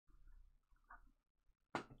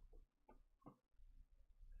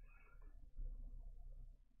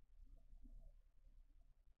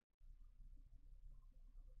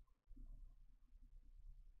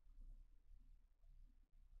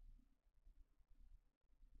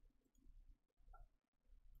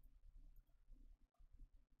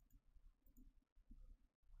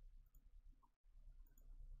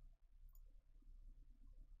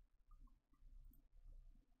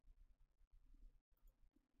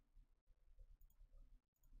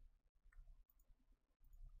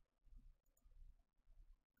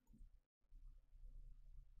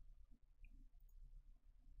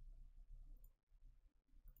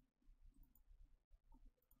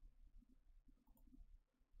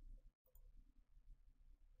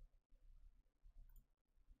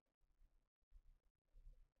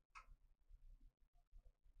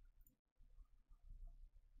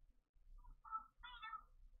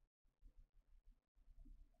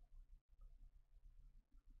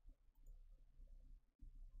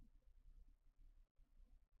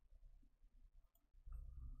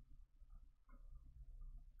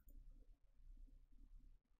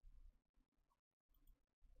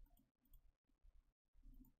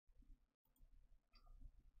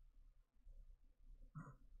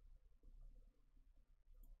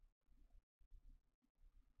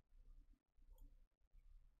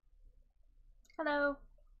Hello.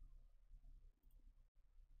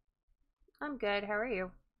 I'm good. How are you?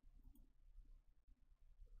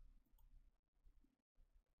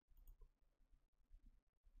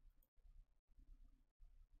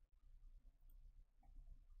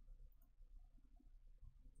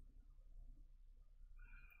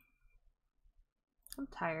 I'm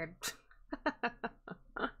tired.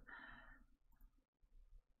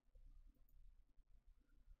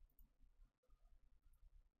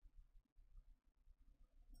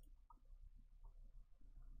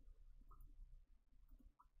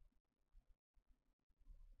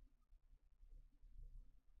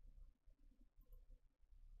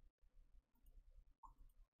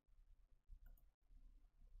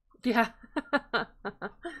 Yeah.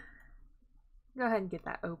 Go ahead and get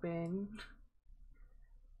that open.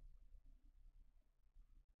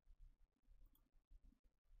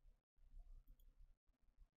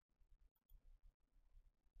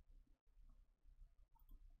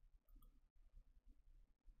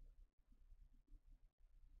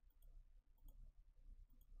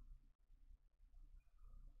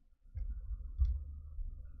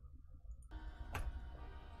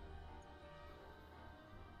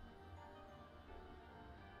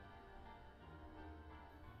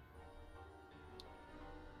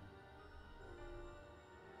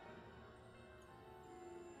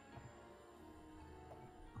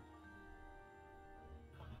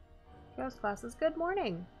 Ghost classes. Good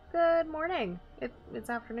morning. Good morning. It's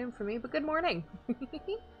afternoon for me, but good morning.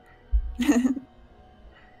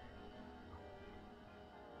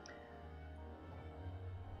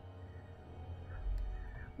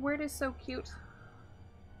 Word is so cute.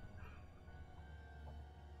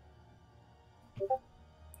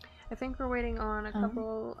 I think we're waiting on a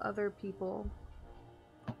couple other people.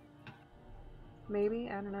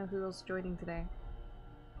 Maybe? I don't know who else is joining today.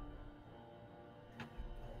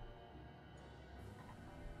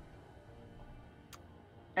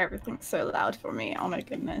 Everything's so loud for me. Oh my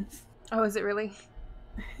goodness. Oh, is it really?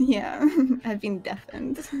 Yeah, I've been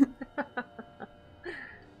deafened.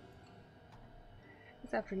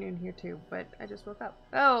 It's afternoon here too, but I just woke up.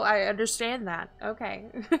 Oh, I understand that. Okay.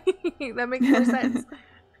 That makes more sense.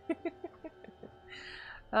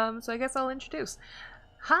 So I guess I'll introduce.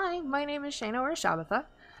 Hi, my name is Shayna or Shabbatha,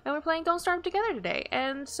 and we're playing Don't Starve Together today.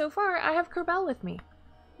 And so far, I have Kirbelle with me.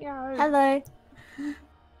 Yeah. Hello.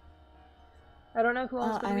 I don't know who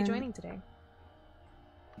else is going to be joining today.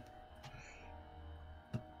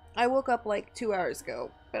 I woke up like 2 hours ago,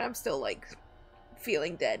 but I'm still like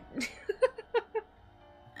feeling dead.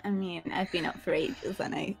 I mean, I've been up for ages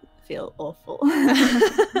and I feel awful.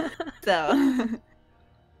 So.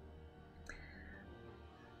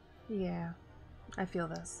 Yeah, I feel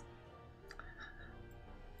this.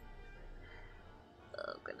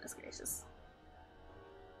 Oh, goodness gracious.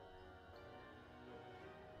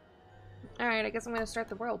 Alright, I guess I'm gonna start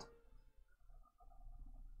the world.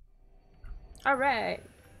 Alright.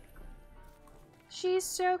 She's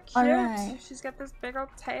so cute. Right. She's got this big old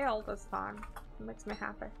tail this time. It makes me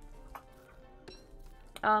happy.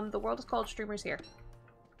 The world is called Streamers Here.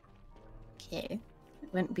 Okay.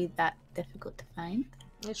 It wouldn't be that difficult to find.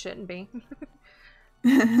 It shouldn't be.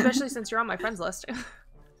 Especially since you're on my friends list.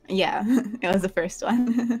 Yeah, it was the first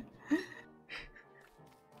one.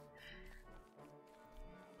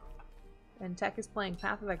 And Tech is playing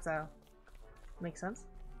Path of Exile. Makes sense.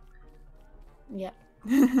 Yeah.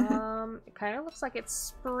 It kind of looks like it's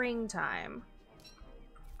springtime.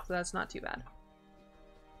 So that's not too bad.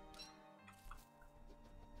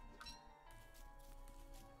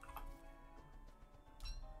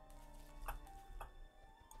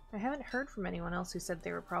 I haven't heard from anyone else who said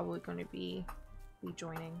they were probably going to be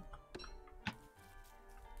joining.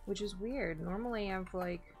 Which is weird. Normally I've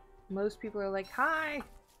like, most people are like, hi!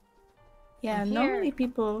 Yeah, normally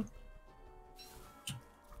people...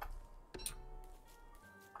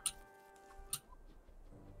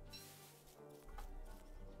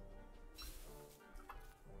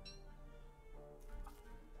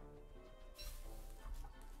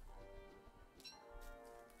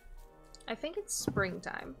 I think it's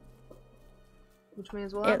springtime. Which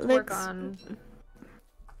means we'll have to work on...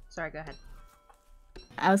 Sorry, go ahead.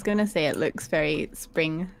 I was gonna say it looks very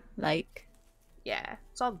spring-like. Yeah,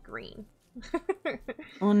 it's all green.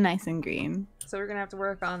 All nice and green. So we're gonna have to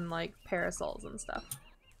work on, like, parasols and stuff.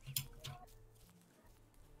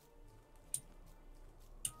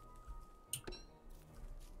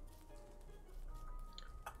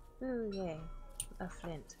 Ooh, yay. A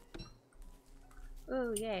flint.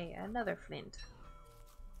 Ooh, yay. Another flint.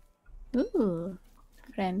 Ooh.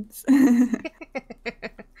 Friends.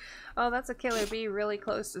 Oh, that's a killer bee really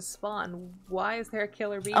close to spawn. Why is there a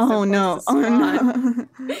killer bee so Oh close no! to spawn? Oh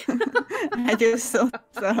no! I just saw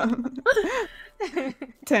some.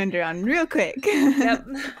 Turned around real quick. Yep.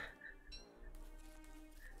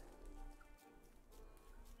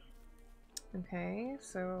 Okay,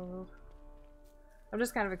 so I'm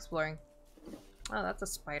just kind of exploring. Oh, that's a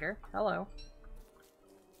spider. Hello.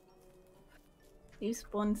 You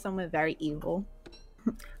spawned somewhere very evil.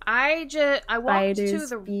 I walked to Spiders,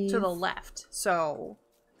 the bees. left, so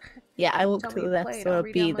Yeah, I walked tell to me the you left, played, saw I'll a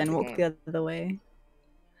bee, re-download then the walked game. the other way.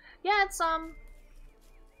 Yeah, it's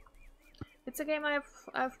a game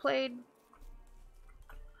I've played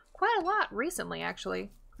quite a lot recently, actually.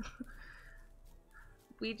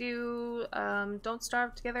 We do Don't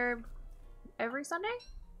Starve Together every Sunday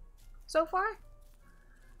so far.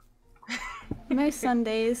 Most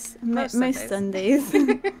Sundays. Most Most Sundays.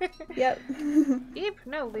 Yep. Eep,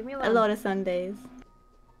 no, leave me alone. A lot of Sundays.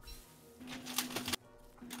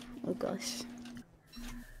 Oh gosh.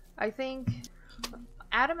 I think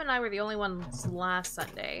Adam and I were the only ones last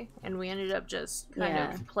Sunday, and we ended up just kind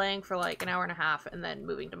of playing for like an hour and a half and then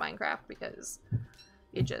moving to Minecraft because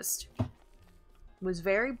it just was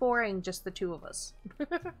very boring, just the two of us.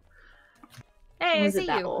 Hey, Was I see it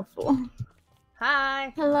that you. awful?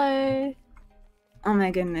 Hi. Hello. Oh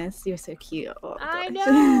my goodness, you're so cute. Oh, I gosh.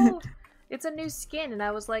 know. It's a new skin, and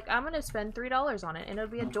I was like, I'm gonna spend $3 on it, and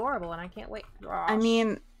it'll be adorable, and I can't wait. Gosh. I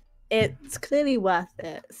mean, it's clearly worth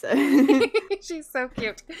it. So. She's so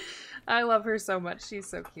cute. I love her so much. She's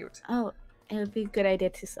so cute. Oh, it would be a good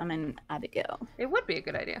idea to summon Abigail. It would be a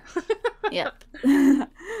good idea. Yep.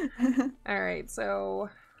 Alright, so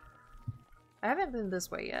I haven't been this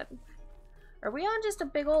way yet. Are we on just a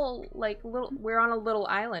big old, like, we're on a little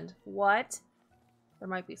island. What? There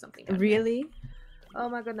might be something down Really? here. Oh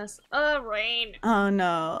my goodness. Rain! Oh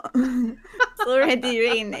no. It's already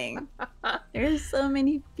raining. There's so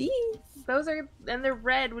many bees. Those are, and they're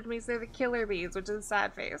red, which means they're the killer bees, which is a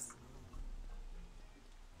sad face.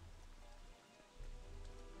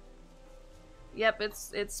 Yep,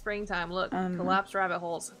 it's springtime. Look, collapsed rabbit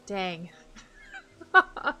holes. Dang.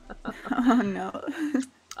 Oh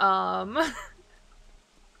no.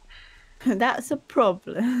 That's a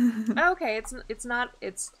problem. Okay, it's not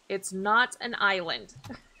an island.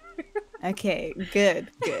 Okay,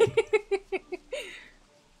 good.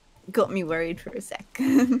 Got me worried for a sec.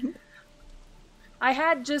 I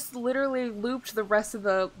had just literally looped the rest of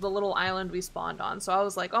the little island we spawned on, so I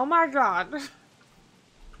was like, oh my god.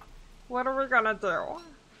 What are we gonna do?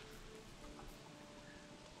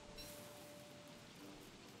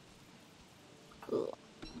 Cool.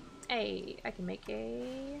 Hey, I can make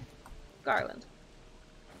a garland.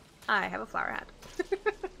 I have a flower hat.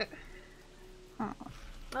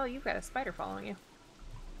 Oh, you've got a spider following you.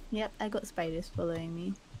 Yep, I got spiders following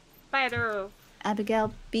me. Spider!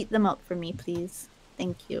 Abigail, beat them up for me, please.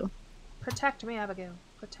 Thank you. Protect me, Abigail.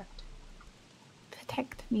 Protect.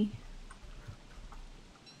 Protect me.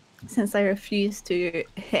 Since I refuse to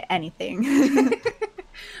hit anything.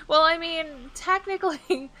 Well, I mean,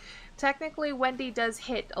 technically Wendy does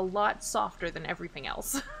hit a lot softer than everything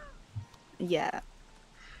else. Yeah.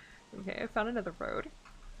 Okay, I found another road.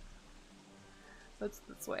 That's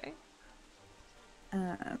this way.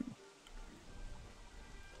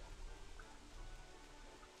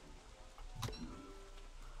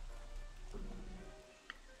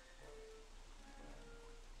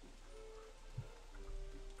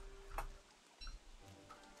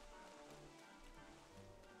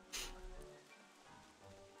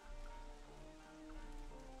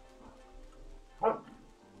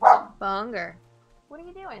 Bunger. What are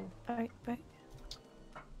you doing? Alright, bye.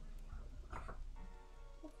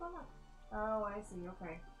 What's going on? Oh, I see.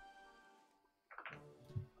 Okay.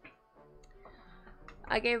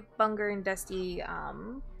 I gave Bunger and Dusty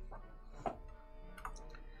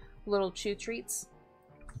little chew treats,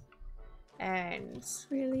 and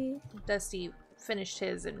Really? Dusty finished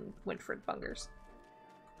his and went for Bunger's.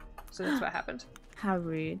 So that's what happened. How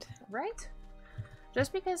rude. Right?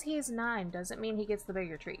 Just because he's 9 doesn't mean he gets the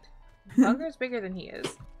bigger treat. Bunger's bigger than he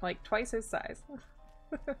is. Like, twice his size.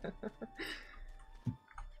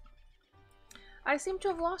 I seem to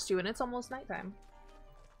have lost you, and it's almost nighttime.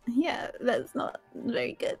 Yeah, that's not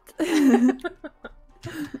very good.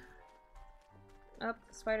 Oh, the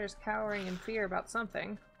spider's cowering in fear about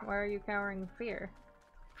something. Why are you cowering in fear?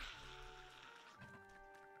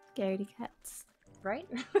 Scaredy cats. Right?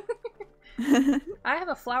 I have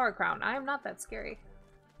a flower crown. I am not that scary.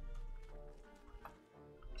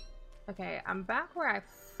 Okay, I'm back where I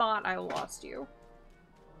thought I lost you.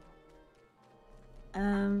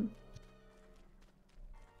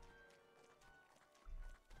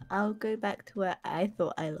 I'll go back to where I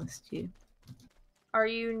thought I lost you. Are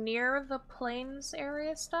you near the plains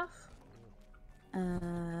area stuff?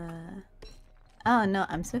 Oh no,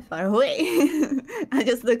 I'm so far away. I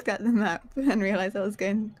just looked at the map and realized I was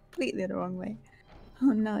going completely the wrong way. Oh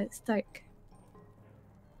no, it's dark.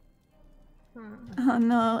 Oh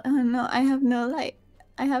no, I have no light.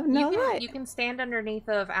 I have no light. You can stand underneath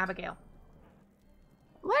of Abigail.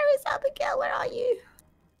 Where is Abigail? Where are you?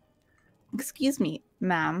 Excuse me,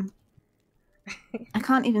 ma'am. I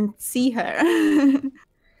can't even see her.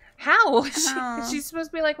 How? She's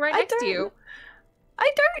supposed to be like right next to you.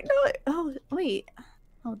 I don't know it. Oh, wait.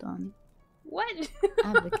 Hold on. What?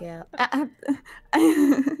 Abigail.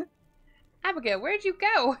 Abigail, where'd you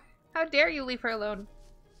go? How dare you leave her alone?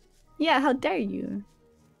 Yeah, how dare you?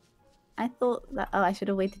 I thought that... Oh, I should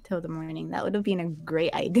have waited till the morning. That would have been a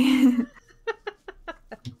great idea.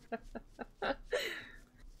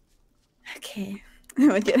 Okay.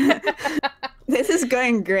 This is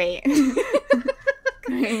going great.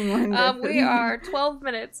 Going we are 12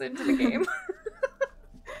 minutes into the game.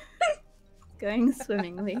 Going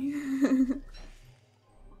swimmingly.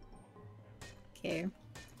 Okay.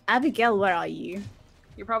 Abigail, where are you?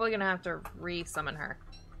 You're probably gonna have to re-summon her.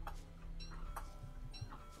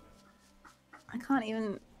 I can't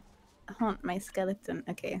even haunt my skeleton.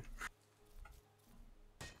 Okay.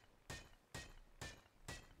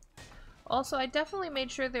 Also, I definitely made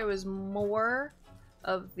sure there was more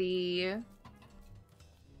of the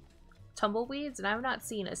tumbleweeds, and I've not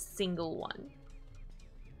seen a single one.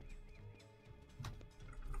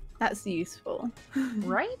 That's useful.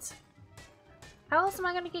 Right? How else am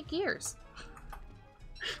I gonna get gears?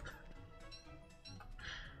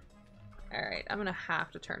 Alright, I'm gonna have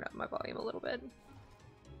to turn up my volume a little bit.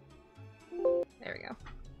 There we go.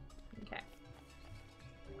 Okay.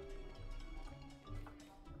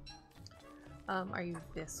 Are you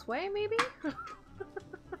this way, maybe?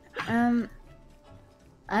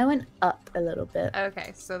 I went up a little bit.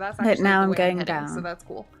 Okay, so that's actually but now the I'm way going heading, down. so that's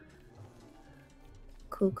cool.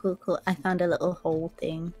 Cool. I found a little hole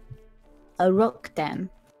thing. A rock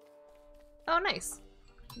den. Oh, nice.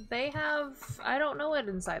 They have... I don't know what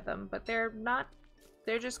inside them, but they're not...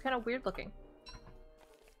 They're just kind of weird looking.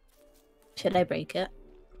 Should I break it?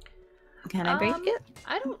 Can I break it?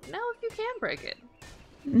 I don't know if you can break it.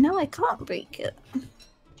 No, I can't break it.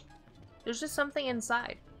 There's just something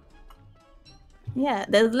inside. Yeah,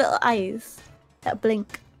 there's little eyes that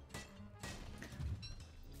blink.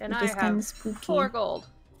 And Which I is kind have of spooky. 4 gold.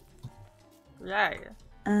 Yeah.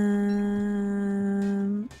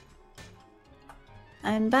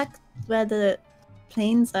 I'm back where the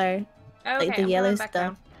planes are. Okay, Like the I'm yellow going back stuff.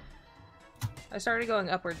 down. I started going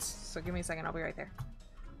upwards, so give me a second, I'll be right there.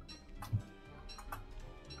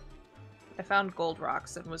 I found gold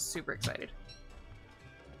rocks and was super excited.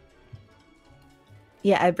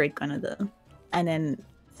 Yeah, I break one of them. And then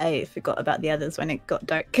I forgot about the others when it got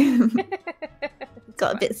dark.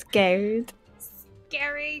 Got a bit scared.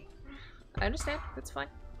 Scary. I understand. It's fine.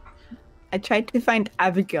 I tried to find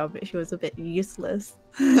Abigail, but she was a bit useless.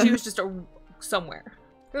 She was just somewhere.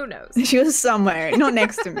 Who knows? She was somewhere, not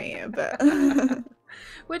next to me, but...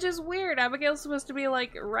 Which is weird. Abigail's supposed to be,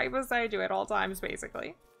 like, right beside you at all times,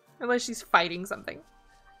 basically. Unless she's fighting something.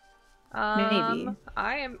 Maybe.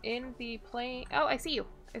 I am in the plane... Oh, I see you.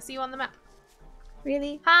 I see you on the map.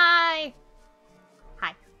 Really? Hi!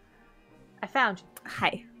 Hi. I found you.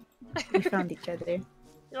 Hi. We found each other.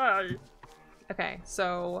 Okay,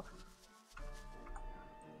 so...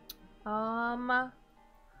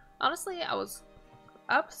 Honestly,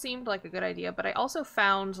 up seemed like a good idea, but I also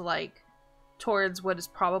found, like, towards what is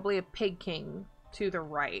probably a Pig King to the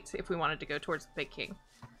right, if we wanted to go towards the Pig King.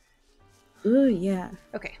 Ooh, yeah.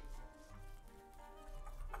 Okay.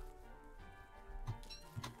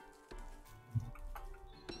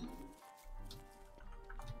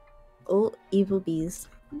 Oh, evil bees.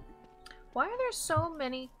 Why are there so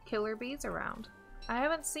many killer bees around? I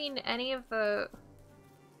haven't seen any of the...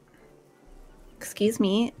 Excuse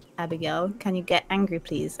me, Abigail. Can you get angry,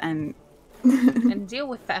 please? And and deal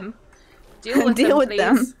with them. Deal with deal them, with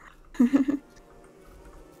please. them.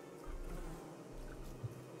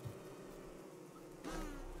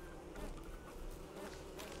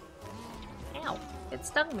 Ow. It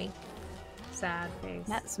stung me. Sad face.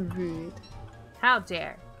 That's rude. How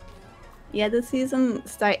dare. Yeah, the season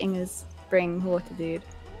starting is spring water, dude.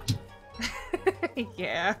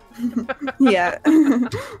 Yeah. Yeah.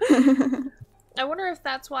 I wonder if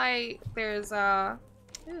that's why there's ooh,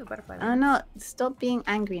 butterfly. Oh no, stop being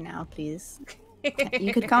angry now, please.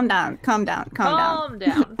 You could calm down, calm down, calm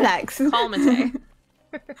down. Relax. Calmate.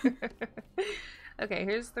 Okay,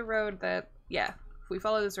 here's the road that, yeah, we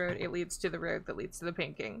follow this road, it leads to the road that leads to the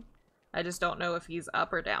Pinking. I just don't know if he's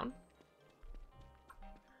up or down.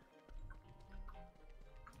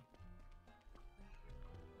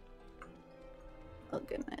 Oh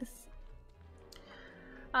goodness.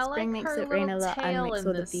 I Spring like makes her it rain a little lot and tail makes in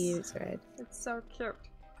all the this. views red. It's so cute.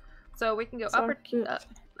 So we can go So cute.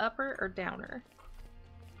 upper or downer.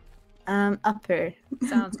 Upper.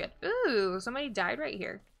 Sounds good. Ooh, somebody died right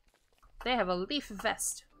here. They have a leaf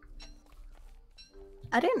vest.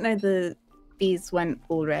 I didn't know the bees went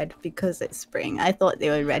all red because it's spring. I thought they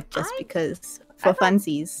were red just because for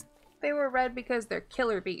funsies. They were red because they're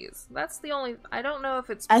killer bees. That's the only... I don't know if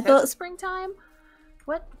it's I because thought it's springtime.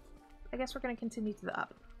 What? I guess we're going to continue to the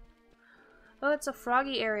up. Oh, it's a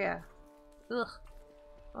froggy area. Ugh.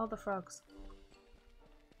 All the frogs.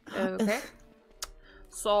 Okay.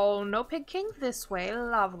 So, no Pig King this way.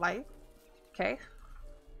 Lovely. Okay.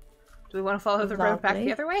 Do we want to follow the road back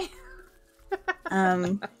the other way?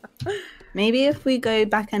 Maybe if we go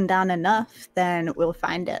back and down enough, then we'll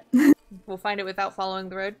find it. We'll find it without following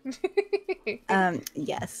the road?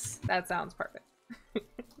 Yes. That sounds perfect.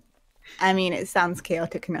 I mean, it sounds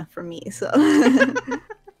chaotic enough for me, so...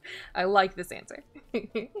 I like this answer.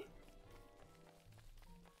 Ooh,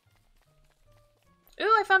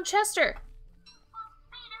 I found Chester!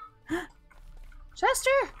 Chester!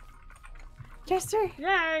 Chester!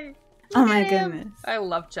 Yay! Oh my goodness. I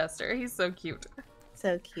love Chester. He's so cute.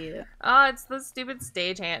 So cute. Oh, it's the stupid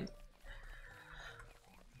stagehand.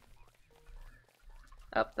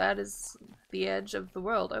 Oh, that is the edge of the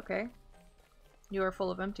world. Okay. You are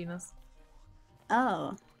full of emptiness.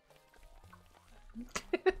 Oh.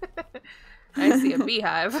 I see a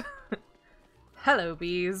beehive. Hello,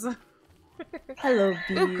 bees. Hello,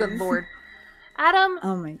 bees. Oh, good lord. Adam!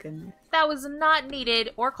 Oh my goodness. That was not needed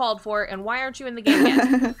or called for, and why aren't you in the game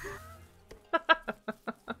yet?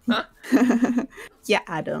 Yeah,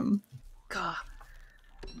 Adam. God.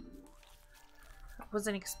 I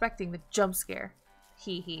wasn't expecting the jump scare.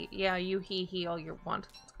 Hee hee. Yeah, you hee hee all you want.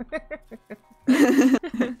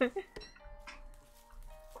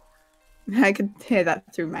 I could hear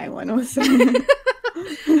that through my one also.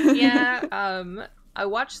 Yeah, I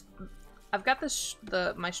watched... I've got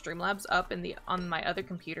my Streamlabs up on my other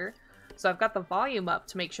computer, so I've got the volume up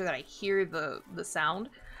to make sure that I hear the sound,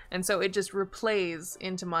 and so it just replays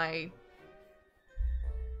into my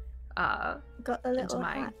Got a little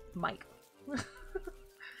hat. mic.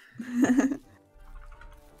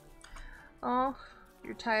 Oh,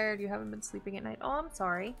 you're tired. You haven't been sleeping at night. Oh, I'm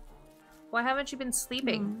sorry. Why haven't you been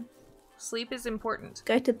sleeping? Sleep is important.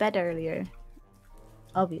 Go to bed earlier.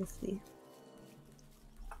 Obviously.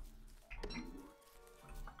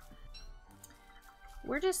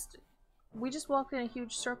 We just walked in a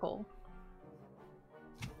huge circle.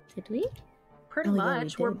 Did we? Pretty Oh,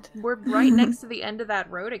 much. yeah, We're right next to the end of that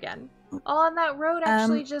road again. Oh, and that road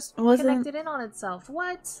actually just connected in on itself.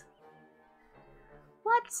 What?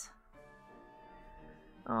 What?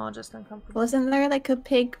 Oh, just uncomfortable. Wasn't there like a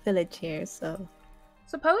pig village here, so...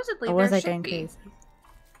 Supposedly Or was there I should going be. crazy?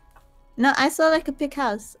 No, I saw like a pig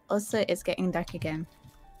house. Also, it's getting dark again.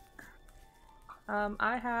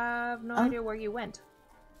 I have no idea where you went.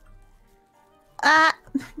 Ah!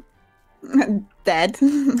 Dead.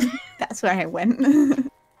 That's where I went.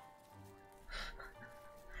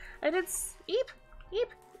 I did eep, eep,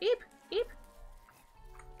 eep, eep.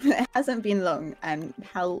 It hasn't been long, and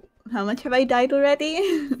how much have I died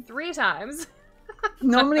already? 3 times.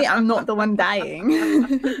 Normally, I'm not the one dying.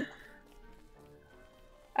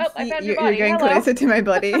 Oh, I found your body. You're going Hello. closer to my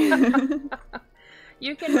body.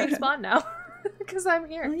 You can respawn now, because I'm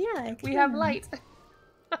here. Oh, yeah, We have light.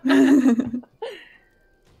 Hello.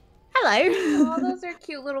 Oh, those are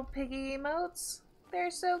cute little piggy emotes. They're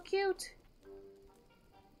so cute.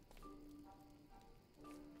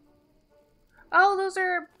 Oh, those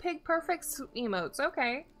are Pig Perfect's emotes.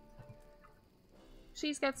 Okay.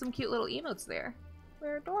 She's got some cute little emotes there.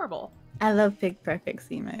 They're adorable. I love Pig Perfect's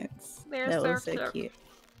emotes. They're so so cute.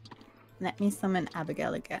 Let me summon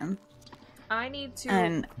Abigail again. I need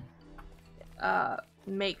to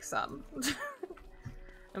make some.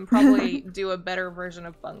 And probably do a better version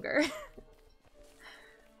of Bunger.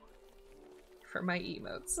 For my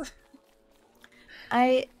emotes.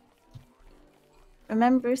 I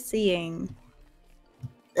remember seeing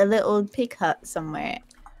a little pig hut somewhere.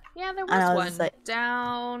 Yeah, there And I was was one. like-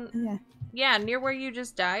 Down... Yeah, near where you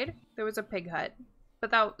just died, there was a pig hut.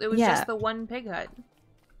 But it was Yeah. just the one pig hut.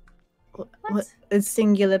 What? A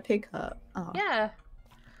singular pig hut. Oh, Yeah,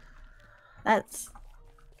 that's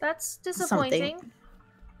disappointing. something.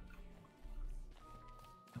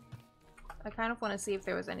 I kind of want to see if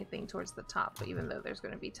there was anything towards the top, but even though there's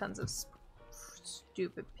going to be tons of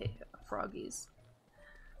Stupid froggies.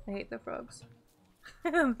 I hate the frogs.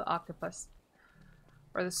 The octopus.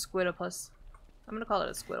 Or the squidopus. I'm gonna call it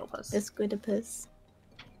a squidopus. The squidopus.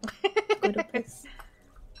 Squidopus.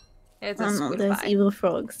 It's a squidopie. Those evil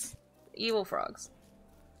frogs. Evil frogs.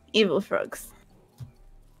 Evil frogs.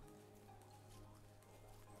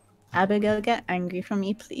 Abigail, get angry from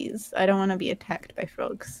me, please. I don't want to be attacked by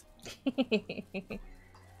frogs.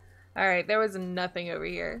 Alright, there was nothing over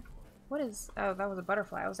here. What is... Oh, that was a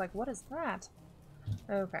butterfly. I was like, what is that?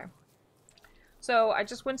 Okay. So, I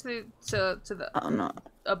just went to the... Oh, no.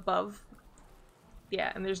 Above.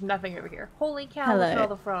 Yeah, and there's nothing over here. Holy cow, Hello. look at all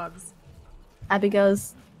the frogs.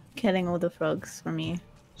 Abigail's killing all the frogs for me.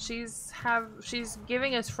 She's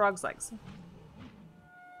giving us frog's legs.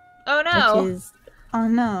 Oh no! Which is... Oh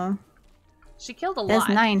no. She killed a lot. There's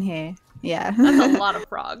 9 here. Yeah. That's a lot of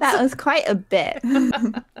frogs. That was quite a bit.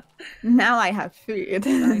 Now I have food.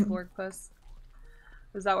 Cyborg puss.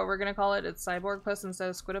 Is that what we're gonna call it? It's cyborg puss instead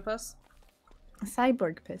of squidopus?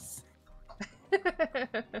 Cyborg piss.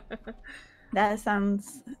 That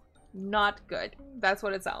sounds... Not good. That's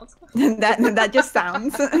what it sounds. that just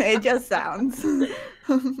sounds. It just sounds.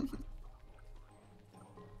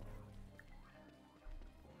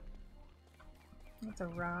 That's a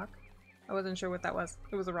rock. I wasn't sure what that was.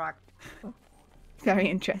 It was a rock. Very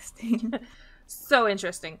interesting. So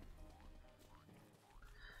interesting.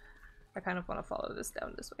 I kind of want to follow this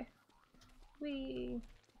down this way. Whee!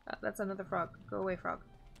 Oh, that's another frog. Go away, frog.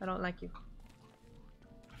 I don't like you.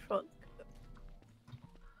 Frog.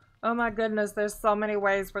 Oh my goodness, there's so many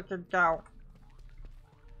ways we could go.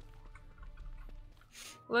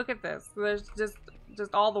 Look at this. There's just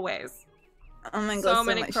all the ways. Oh my god, So so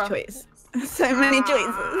many much crumbs. choice. So many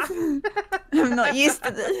choices. I'm not used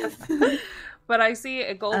to this. But I see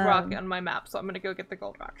a gold rock on my map, so I'm gonna go get the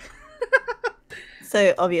gold rock.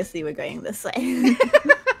 So obviously we're going this way.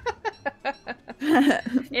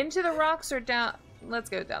 Into the rocks or down? Let's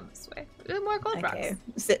go down this way. Ooh, more gold rocks.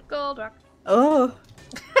 Sit. Gold rock. Oh.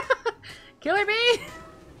 Killer bee!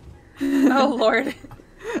 Oh lord.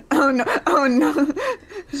 Oh no. Oh no.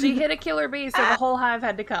 She hit a killer bee, so the whole hive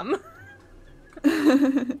had to come.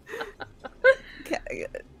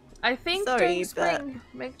 I think during spring,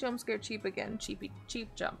 make jump scare cheap again. Cheap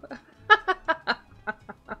jump.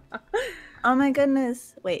 Oh my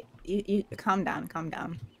goodness. Wait, you calm down, calm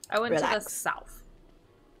down. I went to the Relax. south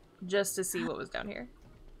just to see what was down here.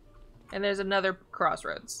 And there's another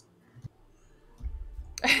crossroads.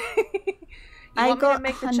 You want me to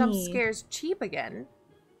make the jump scares cheap again?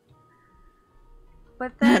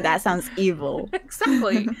 But then... That sounds evil.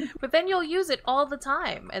 Exactly. But then you'll use it all the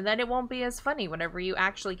time, and then it won't be as funny whenever you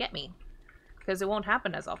actually get me. Because it won't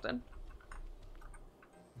happen as often.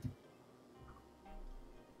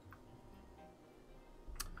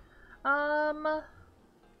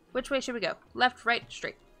 Which way should we go? Left, right,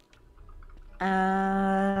 straight?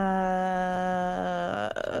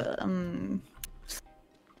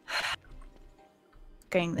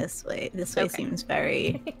 Going this way. This way seems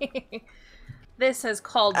very... This has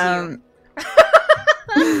called you.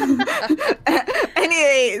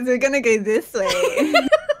 Anyways, we're gonna go this way.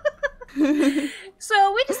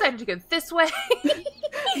 So we decided to go this way.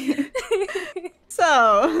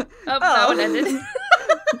 So... that one ended.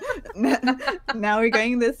 Now we're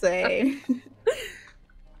going this way.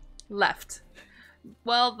 Left.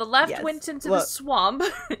 Well, the left went into the swamp.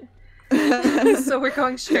 So we're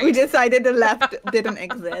going straight. We decided the left didn't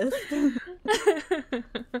exist. Look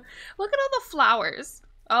at all the flowers.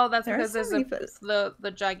 Oh, that's because there's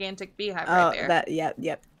the gigantic beehive right there.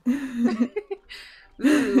 Yep.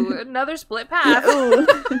 Ooh, another split path. Ooh.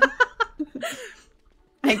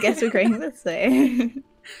 I guess we're going this way.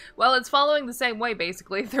 Well, it's following the same way,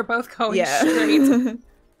 basically. They're both going straight.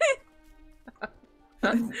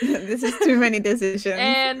 This is too many decisions.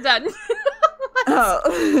 And done.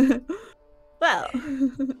 Oh. Well.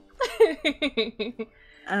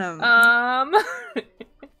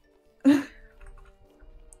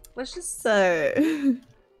 Let's just... So...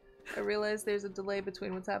 I realize there's a delay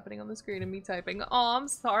between what's happening on the screen and me typing. Oh, I'm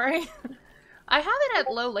sorry. I have it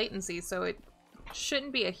at low latency, so it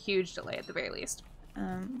shouldn't be a huge delay at the very least.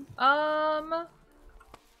 I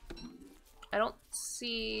don't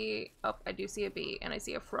see... Oh, I do see a bee, and I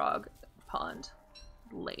see a frog pond.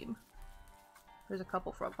 Lame. There's a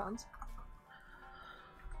couple frog ponds.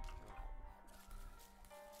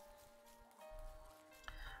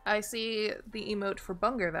 I see the emote for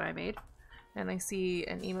Bunger that I made, and I see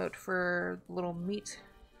an emote for the little meat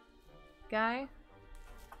guy.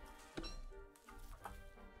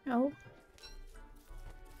 Oh.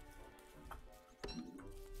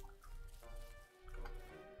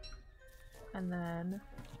 And then...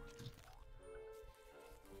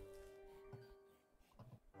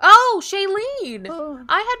 Oh, Shailene! Oh.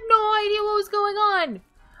 I had no idea what was going on.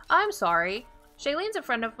 I'm sorry. Shailene's a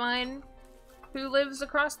friend of mine who lives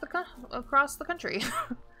across the country.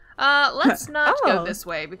 Let's not go this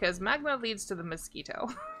way because magma leads to the mosquito.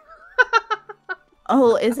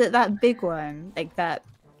 Oh, is it that big one? Like that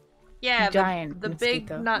giant the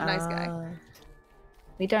big, not nice guy.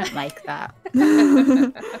 We don't like that.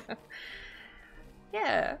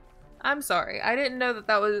 Yeah. I'm sorry. I didn't know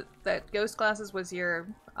that Ghost Glasses was your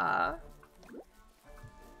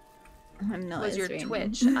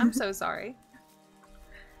Twitch. I'm so sorry.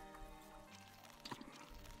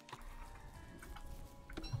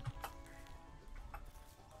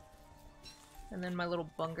 And then my little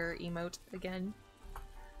bunger emote again.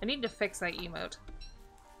 I need to fix that emote.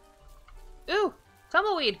 Ooh!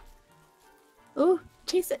 Tumbleweed! Ooh,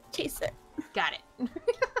 chase it, chase it. Got it.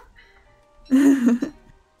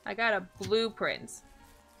 I got a blueprint.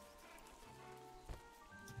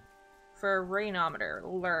 For a rainometer.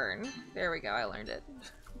 Learn. There we go, I learned it.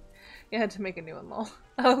 You had to make a new one, lol.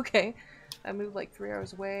 Okay. I moved like 3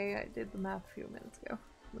 hours away. I did the math a few minutes ago.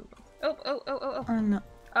 Oh. Oh no.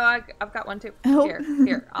 Oh, I've got one too. Oh.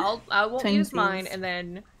 Here. I won't use mine, and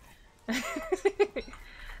then... Okay.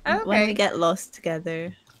 When we get lost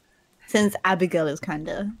together. Since Abigail is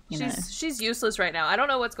kinda, she's useless right now. I don't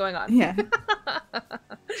know what's going on. Yeah.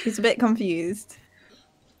 She's a bit confused.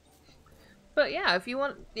 But yeah, if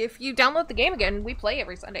you download the game again, we play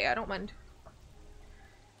every Sunday. I don't mind.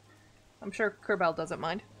 I'm sure Kirbelle doesn't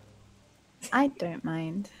mind. I don't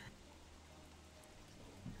mind.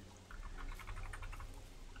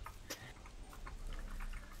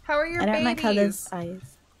 How are your babies? I don't like how there's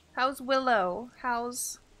eyes. How's Willow?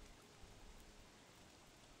 How's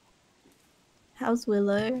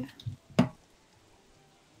Willow?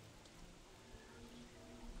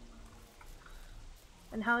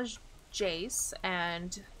 And how's Jace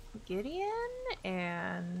and Gideon?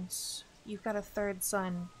 And you've got a third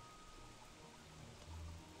son.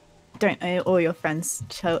 Don't know all your friends'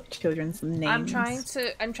 children's names.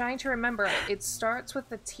 I'm trying to remember. It starts with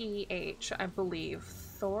the TH, I believe.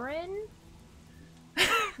 Thorin?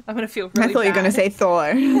 I'm gonna feel really bad. I thought you were gonna say Thor.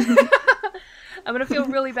 I'm gonna feel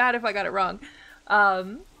really bad if I got it wrong.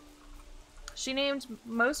 She named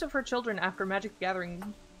most of her children after Magic the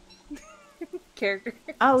Gathering characters.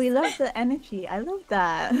 Oh, we love the energy. I love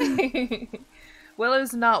that.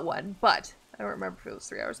 Willow's not one, but I don't remember if it was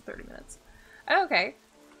 3 hours and 30 minutes. Okay.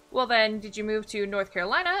 Well then, did you move to North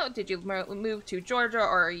Carolina? Did you move to Georgia?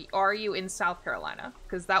 Or are you in South Carolina?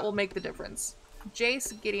 Because that will make the difference.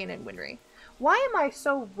 Jace, Gideon, and Winry. Why am I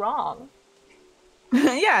so wrong?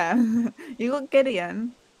 Yeah, you look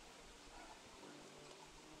Gideon.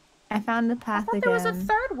 I found the path again. There was a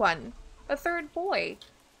third one. A third boy.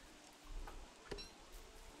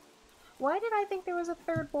 Why did I think there was a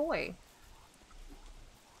third boy?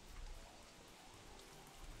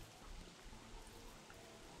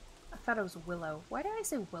 I thought it was Willow. Why did I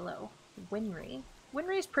say Willow? Winry.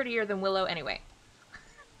 Winry's prettier than Willow anyway.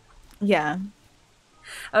 Yeah.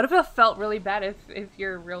 I would have felt really bad if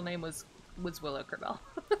your real name was Willow Kirbelle.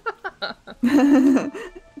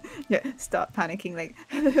 Yeah, stop panicking like.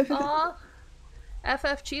 Aw.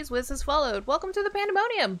 FF Cheese Whiz has followed. Welcome to the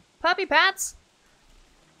Pandemonium. Puppy Pats.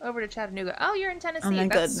 Over to Chattanooga. Oh, you're in Tennessee. Oh my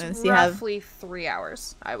That's goodness. roughly 3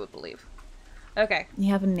 hours, I would believe. Okay.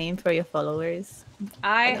 You have a name for your followers.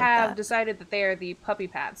 I have decided that they are the Puppy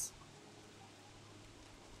Pats.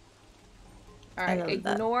 Alright,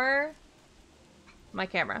 ignore my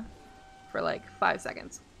camera for like 5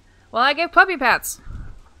 seconds. Well, I gave Puppy Pats.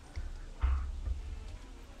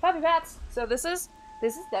 Puppy Pats. So this is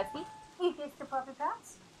Dusty. He gets the Puppy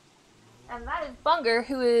Pats. And that is Bunger,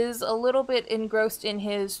 who is a little bit engrossed in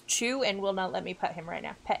his chew and will not let me pet him right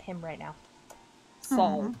now.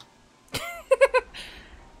 So.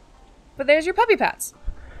 But there's your Puppy Pats.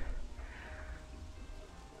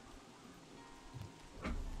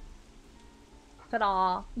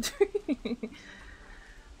 Ta-da!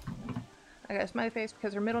 I got a smiley face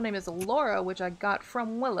because her middle name is Laura, which I got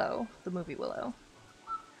from Willow, the movie Willow.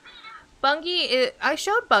 Bungie, I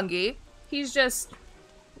showed Bungie. He's just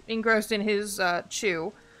engrossed in his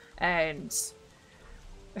chew, and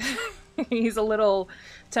he's a little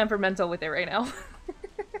temperamental with it right now.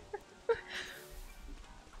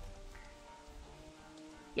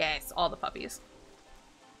 Yes, all the puppies.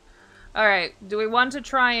 Alright, do we want to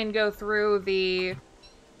try and go through the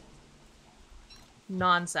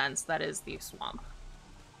nonsense that is the swamp?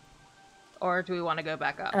 Or do we want to go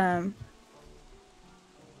back up?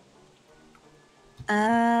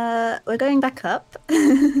 We're going back up.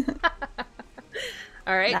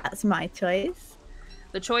 All right. That's my choice.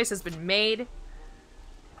 The choice has been made.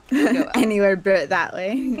 Anywhere but that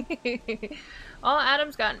way. Oh,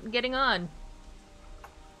 Adam's getting on.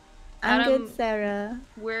 I'm Adam, good, Sarah.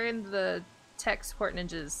 We're in the Tech Support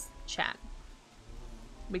Ninjas chat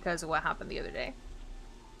because of what happened the other day.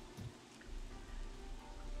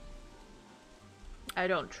 I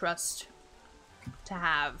don't trust to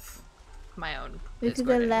have my own. We could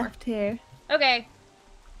go left here. Okay.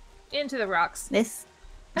 Into the rocks. This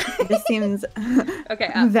seems okay,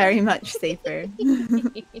 very much safer.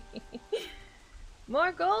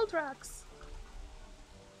 More gold rocks.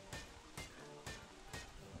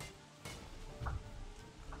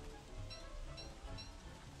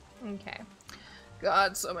 Okay.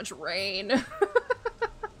 God, so much rain.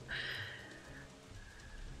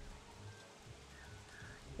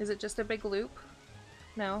 Is it just a big loop?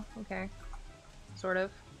 No? Okay. Sort of.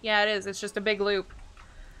 Yeah, it is. It's just a big loop.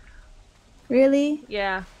 Really?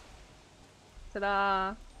 Yeah.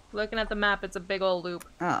 Ta-da! Looking at the map, it's a big old loop.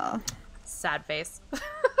 Oh. Sad face.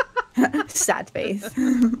 Sad face.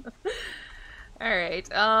 Alright,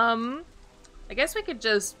 I guess we could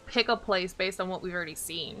just pick a place based on what we've already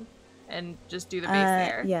seen. And just do the base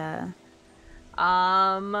there. Yeah.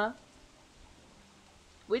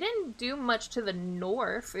 We didn't do much to the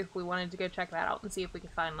north if we wanted to go check that out and see if we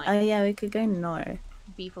could find, like... Oh, yeah, we could go north.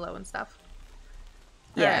 Beefalo and stuff.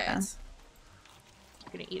 Yeah. Right.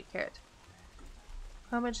 I'm gonna eat a carrot.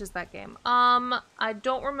 How much is that game? I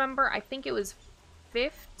don't remember. I think it was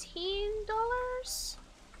 $15?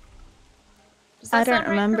 I don't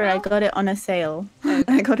remember. I got it on a sale. Okay.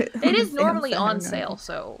 I got it. It is normally on sale,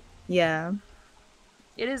 so... Yeah.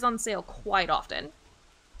 It is on sale quite often.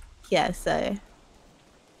 Yeah, so...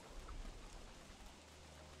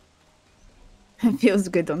 It feels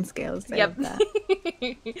good on scales. So yep.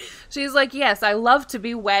 She's like, yes, I love to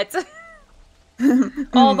be wet.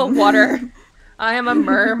 All the water. I am a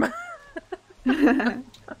merm.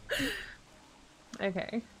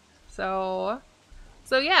 Okay. So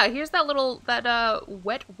yeah, here's that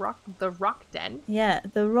wet rock, the rock den. Yeah,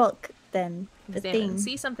 the rock den. The thing.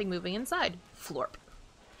 See something moving inside. Florp.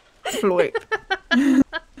 Florp.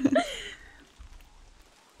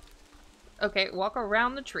 Okay, walk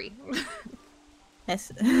around the tree.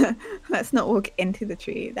 Let's not walk into the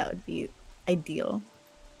tree. That would be ideal.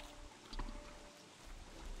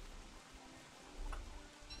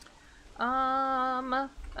 Oh,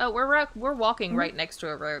 we're walking right next to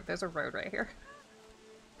a road. There's a road right here.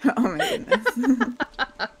 Oh my goodness.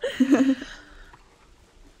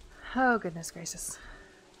 Oh goodness gracious.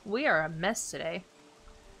 We are a mess today.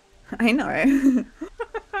 I know. I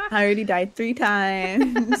already died 3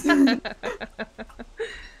 times.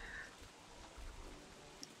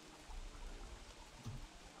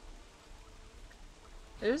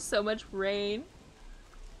 There's so much rain.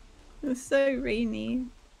 It's so rainy.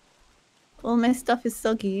 All my stuff is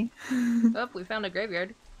soggy. Oh, we found a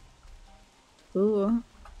graveyard. Ooh.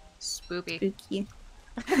 Spooky. Spooky.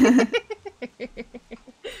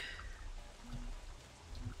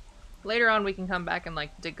 Later on we can come back and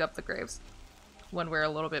like dig up the graves when we're a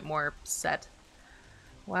little bit more set.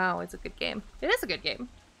 Wow, it's a good game. It is a good game.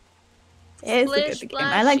 It is a good game.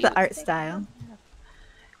 I like the art style.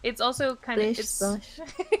 It's also kind of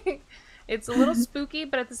it's a little spooky,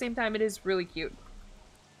 but at the same time it is really cute.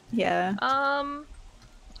 Yeah.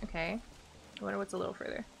 Okay. I wonder what's a little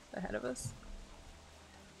further ahead of us.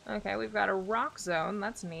 Okay, we've got a rock zone.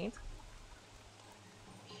 That's neat.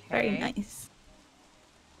 Okay. Very nice.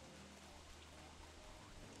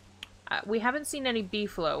 We haven't seen any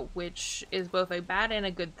beefalo, which is both a bad and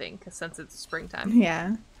a good thing, because since it's springtime.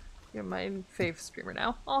 Yeah. You're my fave streamer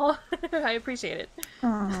now. Oh, I appreciate it.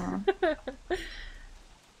 Aww.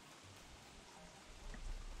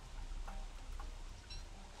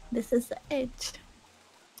 This is the edge.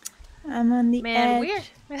 I'm on the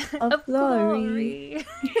edge of glory.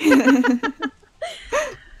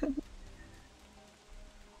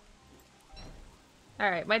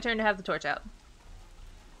 Alright, my turn to have the torch out.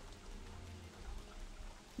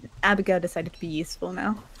 Abigail decided to be useful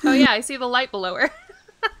now. Oh yeah, I see the light below her.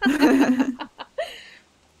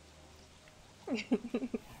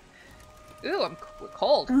 Ooh, I'm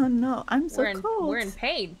cold. Oh no, I'm so cold. We're in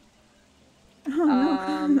pain.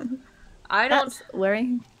 Oh no. I don't... That's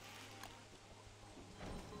worrying.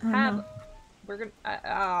 have... No. We're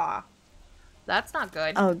gonna... that's not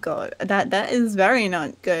good. Oh god, that is very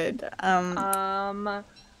not good. Let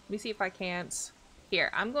me see if I can't... Here,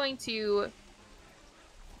 I'm going to...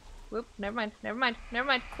 Whoop, never mind.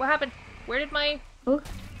 What happened? Where did my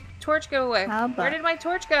torch go away? Where did my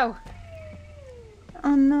torch go?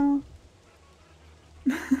 Oh no.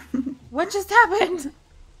 What just happened?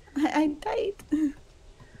 I died.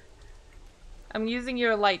 I'm using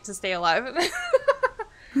your light to stay alive.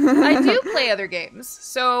 I do play other games.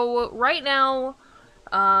 So right now,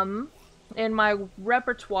 in my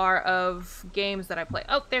repertoire of games that I play...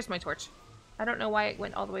 Oh, there's my torch. I don't know why it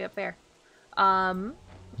went all the way up there. In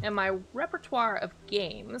my repertoire of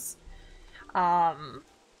games...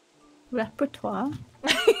 Repertoire?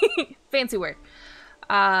 Fancy word.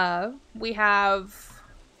 We have...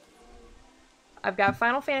 I've got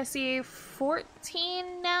Final Fantasy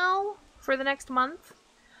 14 now for the next month.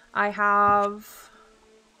 I have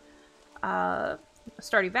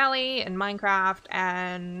Stardew Valley and Minecraft,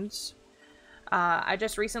 and I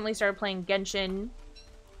just recently started playing Genshin.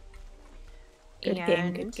 Good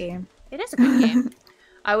game. It is a good game.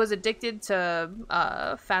 I was addicted to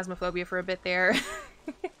Phasmophobia for a bit there.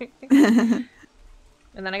 And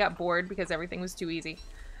then I got bored because everything was too easy.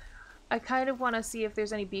 I kind of want to see if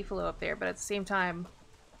there's any beefalo up there, but at the same time,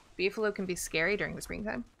 beefalo can be scary during the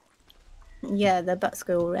springtime. Yeah, their butts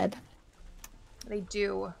go all red. They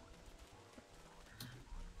do.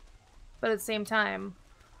 But at the same time,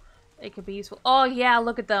 it could be useful. Oh yeah,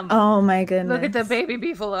 look at them. Oh my goodness. Look at the baby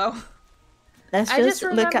beefalo. Let's I just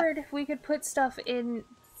remembered look at... we could put stuff in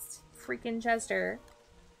freaking Chester.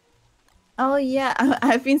 Oh yeah,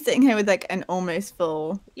 I've been sitting here with like an almost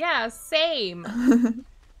full. Yeah, same.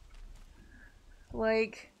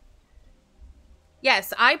 Like,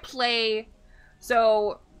 yes, I play.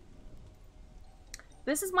 So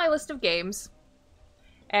this is my list of games,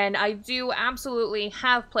 and I do absolutely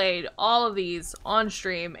have played all of these on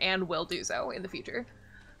stream and will do so in the future.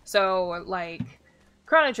 So like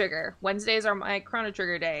Chrono Trigger, Wednesdays are my Chrono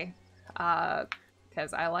Trigger day,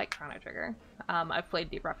 because I like Chrono Trigger. I've played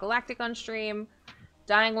Deep Rock Galactic on stream.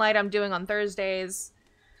 Dying Light I'm doing on Thursdays.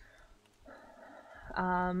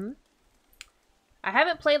 I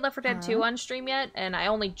haven't played Left 4 Dead 2 on stream yet, and I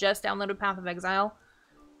only just downloaded Path of Exile.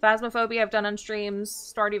 Phasmophobia I've done on streams.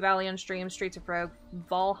 Stardew Valley on streams. Streets of Rogue.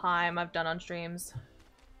 Valheim I've done on streams.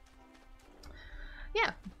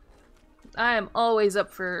 Yeah. I am always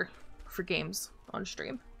up for games on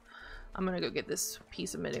stream. I'm gonna go get this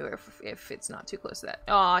piece of manure if it's not too close to that.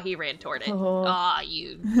 Aw, he ran toward it. Aw,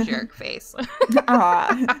 you jerk face.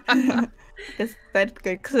 Aw. Just said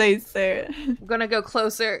go closer. I'm gonna go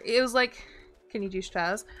closer. It was like, can you do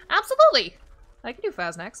Faz? Absolutely! I can do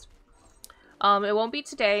Faz next. It won't be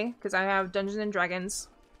today, because I have Dungeons and Dragons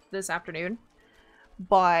this afternoon.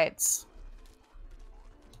 But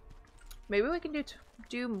maybe we can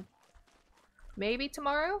do maybe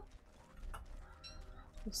tomorrow?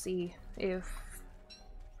 We'll see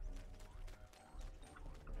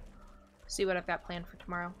what I've got planned for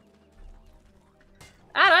tomorrow.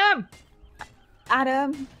 Adam!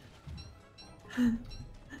 Adam!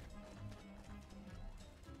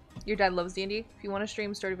 Your dad loves D&D. If you want to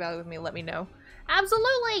stream Stardew Valley with me, let me know.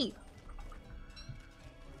 Absolutely!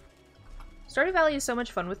 Stardew Valley is so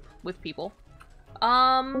much fun with people.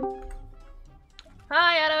 Hi,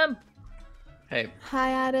 Adam! Hey.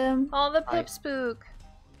 Hi, Adam. Oh, the Pip Spook.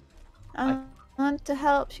 I want to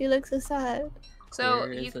help. She looks so sad. So,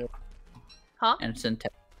 Where is it? Huh? And it's in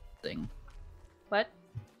thing. What?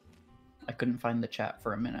 I couldn't find the chat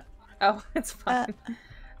for a minute. Oh, it's fine.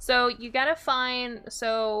 So, you gotta find...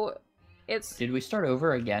 So, it's... Did we start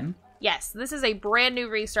over again? Yes, this is a brand new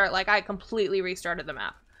restart. Like, I completely restarted the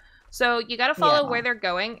map. So, you gotta follow where they're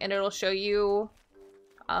going, and it'll show you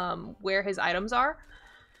where his items are.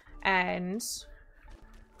 And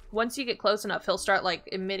once you get close enough, he'll start, like,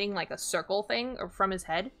 emitting, like, a circle thing from his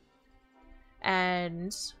head.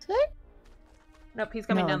 And... Nope, he's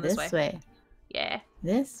coming down this way. Yeah.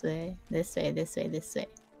 This way. This way, this way, this way.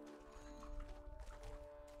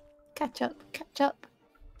 Catch up, catch up.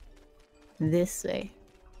 This way.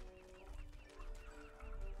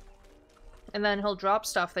 And then he'll drop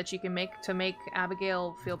stuff that you can make to make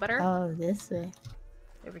Abigail feel better. Oh, this way.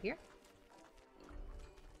 Over here.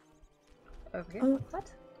 Over here. Oh.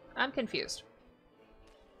 What? I'm confused.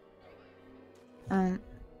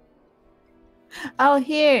 Oh,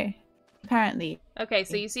 here. Apparently. Okay,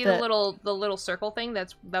 so you see the little circle thing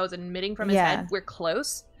that was emitting from his head? We're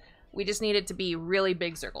close. We just need it to be really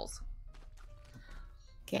big circles.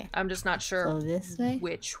 Okay. I'm just not sure so this way?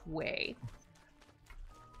 Which way.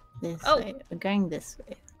 This way. We're going this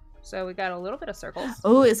way. So we got a little bit of circles.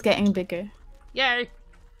 Oh, it's getting bigger. Yay!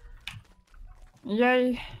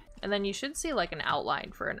 Yay! And then you should see like an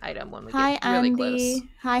outline for an item when we Hi, get really Andy. close.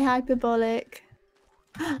 Hi, Hyperbolic.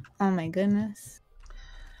 Oh my goodness.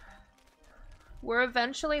 We're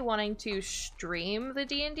eventually wanting to stream the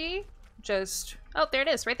D&D. Just... Oh, there it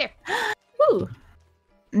is, right there. Ooh.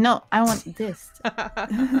 No, I want this.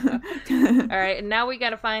 Alright, and now we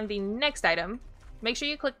gotta find the next item. Make sure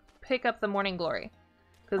you pick up the Morning Glory.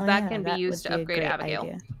 Because that can be used to upgrade Abigail.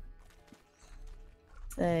 Idea.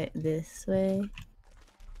 So this way?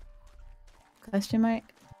 Question mark?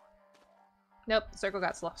 Nope, the circle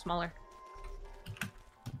got smaller.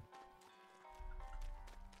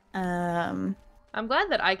 I'm glad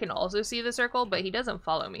that I can also see the circle, but he doesn't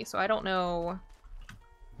follow me, so I don't know.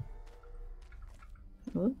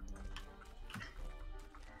 Ooh.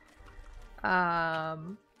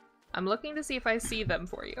 I'm looking to see if I see them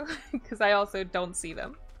for you, because I also don't see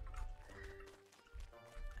them.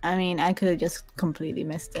 I mean, I could have just completely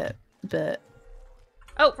missed it, but...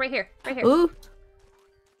 Oh, right here, right here. Ooh!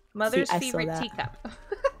 Mother's See, favorite teacup.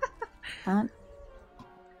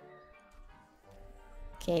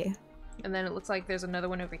 Okay. And then it looks like there's another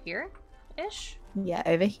one over here-ish? Yeah,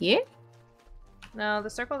 over here? No, the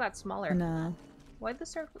circle got smaller. No. Why'd the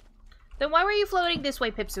circle... Then why were you floating this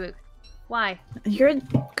way, Pipswook? Why? You're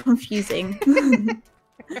confusing.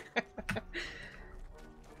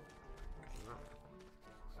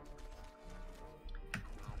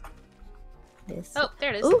 This. Oh,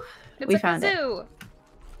 there it is. Ooh, it's we a found kazoo.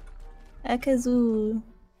 A kazoo.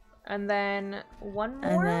 And then one more?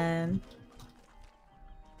 And then...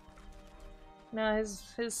 No,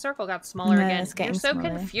 his circle got smaller again. It's You're so smaller.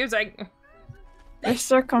 confusing. They're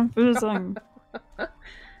so confusing.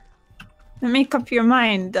 Make up your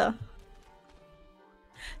mind.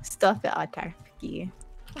 Stop it, Autarky.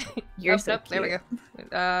 You're so nope, cute. there we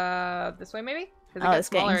go. This way maybe? Because it Oh, got it's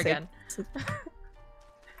smaller getting again.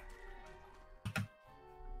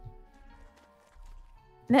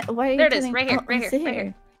 Why are you There it is, telling- right here, oh, right it's here, right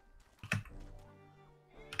here.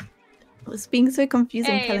 It's being so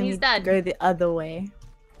confusing Hey, telling he's me dead. to go the other way.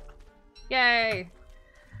 Yay!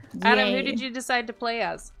 Adam, who Yay. did you decide to play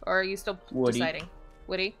as? Or are you still Woody. deciding?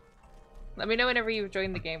 Woody? Let me know whenever you've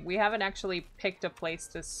joined the game. We haven't actually picked a place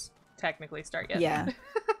to technically start yet. Yeah.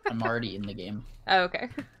 I'm already in the game. Oh, okay.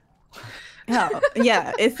 Oh,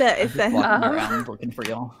 yeah. It's I'm just walking a. around looking for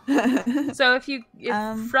y'all. So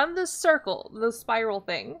if from the circle, the spiral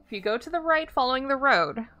thing, if you go to the right following the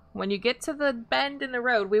road, when you get to the bend in the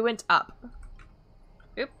road, we went up.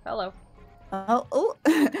 Oop, hello. Oh,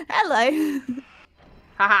 hello.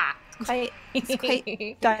 Haha. It's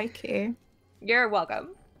quite dark here. You're welcome.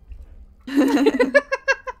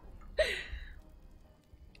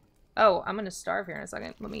 Oh, I'm gonna starve here in a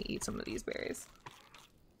second. Let me eat some of these berries.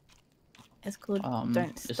 It's called Don't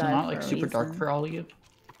Starve. Is it not like for a super dark reason. for all of you?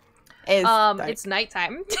 It's dark. It's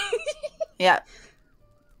nighttime. Yeah.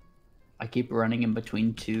 I keep running in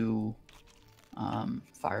between two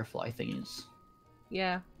firefly thingies.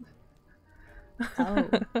 Yeah. Oh.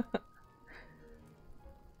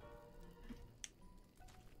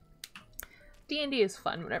 D&D is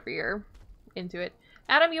fun whenever you're into it.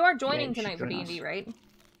 Adam, you are joining you should tonight for join D&D, us. right?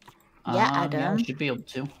 Yeah, Yeah, I Adam. should be able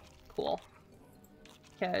to. Cool.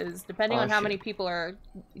 Because depending Oh, on how shit. many people are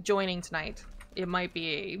joining tonight, it might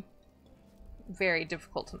be a very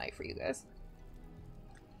difficult tonight for you guys.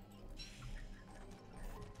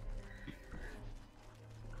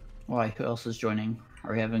 Why? Who else is joining?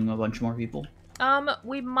 Are we having a bunch more people?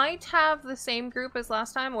 We might have the same group as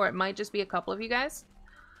last time, or it might just be a couple of you guys.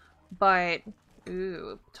 But,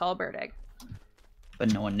 ooh, tall bird egg.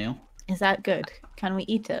 But no one knew. Is that good? Can we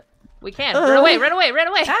eat it? We can. Run away, run away, run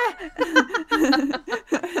away!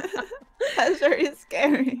 That's very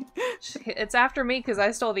scary. It's after me because I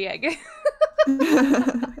stole the egg.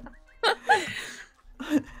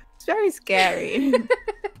 It's very scary.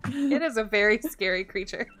 It is a very scary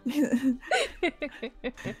creature.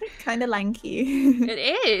 Kind of lanky. It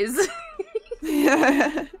is!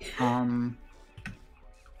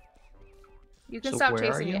 You can So stop where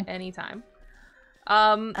are chasing you? it anytime.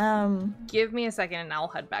 Um, Give me a second and I'll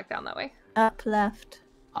head back down that way. up left.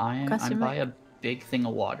 I'm Question by mark? a big thing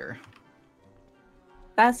of water.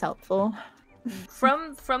 That's helpful.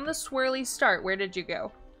 From the swirly start, where did you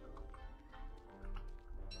go?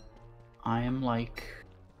 I am like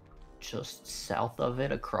just south of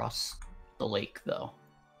it across the lake though.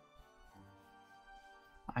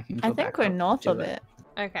 I can go I think back we're up north to of it.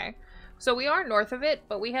 Okay. So we are north of it,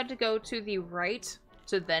 but we had to go to the right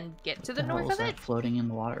to then get to the What hell north is of that it. floating in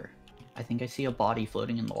the water? I think I see a body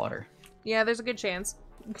floating in the water. Yeah, there's a good chance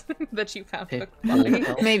that you found Pick a body.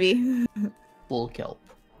 kelp. Maybe. Bull kelp.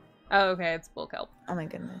 Oh, okay, it's bull kelp. Oh my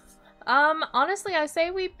goodness. Honestly, I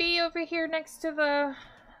say we be over here next to the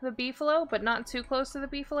beefalo, but not too close to the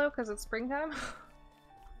beefalo because it's springtime.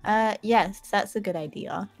 Yes, that's a good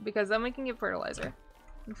idea. Because then we can get fertilizer.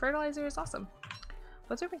 And fertilizer is awesome.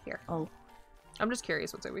 What's over here? Oh. I'm just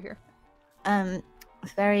curious what's over here.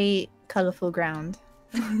 Very colorful ground.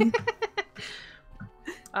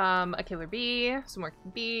 A killer bee, some more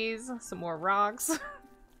bees, some more rocks.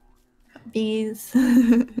 Bees.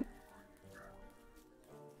 A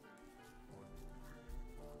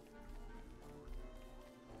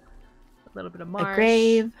little bit of marsh. A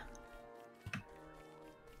grave.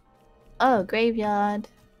 Oh, graveyard.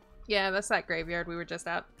 Yeah, that's that graveyard we were just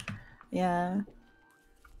at. Yeah.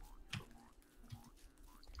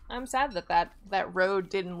 I'm sad that road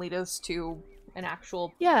didn't lead us to an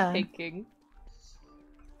actual pig king.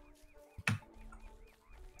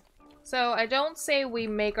 So I don't say we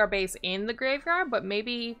make our base in the graveyard, but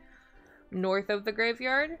maybe north of the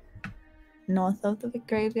graveyard. North of the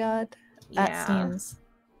graveyard? That Yeah. seems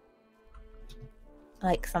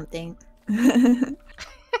like something.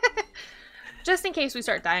 Just in case we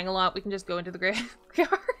start dying a lot, we can just go into the graveyard.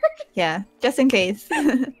 Yeah, just in case.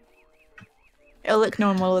 It'll look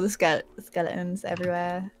normal with the skeletons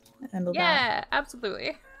everywhere and all that. Yeah,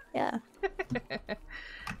 absolutely. Yeah.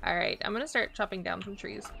 Alright, I'm gonna start chopping down some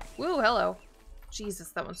trees. Woo, hello.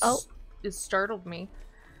 Jesus, that one it startled me.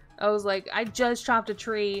 I was like, I just chopped a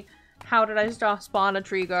tree. How did I spawn a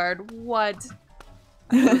tree guard? What?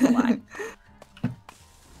 It was a lie.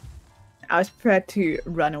 I was prepared to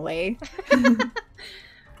run away.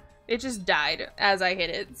 It just died as I hit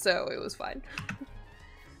it, so it was fine.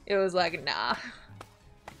 It was like, nah.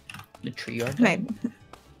 The tree yard? Right.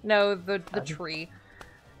 No, the tree.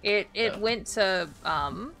 It went to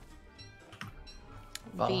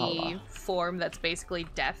the form that's basically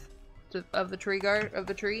death of the tree guard of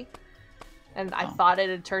the tree. And I thought it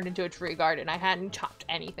had turned into a tree guard, and I hadn't chopped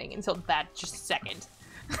anything until that just second.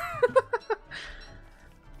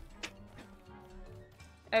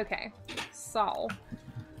 Okay, so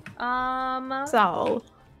So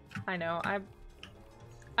I know I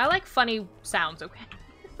like funny sounds. Okay.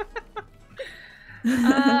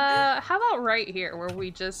 How about right here where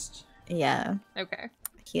we just yeah. Okay.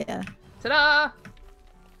 Here. Ta-da!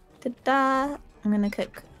 Ta-da! I'm gonna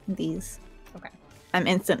cook these. Okay. I'm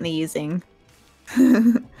instantly using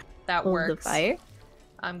That all works. the fire.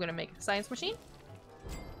 I'm gonna make a science machine.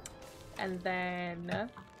 And then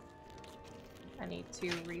I need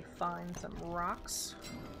to refine some rocks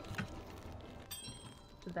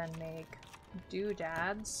to then make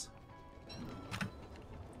doodads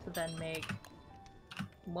to then make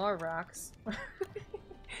more rocks.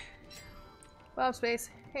 Bob Space,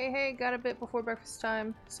 hey, got a bit before breakfast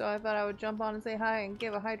time, so I thought I would jump on and say hi and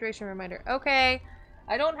give a hydration reminder. Okay,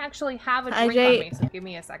 I don't actually have a drink on me, so give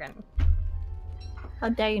me a second. How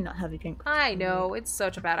dare you not have a drink? I know, it's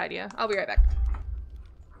such a bad idea. I'll be right back.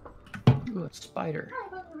 Ooh, a spider.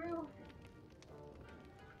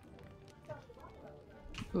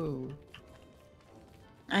 Ooh.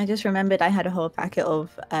 I just remembered I had a whole packet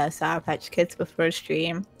of Sour Patch Kids before a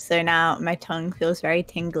stream, so now my tongue feels very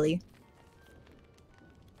tingly.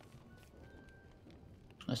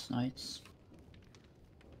 That's nice.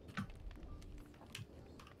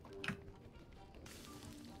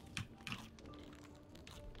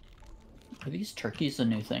 Are these turkeys a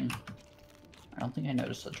new thing? I don't think I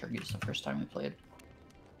noticed the turkeys the first time we played.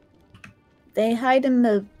 They hide in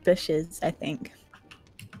the bushes, I think.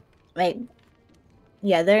 Like,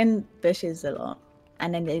 yeah, they're in bushes a lot,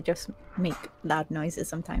 and then they just make loud noises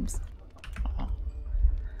sometimes.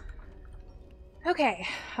 Okay,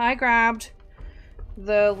 I grabbed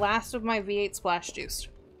the last of my V8 splash juice.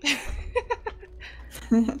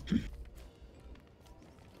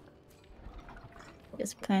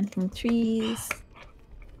 Just planting trees.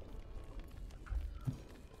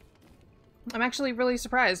 I'm actually really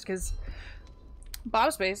surprised because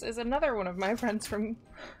Bob Space is another one of my friends from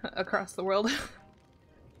across the world.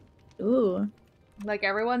 Ooh. Like,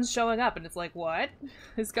 everyone's showing up and it's like, what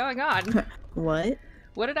is going on? What?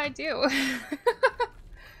 What did I do?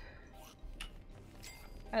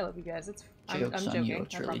 I love you guys. I'm joking. You.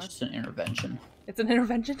 It's really just an intervention. It's an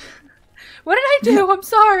intervention? What did I do? I'm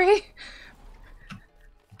sorry.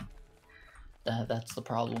 That's the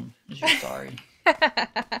problem. Is you're sorry.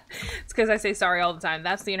 It's because I say sorry all the time.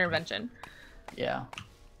 That's the intervention. Yeah.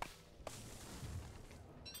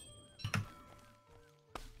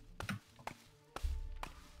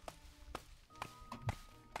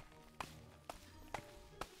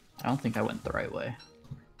 I don't think I went the right way.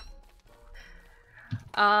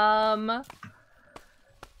 I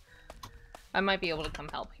might be able to come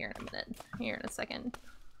help here in a minute. Here in a second.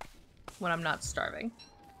 When I'm not starving.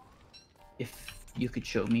 If you could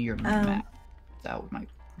show me your map, that might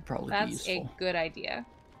probably be useful. That's a good idea.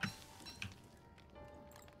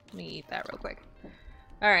 Let me eat that real quick.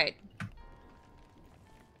 Alright.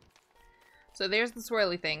 So there's the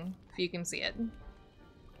swirly thing, if you can see it.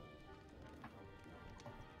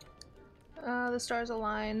 The stars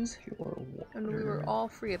aligned, Pure water. and we were all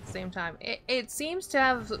free at the same time. It seems to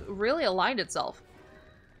have really aligned itself.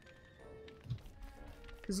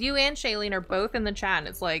 Because you and Shailene are both in the chat, and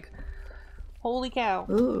it's like, holy cow.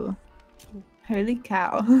 Ooh. Holy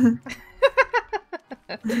cow.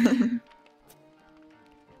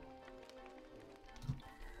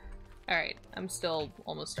 Alright, I'm still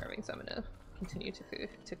almost starving, so I'm gonna continue to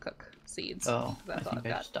cook seeds. Oh, That's all I think I've I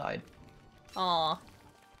got. just died. Aw.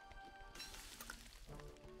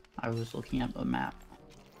 I was looking at the map.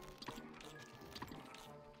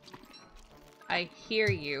 I hear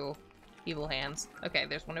you, evil hands. Okay,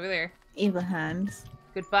 there's one over there. Evil hands.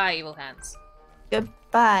 Goodbye, evil hands.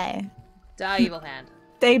 Goodbye. Die, evil hand.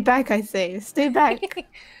 Stay back, I say. Stay back.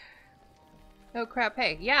 Oh crap,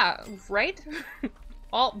 hey. Yeah, right?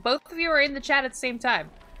 Both of you are in the chat at the same time.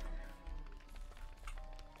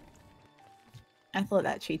 I thought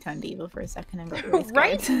that tree turned evil for a second and got really scared.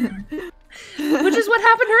 Right? Which is what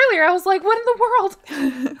happened earlier. I was like, what in the world?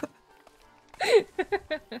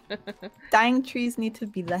 Dying trees need to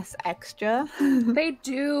be less extra. They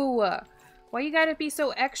do. Why you gotta be so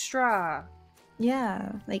extra?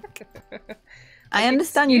 Yeah, like I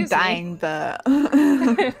understand you dying, but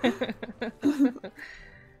it's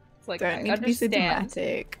like don't I need to be so understand,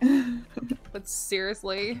 dramatic. but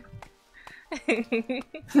seriously.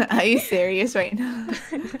 Are you serious right now?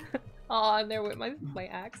 Oh, and there went my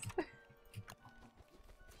axe.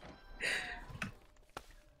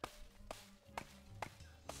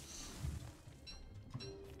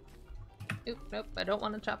 Oop, nope, I don't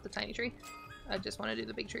want to chop the tiny tree. I just want to do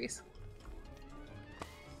the big trees.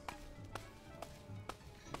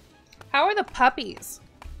 How are the puppies,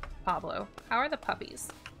 Pablo? How are the puppies?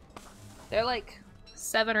 They're like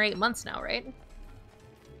 7 or 8 months now, right?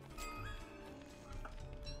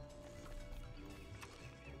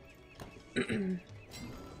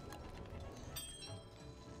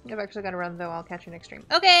 I've actually got to run though. I'll catch you next stream.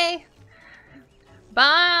 Okay!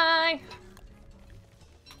 Bye!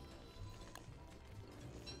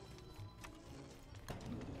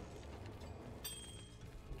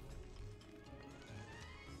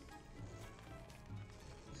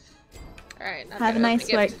 Alright, have a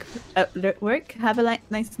nice work. Have a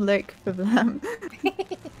nice lurk for Blam.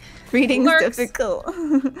 Reading's Lurks. difficult.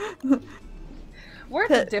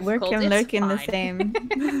 Words are difficult. Work and It's lurk in the fine. same.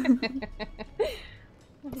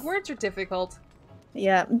 Words are difficult.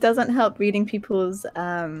 Yeah, it doesn't help reading people's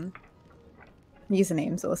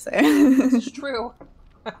usernames also. It's true.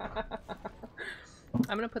 I'm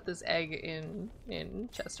gonna put this egg in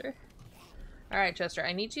Chester. Alright, Chester,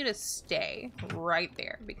 I need you to stay right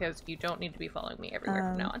there because you don't need to be following me everywhere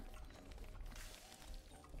from now on.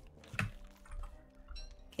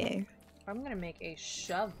 Okay. I'm gonna make a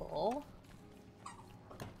shovel.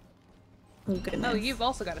 Oh goodness. Oh, you've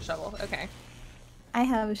also got a shovel. Okay. I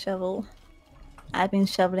have a shovel. I've been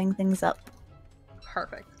shoveling things up.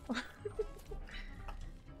 Perfect.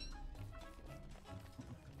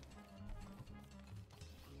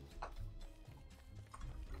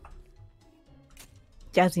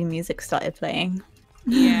 Jazzy music started playing.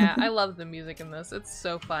 Yeah, I love the music in this. It's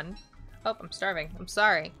so fun. Oh, I'm starving. I'm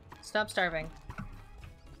sorry. Stop starving.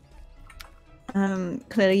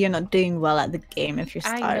 Clearly you're not doing well at the game if you're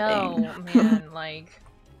starving. I know, man. Like,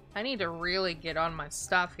 I need to really get on my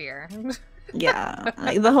stuff here. Yeah,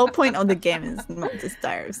 like the whole point of the game is not to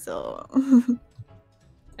starve, so...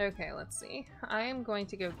 Okay, let's see. I am going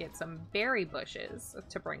to go get some berry bushes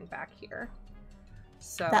to bring back here.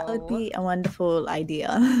 So That would be a wonderful idea.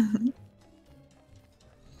 I'm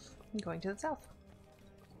going to the south.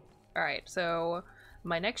 Alright, so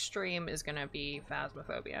my next stream is going to be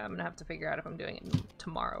Phasmophobia. I'm going to have to figure out if I'm doing it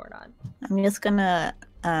tomorrow or not. I'm just gonna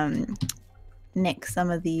nick some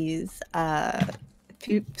of these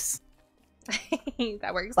poops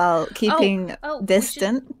That works. while keeping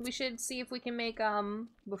distant. We should see if we can make,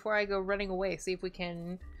 before I go running away, see if we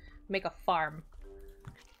can make a farm.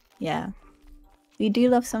 Yeah. We do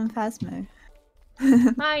love some Phasmo.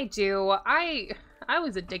 I do. I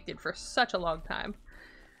was addicted for such a long time.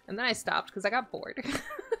 And then I stopped because I got bored.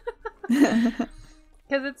 Because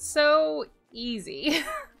it's so easy.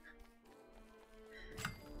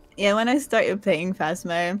 Yeah, when I started playing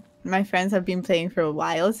Phasmo, my friends have been playing for a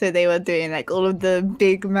while, so they were doing like all of the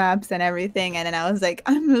big maps and everything, and then I was like,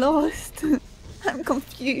 I'm lost. I'm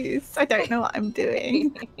confused. I don't know what I'm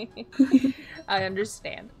doing. I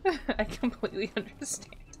understand. I completely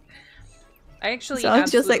understand. I actually So I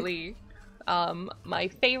was just like- absolutely my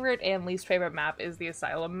favorite and least favorite map is the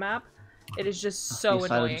Asylum map. It is just so The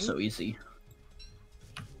annoying. Asylum's so easy.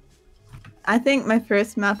 I think my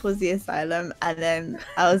first map was the Asylum, and then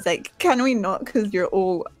I was like, can we not? Because you're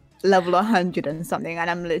all level 100 and something, and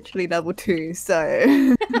I'm literally level 2,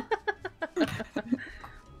 so...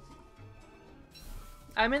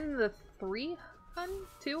 I'm in the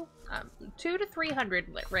 2 to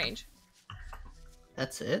 300 range.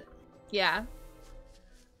 That's it? Yeah.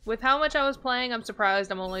 With how much I was playing, I'm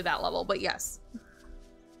surprised I'm only that level, but yes.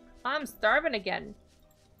 I'm starving again.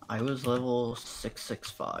 I was level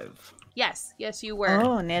 665. Yes, yes you were.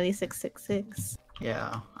 Oh, nearly 666.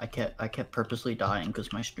 Yeah, I kept purposely dying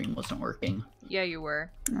because my stream wasn't working. Yeah, you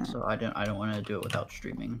were. So I don't want to do it without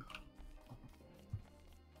streaming.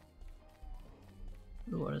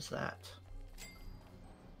 Ooh, what is that?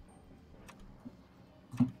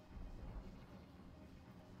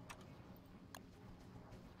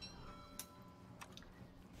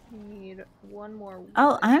 Need one more wood.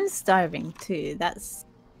 Oh, I'm starving too. That's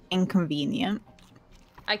inconvenient.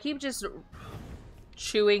 I keep just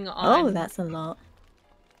chewing on... Oh, that's a lot.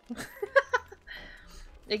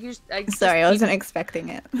 Sorry, I wasn't expecting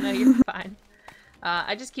it. No, you're fine.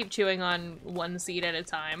 I just keep chewing on one seed at a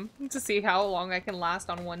time to see how long I can last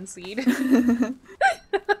on one seed.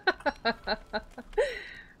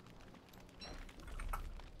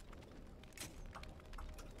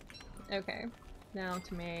 Okay, now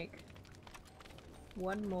to make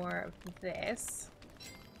one more of this.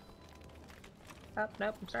 Oh,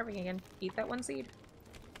 nope, I'm starving again. Eat that one seed.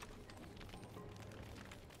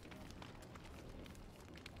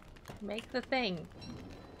 Make the thing.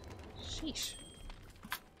 Sheesh.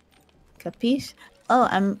 Capiche? Oh,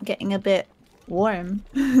 I'm getting a bit warm.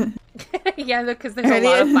 Yeah, because there's a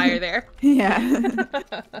lot of fire there. Yeah.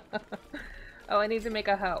 Oh, I need to make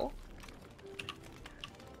a hoe.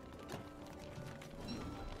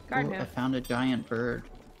 Ooh, I found a giant bird.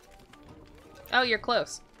 Oh, you're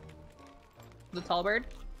close. The tall bird?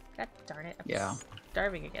 God darn it. Yeah.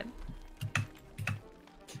 Starving again.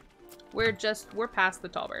 We're past the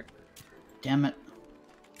tall bird. Damn it.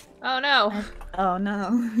 Oh no. Oh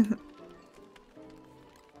no.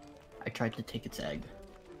 I tried to take its egg.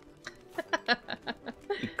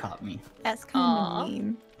 It caught me. That's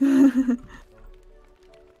kind of mean.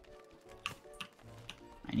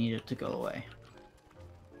 I need it to go away.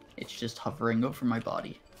 It's just hovering over my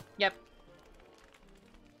body. Yep.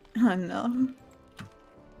 Oh no.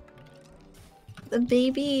 The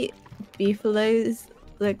baby beefaloes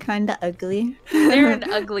look kinda ugly. They're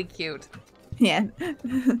an ugly cute. Yeah.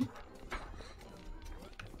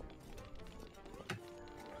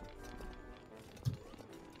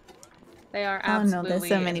 They are Oh absolutely no, there's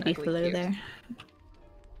so many ugly beefalo cute. there.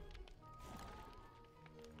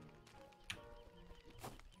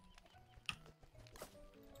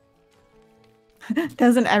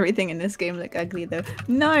 Doesn't everything in this game look ugly though?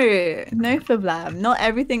 No, no problem. Not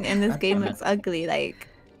everything in this game looks ugly. Like,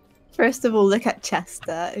 first of all, look at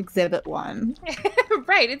Chester, Exhibit 1.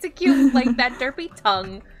 Right, it's a cute, like, that derpy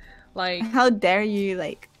tongue. Like, how dare you,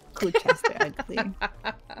 like, call Chester ugly?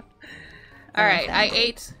 Alright, I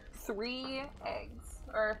ate 3 eggs.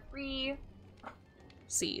 Or 3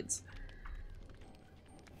 seeds.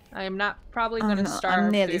 I am not probably going to starve.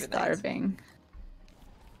 I'm nearly through the night. starving.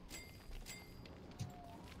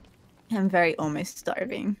 I'm very almost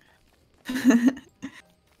starving.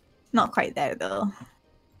 Not quite there though.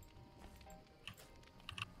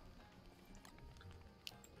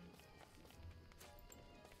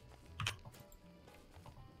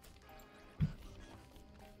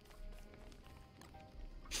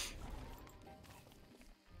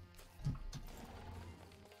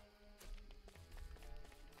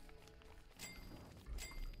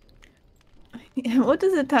 What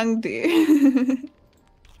does a tongue do?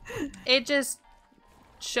 It just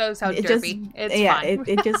shows how derpy. It's fine.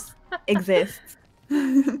 It just exists.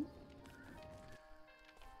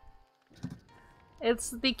 It's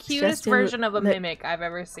the cutest version of a mimic I've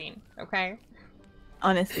ever seen, okay?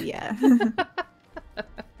 Honestly, yeah.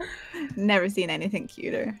 Never seen anything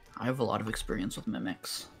cuter. I have a lot of experience with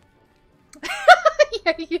mimics.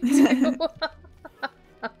 Yeah, you do.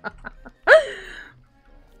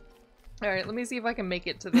 Alright, let me see if I can make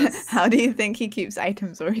it to this. How do you think he keeps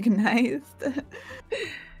items organized? Let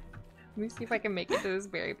me see if I can make it to this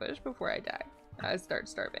berry bush before I die. I start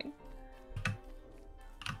starving.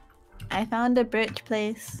 I found a birch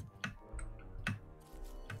place.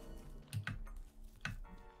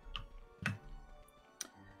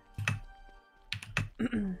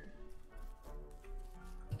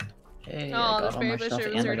 Hey, Oh, I got this all berry my bush stuff was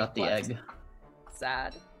and I already got the plucked. egg.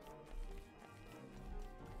 Sad.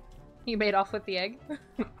 You made off with the egg?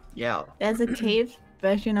 Yeah. There's a cave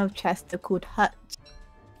version of Chester called Hutch.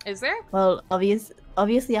 Is there? Well,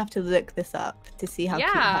 obviously you have to look this up to see how cute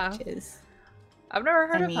Hutch is. I've never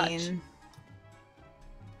heard of Hutch.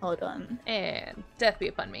 Hold on. And death be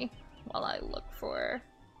upon me while I look for...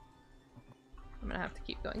 I'm gonna have to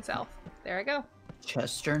keep going south. There I go.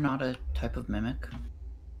 Chester, not a type of mimic?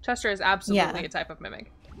 Chester is absolutely a type of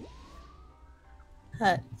mimic.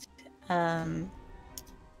 Hut.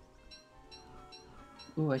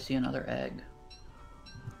 Ooh, I see another egg.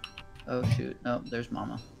 Oh shoot, no, there's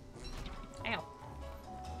Mama. Ow.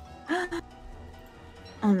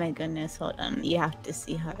 Oh my goodness, hold on. You have to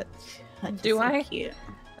see Hutch. Hutch is Do so I? Cute.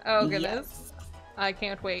 Oh goodness. Yes. I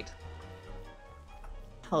can't wait.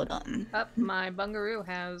 Hold on. My bungaroo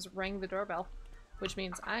has rang the doorbell, which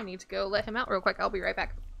means I need to go let him out real quick. I'll be right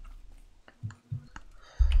back.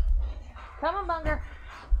 Come on, Bunger.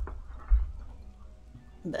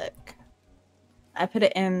 Look. I put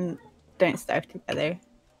it in Don't Starve Together.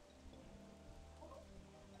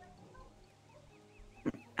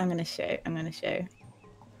 I'm gonna show.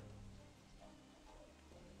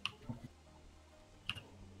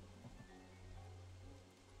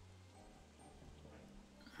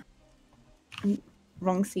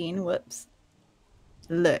 Wrong scene, whoops.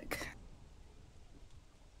 Look.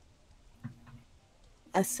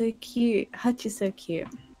 That's so cute. Hutch is so cute.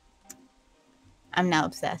 I'm now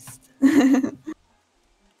obsessed.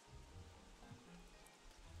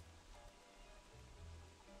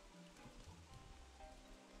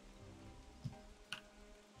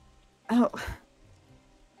 Oh.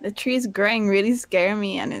 The tree's growing really scare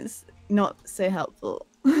me and it's not so helpful.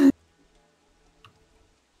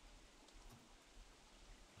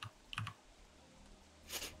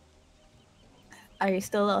 Are you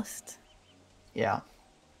still lost? Yeah.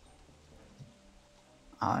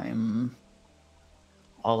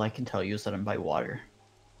 All I can tell you is that I'm by water.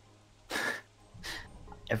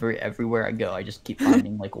 Everywhere I go, I just keep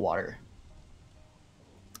finding, like, water.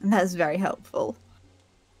 That's very helpful.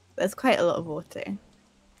 There's quite a lot of water.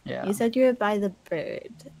 Yeah. You said you were by the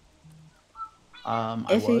bird.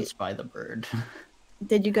 I was by the bird.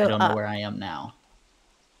 Did you go I don't up? know where I am now.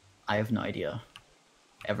 I have no idea.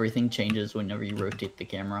 Everything changes whenever you rotate the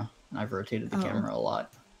camera. And I've rotated the camera a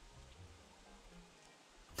lot.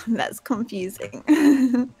 That's confusing.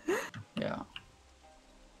 Yeah.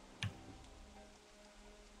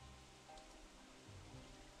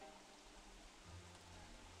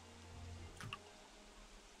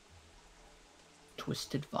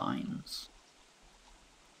 Twisted vines.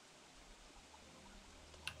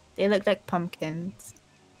 They look like pumpkins.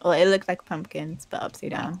 Well, it looked like pumpkins, but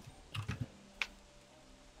upside down.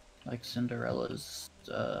 Like Cinderella's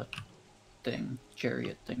thing,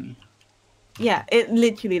 chariot thingy. Yeah, it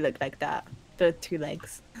literally looked like that. The 2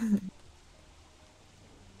 legs.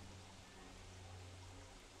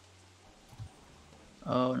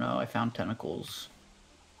 Oh no, I found tentacles.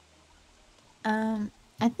 I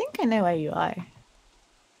think I know where you are.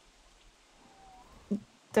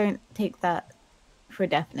 Don't take that for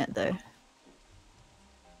definite though.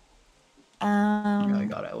 Yeah, I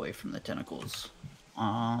got away from the tentacles.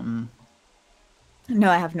 No,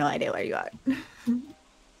 I have no idea where you are.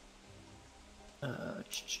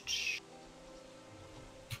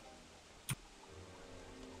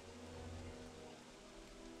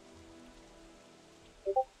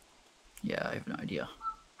 Yeah, I have no idea.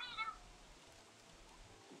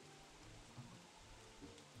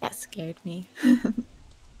 That scared me.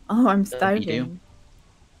 Oh, I'm starving.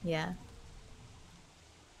 Yeah.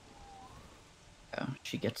 Yeah,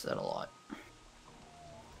 she gets that a lot.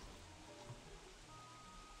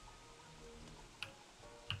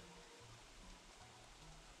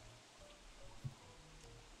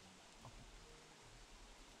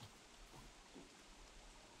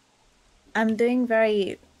 I'm doing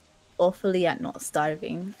very awfully at not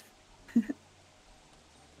starving. I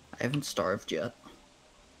haven't starved yet,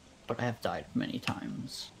 but I have died many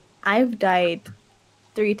times. I've died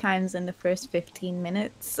 3 times in the first 15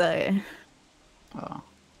 minutes, so Oh.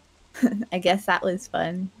 I guess that was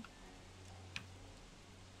fun.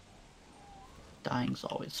 Dying's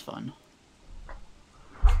always fun.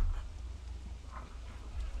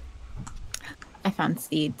 I found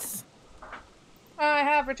seeds. I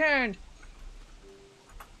have returned.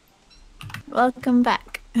 Welcome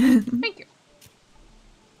back. Thank you.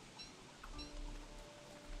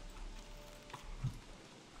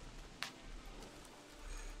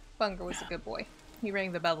 Bunger was a good boy. He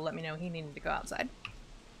rang the bell to let me know he needed to go outside.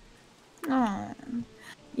 Aw.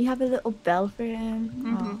 You have a little bell for him?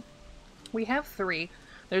 Mm-hmm. We have 3.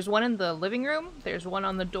 There's one in the living room, there's one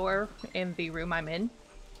on the door in the room I'm in,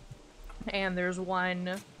 and there's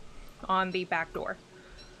one on the back door.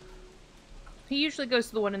 He usually goes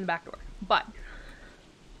to the one in the back door, but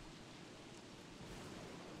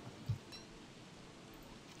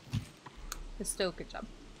it's still a good job.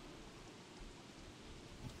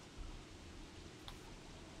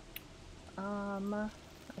 I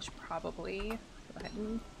should probably go ahead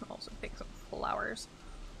and also pick some flowers.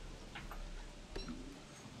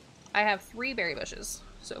 I have 3 berry bushes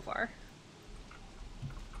so far.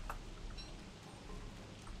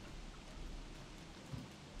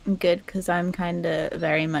 Good, because I'm kind of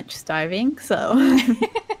very much starving, so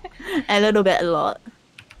a lot.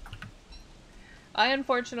 I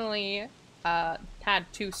unfortunately had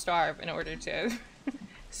to starve in order to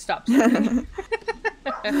stop starving.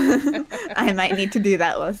 I might need to do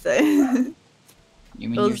that also. You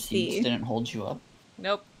mean We'll your seeds see. didn't hold you up?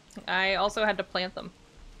 Nope. I also had to plant them.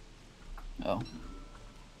 Oh.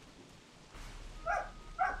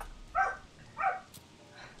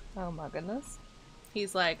 Oh my goodness.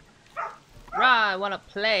 He's like, rah, I want to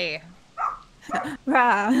play.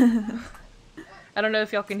 Rah. I don't know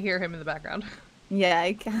if y'all can hear him in the background. Yeah,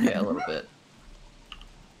 I can. Yeah, a little bit.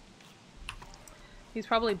 He's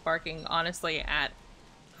probably barking, honestly, at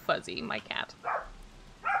Fuzzy, my cat.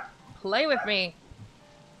 Play with me!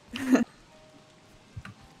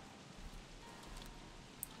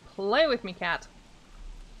 Play with me, cat.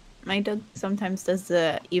 My dog sometimes does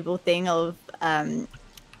the evil thing of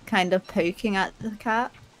kind of poking at the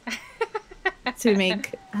cat to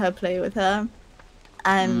make her play with her.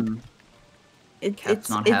 And Cat's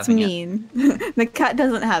not it's having it. mean. The cat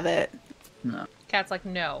doesn't have it. No. Cat's like,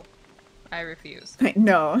 no. I refuse. Like,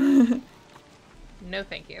 no. No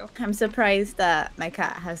thank you. I'm surprised that my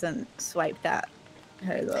cat hasn't swiped at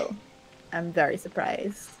her though. I'm very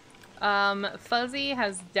surprised. Fuzzy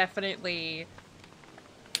has definitely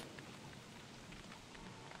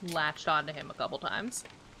latched onto him a couple times.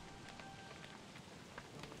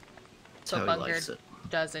 So That's how he likes Bunger it.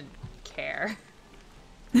 doesn't care.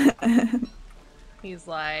 He's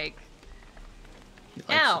like, He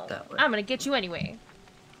likes ow, it that way. I'm gonna get you anyway.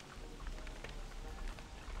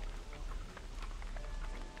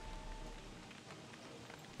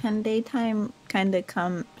 Can daytime kind of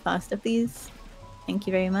come faster, please? Thank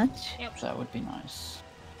you very much. Yep. That would be nice.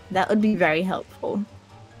 That would be very helpful.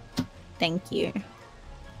 Thank you.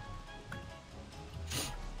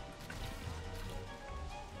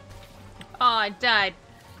 Oh, I died.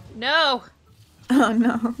 No! Oh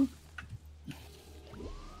no.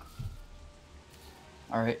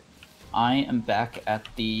 Alright. I am back at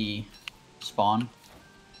the spawn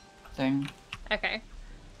thing. Okay.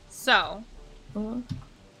 So, Oh,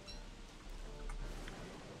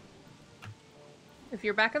 if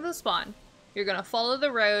you're back at the spawn, you're gonna follow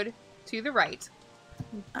the road to the right.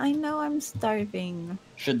 I know I'm starving.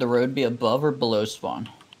 Should the road be above or below spawn?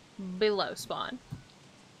 Below spawn.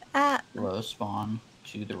 Ah, Below spawn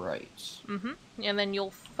to the right. Mm-hmm. And then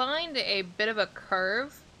you'll find a bit of a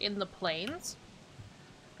curve in the plains.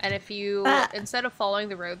 And if you, instead of following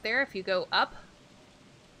the road there, if you go up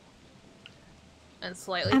and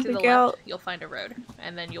slightly to the Abigail. left, you'll find a road.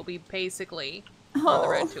 And then you'll be basically on the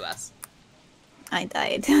road to us. I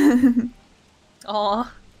died.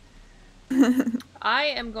 Aw. I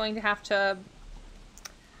am going to have to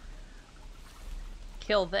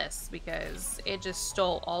kill this because it just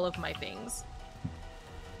stole all of my things.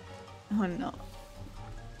 Oh no.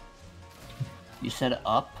 You said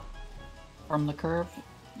up from the curve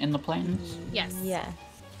in the plains? Yes. Yes.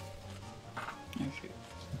 Oh, shoot.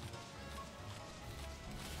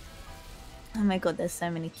 Oh my god, there's so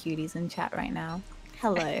many cuties in chat right now.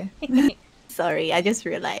 Hello. Sorry, I just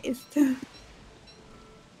realized.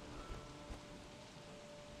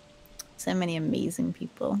 So many amazing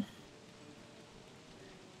people.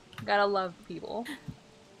 Gotta love people.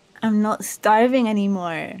 I'm not starving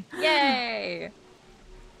anymore. Yay!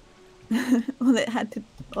 All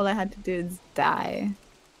I had to do is die.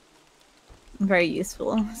 Very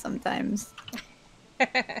useful sometimes.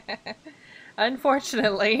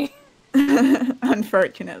 Unfortunately.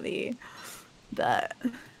 Unfortunately. But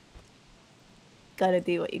gotta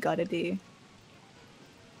do what you gotta do.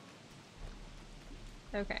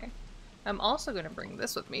 Okay. I'm also going to bring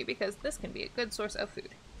this with me because this can be a good source of food.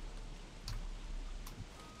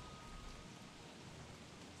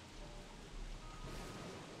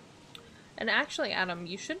 And actually, Adam,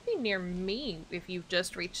 you should be near me if you've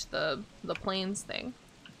just reached the plains thing.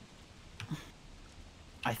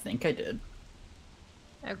 I think I did,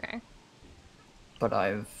 Okay. but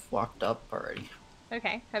I've walked up already.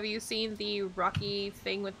 Okay. Have you seen the rocky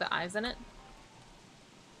thing with the eyes in it?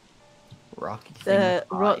 Rocky thing The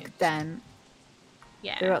with rock eyes. den.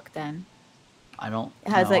 Yeah. The rock den. I don't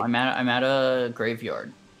It has, know. like- I'm at a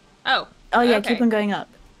graveyard. Oh. Oh yeah, okay. keep on going up.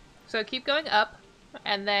 So keep going up,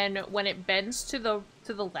 and then when it bends to the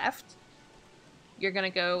left, you're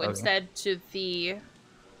gonna go Okay. instead to the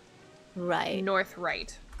Right. north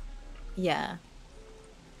right. Yeah.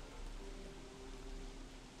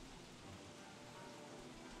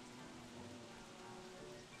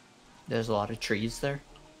 There's a lot of trees there.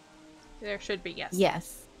 There should be, yes.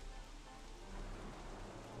 Yes.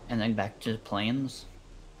 And then back to the plains.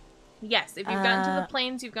 Yes, if you've gotten to the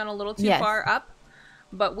plains, you've gone a little too yes. far up.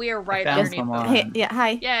 But we are right found underneath someone. them. Hey, yeah, hi.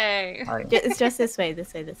 Yay! Hi. It's just this way,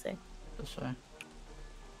 this way, this way. This way.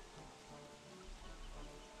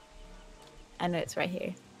 I know it's right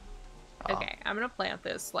here. Okay, I'm gonna plant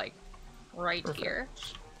this, like, right Perfect. here.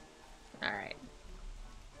 Alright.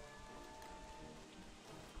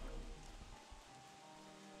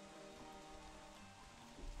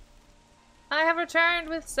 I have returned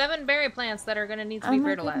with 7 berry plants that are gonna need to be my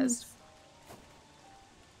fertilized. goodness.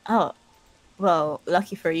 Oh, well,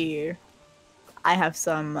 lucky for you, I have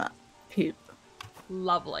some poop.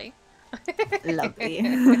 Lovely. Lovely.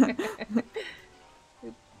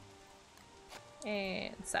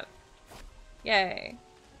 And 7. Yay.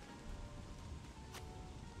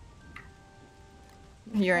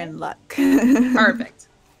 You're in luck. Perfect.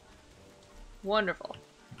 Wonderful.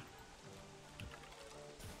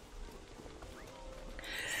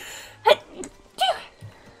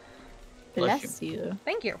 Bless you.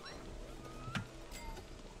 Thank you.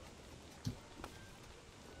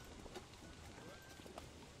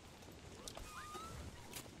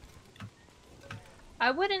 I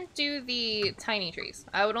wouldn't do the tiny trees.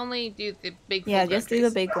 I would only do the big Yeah, full-grown just do the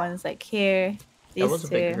trees. big ones like here. These That was a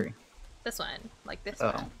big two. tree. This one, like this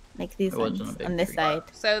Oh. one. Like these It wasn't ones a big on this tree. side.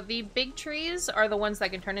 So the big trees are the ones that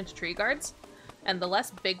can turn into tree guards, and the less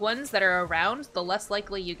big ones that are around, the less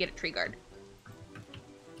likely you get a tree guard.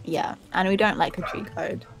 Yeah, and we don't like a tree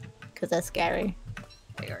guard because they're scary.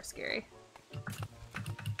 They are scary.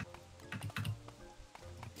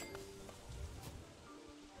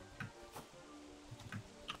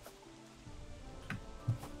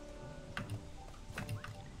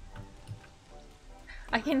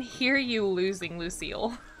 I can hear you losing,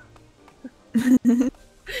 Lucille.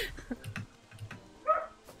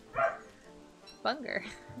 Bunger.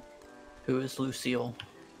 Who is Lucille?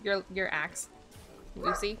 Your axe.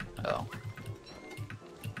 Lucy. Oh.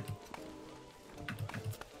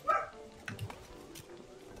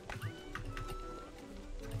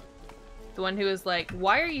 The one who is like,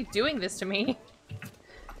 why are you doing this to me?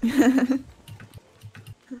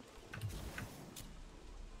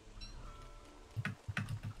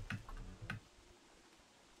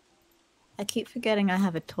 I keep forgetting I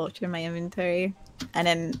have a torch in my inventory. And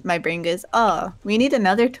then my brain goes, oh, we need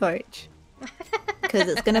another torch. Because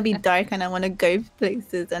it's going to be dark and I want to go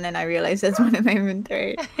places. And then I realize there's one in my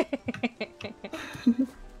inventory.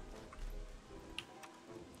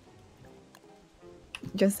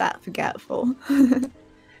 Just that forgetful.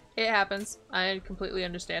 It happens. I completely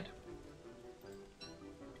understand.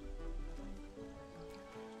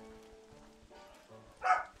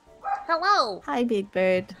 Hello! Hi, Big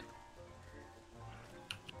Bird.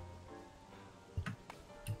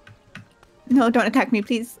 No, don't attack me,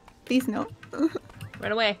 please. Please, no.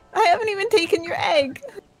 Run away. I haven't even taken your egg.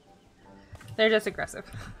 They're just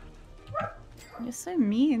aggressive. You're so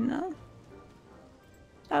mean. No?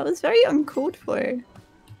 That was very uncalled for.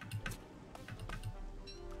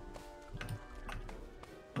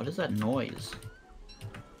 What is that noise?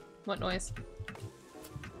 What noise?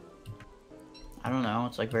 I don't know.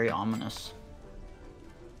 It's like very ominous.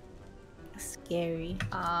 Scary.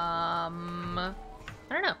 I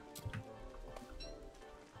don't know.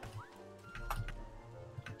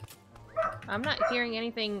 I'm not hearing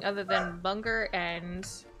anything other than Bunger and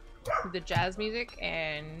the jazz music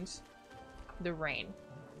and the rain.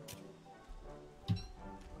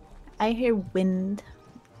 I hear wind.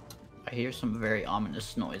 I hear some very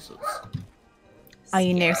ominous noises. Are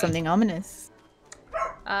you near Scary. something ominous?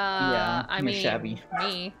 Yeah, I you're mean, shabby.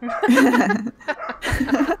 me.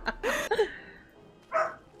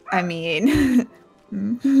 I mean...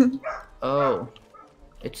 Oh.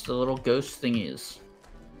 It's the little ghost thingies.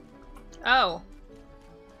 Oh,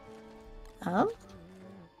 Oh?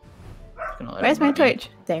 Just gonna let Where's him my eat. torch?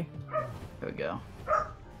 There. There we go.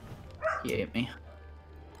 He ate me.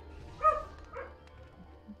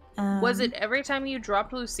 was it every time you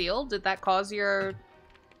dropped Lucille? Did that cause your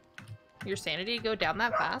sanity to go down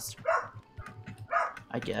that fast?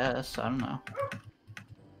 I guess. I don't know.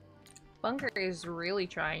 Bunger is really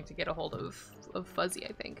trying to get a hold of Fuzzy,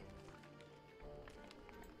 I think.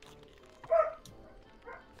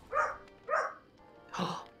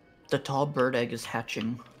 The tall bird egg is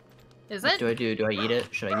hatching. Is What it? do I do? Do I eat it?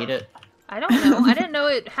 Should I eat it? I don't know. I didn't know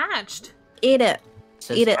it hatched. Eat it. It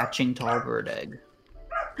says Eat it. hatching tall bird egg.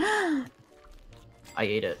 I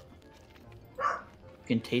ate it. You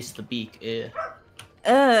can taste the beak. Eh.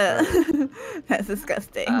 Ugh. That's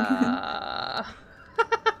disgusting.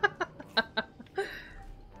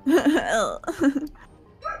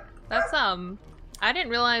 That's, I didn't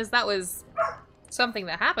realize that was something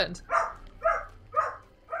that happened.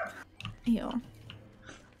 Ew.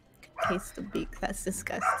 Taste the beak. That's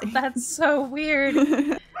disgusting. That's so weird.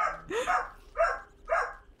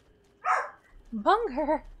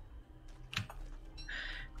 Bunger.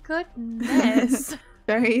 Goodness.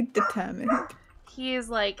 Very determined. He is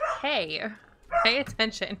like, hey, pay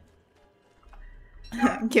attention.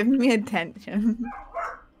 Give me attention.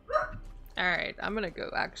 Alright, I'm gonna go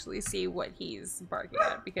actually see what he's barking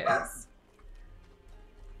at because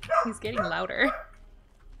he's getting louder.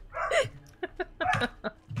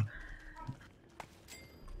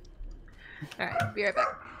 Alright, be right back.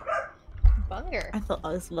 Bunger. I thought I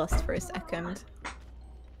was lost for a second.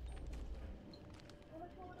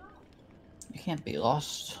 You can't be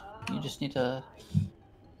lost. You just need to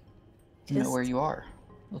know where you are.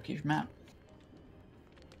 Look at your map.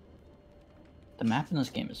 The map in this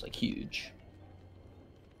game is like huge.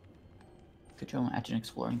 Could you imagine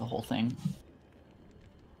exploring the whole thing?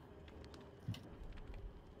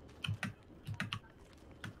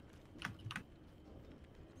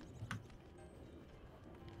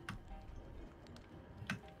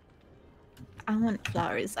 I want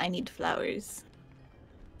flowers. I need flowers.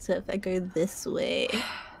 So if I go this way...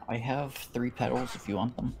 I have 3 petals if you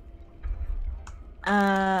want them.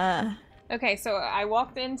 Okay, so I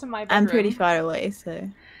walked into my bedroom. I'm pretty far away, so...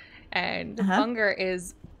 And Bunger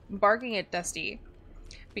is barking at Dusty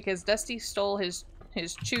because Dusty stole his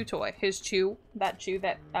chew toy. His chew. That chew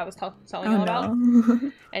that I was telling you about.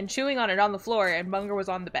 And chewing on it on the floor, and Bunger was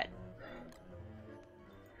on the bed.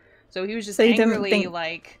 So he was just angrily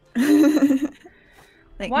like...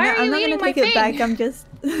 Like, why no, are you I'm not eating gonna my take it thing? back.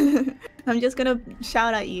 I'm just gonna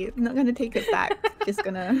shout at you. I'm not gonna take it back. Just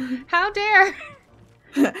gonna. How dare!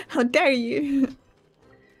 How dare you!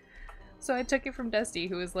 So I took it from Dusty,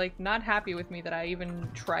 who was like not happy with me that I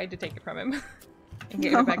even tried to take it from him, and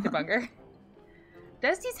gave it back to Bunger.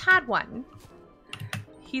 Dusty's had one.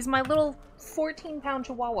 He's my little 14-pound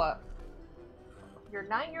chihuahua. You're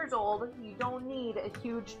 9 years old. You don't need a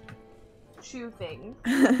huge chew thing.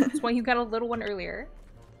 That's why you got a little one earlier.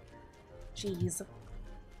 Jeez.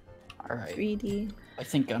 Alright. Greedy. I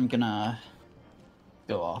think I'm gonna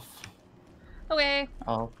go off. Okay.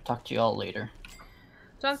 I'll talk to you all later.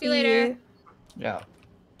 Talk to you later. you. Yeah.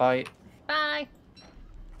 Bye. Bye.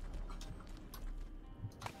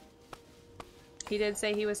 He did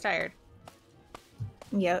say he was tired.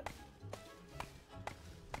 Yep.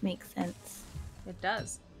 Makes sense. It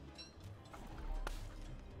does.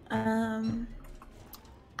 I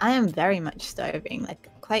am very much starving, like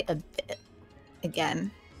quite a bit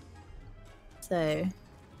again. So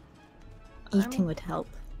eating would help.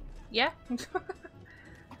 Yeah.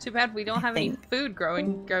 Too bad we don't have any food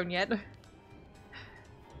grown yet.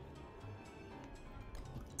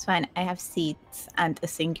 It's fine. I have seeds and a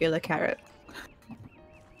singular carrot.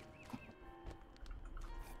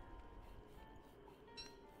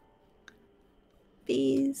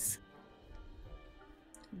 Bees.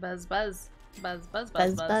 Buzz, buzz. Buzz, buzz, buzz,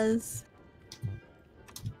 Buzz, buzz. buzz.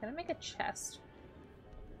 Can I make a chest?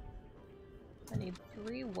 I need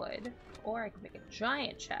 3 wood. Or I can make a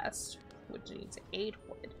giant chest, which needs 8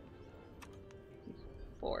 wood.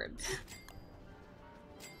 Boards.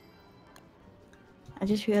 I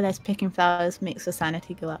just realized picking flowers makes the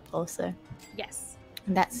sanity go up also. Yes.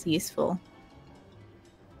 And that's useful.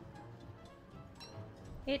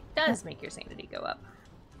 It does make your sanity go up.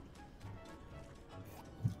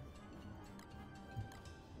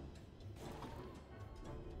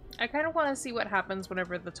 I kind of want to see what happens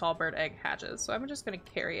whenever the tall bird egg hatches, so I'm just going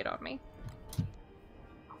to carry it on me.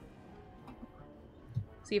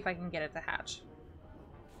 See if I can get it to hatch.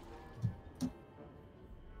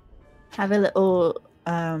 Have a little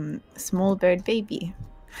small bird baby.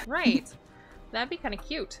 Right. That'd be kind of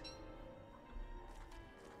cute.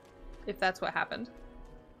 If that's what happened.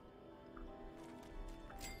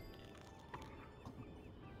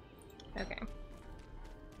 Okay.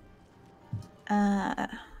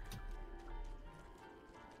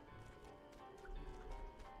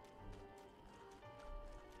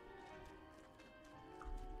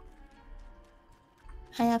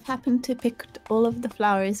 I have happened to pick all of the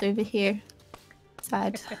flowers over here.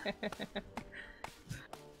 Sad.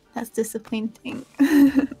 That's disappointing.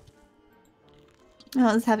 I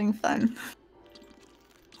was having fun.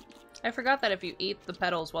 I forgot that if you eat the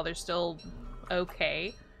petals while they're still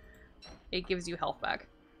okay, it gives you health back.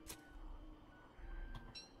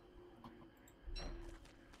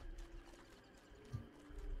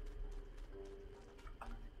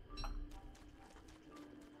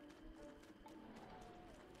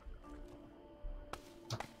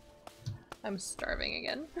 I'm starving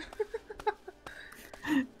again.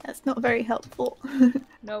 That's not very helpful.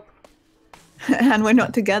 Nope. And we're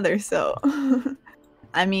not together, so...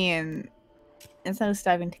 I mean, instead of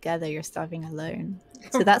starving together, you're starving alone.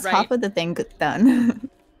 So that's Right. half of the thing done.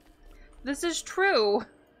 This is true.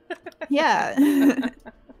 Yeah.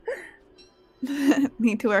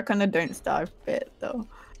 Need to work on the don't starve bit, though.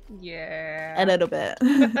 Yeah. A little bit.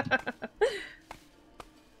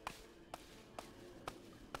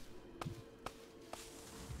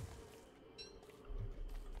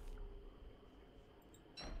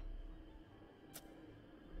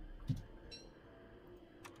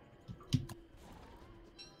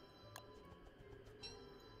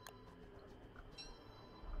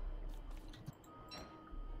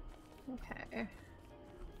 Okay.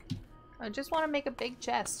 I just want to make a big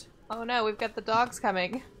chest. Oh no, we've got the dogs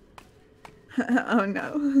coming. Oh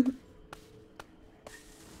no.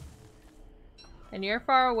 And you're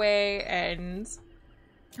far away, and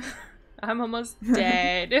I'm almost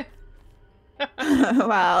dead.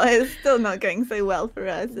 Wow, it's still not going so well for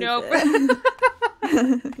us. Nope. Is it?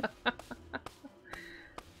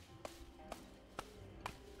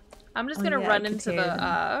 I'm just Oh, gonna yeah, I run could into hear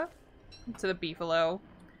the to the beefalo.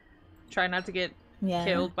 Try not to get Yeah.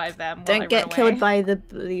 killed by them. While Don't I get run killed away. by the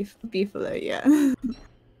beefalo, yeah.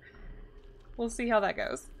 We'll see how that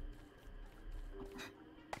goes.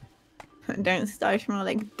 Don't start more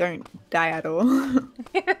like don't die at all.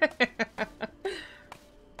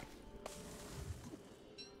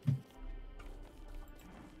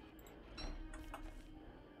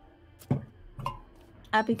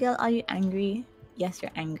 Abigail, are you angry? Yes,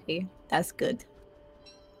 you're angry. That's good.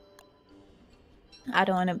 I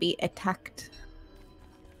don't want to be attacked.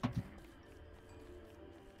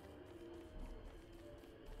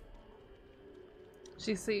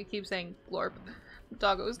 She keeps saying glorp.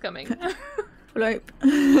 Doggo's coming. Floip.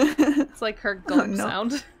 It's like her gulp no.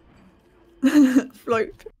 sound.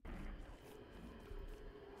 Floip.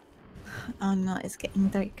 Oh no, it's getting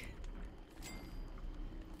dark.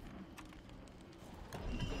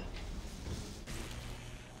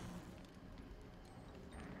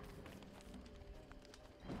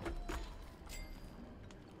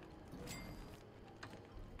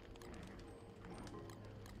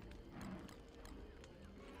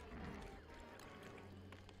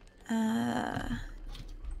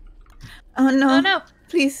 Oh no. Oh no!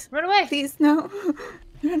 Please. Run away! Please, no.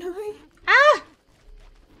 Run away. Ah!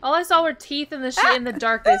 All I saw were teeth in the in the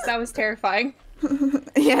darkness. That was terrifying.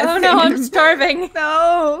 Yes. Oh no, I'm starving.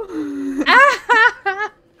 No.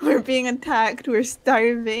 Ah! We're being attacked. We're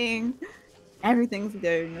starving. Everything's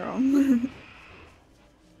going wrong.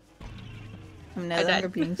 I'm no I longer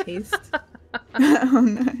died. being chased. Oh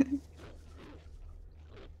no.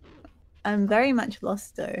 I'm very much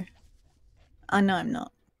lost though. Oh no, I'm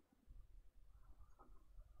not.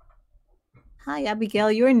 Hi,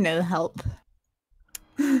 Abigail. You're no help.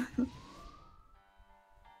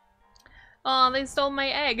 Oh, they stole my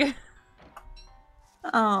egg.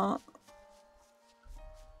 Oh.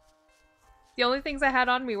 The only things I had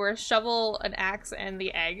on me were a shovel, an axe, and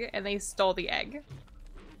the egg, and they stole the egg.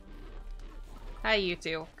 Hi, you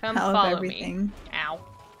two. Come Out of follow everything. me. Ow.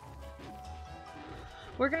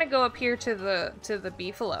 We're gonna go up here to the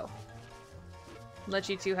beefalo. Let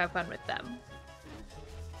you two have fun with them.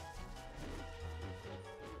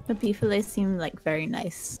 The beefalo seem like very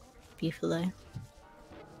nice beefalo.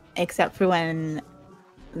 Except for when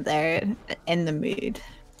they're in the mood.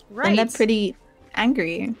 Right. And they're pretty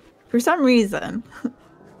angry. For some reason.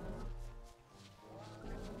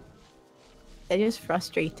 They're just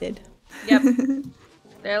frustrated. Yep.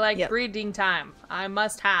 They're like, Yep. breeding time. I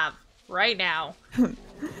must have. Right now.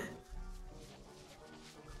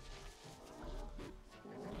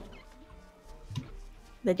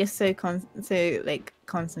 They're just so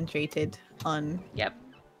concentrated on Yep.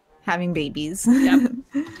 having babies. Yep.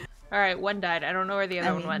 Alright, one died. I don't know where the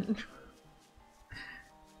other one went.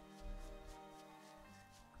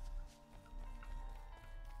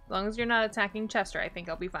 As long as you're not attacking Chester, I think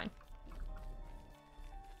I'll be fine.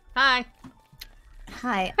 Hi!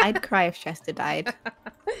 Hi, I'd cry if Chester died.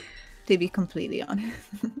 To be completely honest.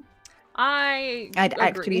 I'd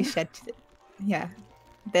actually agree. shed... Yeah.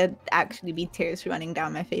 There'd actually be tears running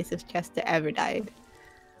down my face if Chester ever died.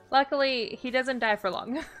 Luckily, he doesn't die for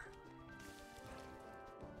long.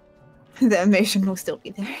 The emotion will still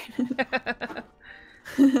be there.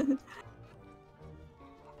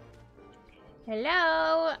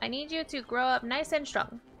 Hello! I need you to grow up nice and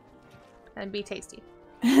strong. And be tasty.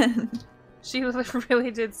 She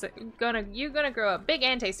really did say, you're gonna grow up big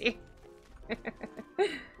and tasty.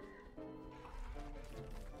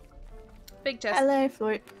 Big chest. Hello,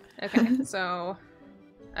 Flort. Okay, so...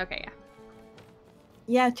 Okay, yeah.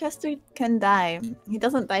 Yeah, Chester can die. He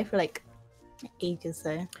doesn't die for like ages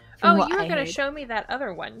though. Oh, From what you were I gonna heard. show me that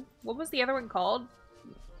other one. What was the other one called?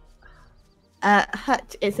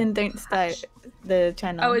 Hutch. It's in Don't Start Hutch. the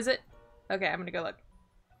channel. Oh, is it? Okay, I'm gonna go look.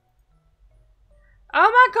 Oh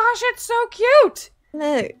my gosh, it's so cute!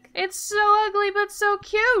 Look, It's so ugly, but so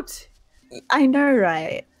cute! I know,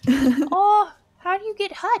 right? Oh, how do you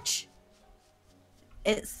get Hutch?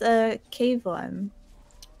 It's a cave one,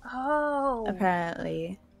 Oh.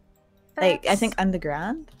 apparently. Like, I think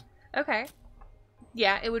underground? Okay.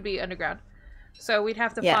 Yeah, it would be underground. So we'd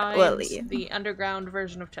have to Yeah, find well, yeah. the underground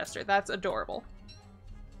version of Chester. That's adorable.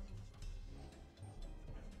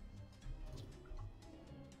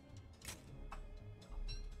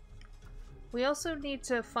 We also need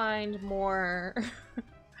to find more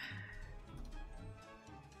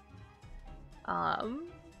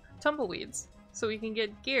tumbleweeds so we can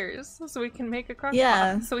get gears, so we can make a crock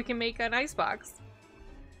pot, so we can make an icebox.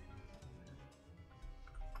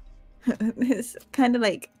 It's kind of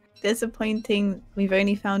like disappointing we've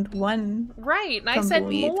only found one. Right, and I said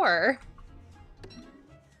more.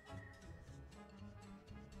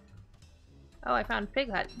 Oh, I found Pig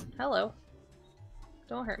Hut. Hello.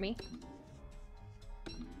 Don't hurt me.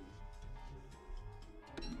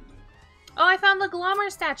 Oh, I found the Glommer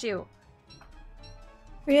statue!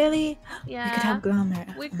 Really? Yeah. We could have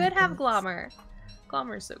Glommer. We could have Glommer.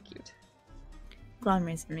 Glommer's so cute.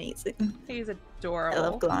 Glommer's amazing. He's adorable. I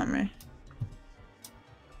love Glommer.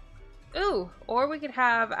 Ooh, or we could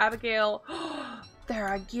have Abigail. There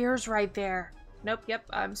are gears right there. Nope, yep,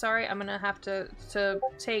 I'm sorry. I'm gonna have to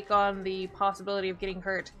take on the possibility of getting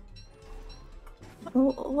hurt.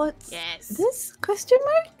 What's Yes. this question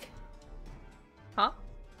mark? Huh?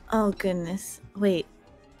 Oh goodness. Wait.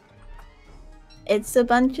 It's a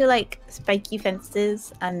bunch of like spiky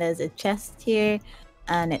fences and there's a chest here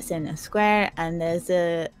and it's in a square and there's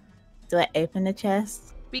a... Do I open the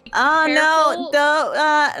chest? Be Oh careful. no! No!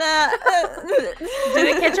 Did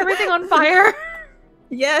it catch everything on fire?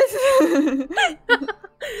 Yes! That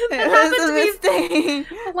It happened was to a me mistake!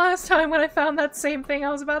 the last time when I found that same thing I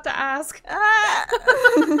was about to ask. Ah!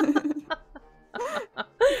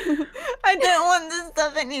 I don't want this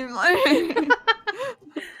stuff anymore.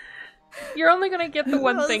 You're only gonna get the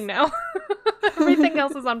one thing now. Everything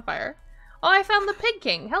else is on fire. Oh, I found the Pig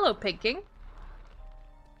King. Hello, Pig King.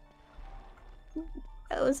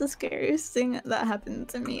 That was the scariest thing that happened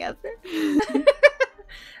to me ever.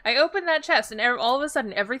 I opened that chest and all of a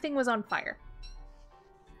sudden everything was on fire.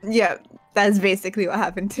 Yeah, that's basically what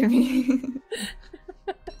happened to me.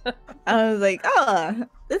 I was like, oh,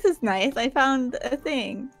 this is nice. I found a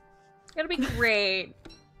thing. It's gonna be great.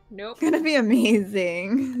 Nope. It's gonna be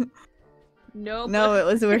amazing. Nope. No, it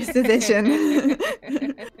was the worst decision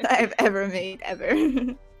that I've ever made, ever.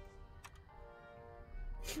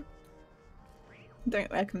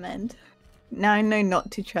 Don't recommend. Now I know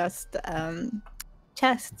not to trust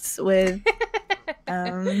chests with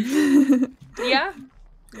Yeah.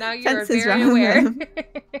 Now you're fences very around aware.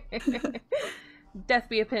 them. Death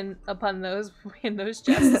be upon those in those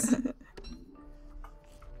chests.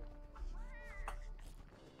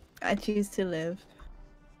 I choose to live.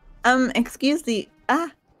 Excuse the Oh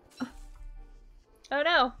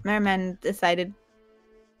no. Merman decided.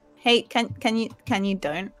 Hey, can you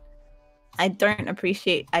don't? I don't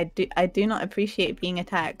appreciate. I do not appreciate being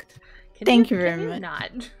attacked. Thank you very much.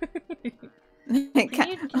 Not. Can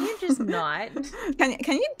Can you just not? Can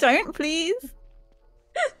you don't please?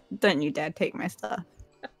 Don't you dare take my stuff.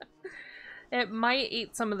 It might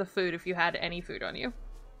eat some of the food if you had any food on you.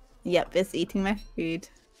 Yep, it's eating my food.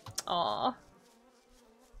 Aw.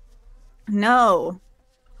 No.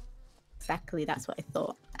 Exactly, that's what I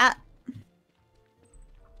thought. Ah.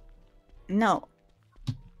 No.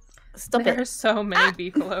 Stop There's it. so many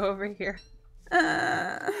beefalo over here.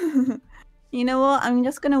 You know what? I'm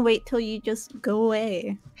just gonna wait till you just go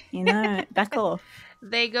away. You know, back off.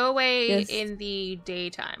 They go away Yes. in the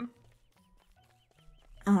daytime.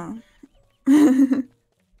 Oh. It's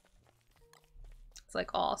like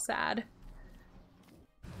all sad.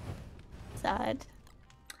 Sad.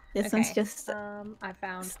 This Okay, one's just I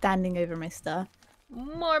found standing over my stuff.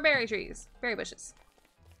 more berry trees. Berry bushes.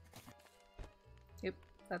 Yep,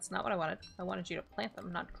 that's not what I wanted. I wanted you to plant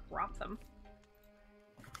them, not crop them.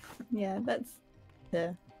 Yeah, that's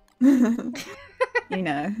the you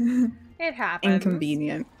know, It happens.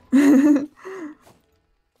 inconvenient.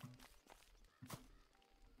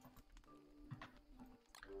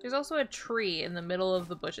 There's also a tree in the middle of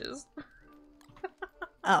the bushes.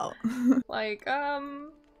 Oh. Like,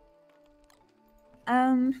 Um.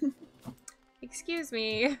 you Excuse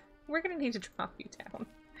me. We're gonna need to drop you down.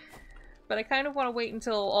 But I kind of want to wait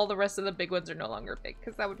until all the rest of the big ones are no longer big,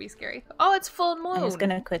 because that would be scary. Oh, it's full moon! I'm just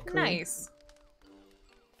gonna quickly... Nice.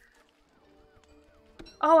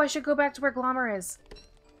 Oh, I should go back to where Glommer is.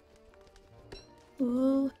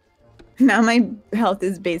 Ooh. Now my health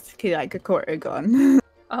is basically like a quarter gone.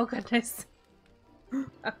 Oh, goodness.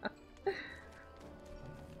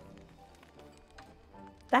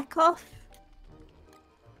 Back off.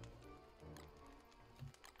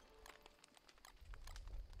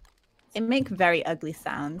 They make very ugly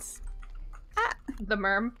sounds. Ah. The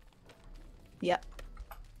merm. Yep.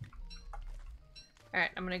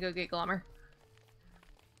 Alright, I'm gonna go get Glommer.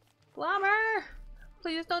 Glommer!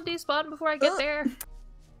 Please don't despawn before I get there.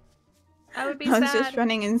 I would be sad. I was just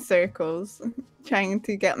running in circles, trying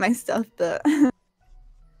to get my stuff, but...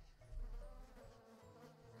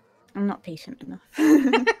 I'm not patient enough.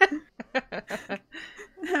 I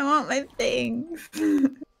want my things.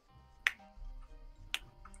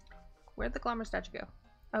 Where'd the Glommer statue go?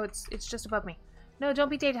 Oh, it's just above me. No, don't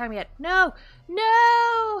be daytime yet. No!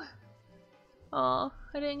 No! Oh,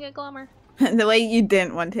 I didn't get Glommer. The way you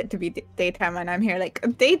didn't want it to be daytime, and I'm here like,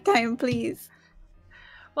 daytime, please.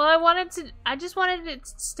 Well, I just wanted it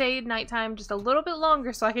to stay nighttime just a little bit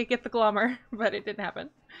longer so I could get the Glommer, but it didn't happen.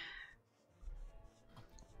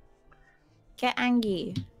 Get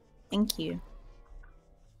Angie. Thank you.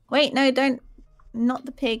 Wait, no, don't. Not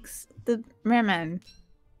the pigs. The merman.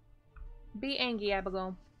 Be Angie,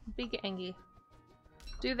 Abigail. Be Angie.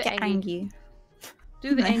 Do the Get Angie.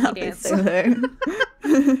 Do the Angie dance. So low.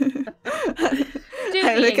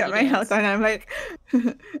 I look at my health and I'm like...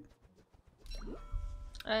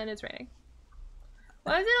 And it's raining.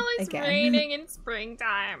 Why is it always raining in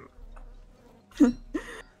springtime?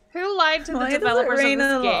 Who lied to the developers of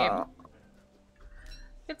this game?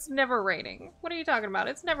 It's never raining. What are you talking about?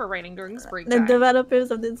 It's never raining during springtime. The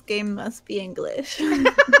developers of this game must be English.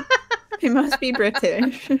 They must be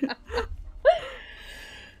British.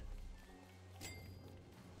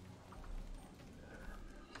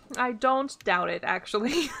 I don't doubt it,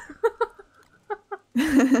 actually.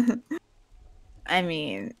 I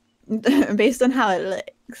mean, based on how it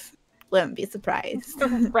looks, wouldn't be surprised.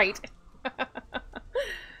 Right.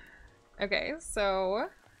 Okay, so...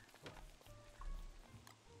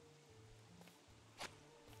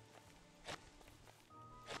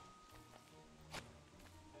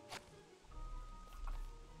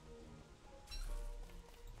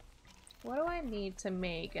 what do I need to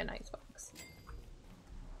make an icebox?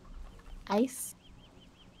 Ice?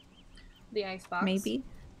 The icebox? Maybe.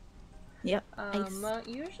 Yep. Ice.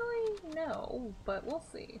 Usually no, but we'll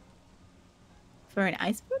see. For an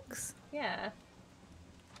icebox? Yeah.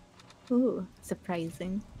 Ooh,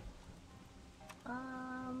 surprising.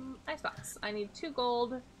 Icebox. I need 2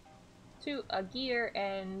 gold, a gear,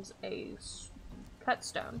 and a cut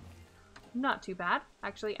stone. Not too bad.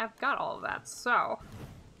 Actually, I've got all of that, so...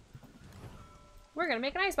 we're gonna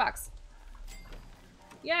make an icebox!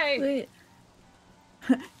 Yay! Wait.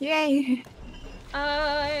 Yay!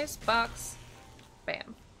 Icebox.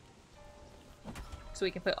 Bam. So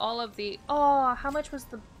we can put all of the... oh, how much was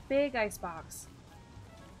the big icebox?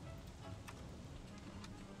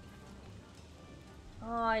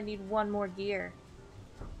 Oh, I need 1 more gear.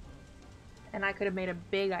 And I could have made a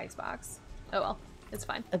big icebox. Oh well, it's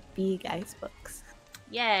fine. A big icebox.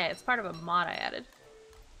 Yeah, it's part of a mod I added.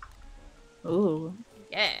 Ooh.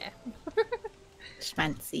 Yeah.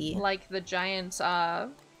 Schmancy. Like the giant,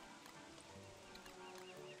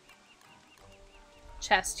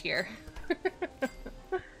 chest here.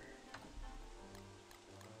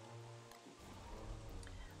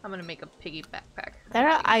 I'm gonna make a piggy backpack. There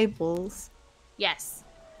are eyeballs. Yes.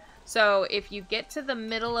 So if you get to the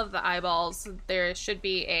middle of the eyeballs, there should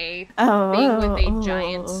be a thing with a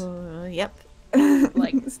giant... yep.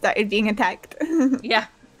 Like... started being attacked. Yeah.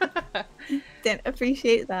 Didn't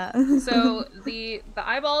appreciate that. So the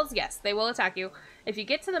eyeballs, yes, they will attack you. If you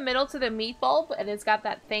get to the middle to the meat bulb and it's got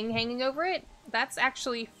that thing hanging over it, that's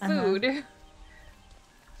actually food.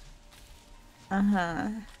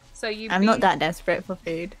 So I'm not that desperate for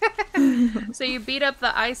food. So you beat up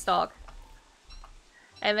the eye stalk.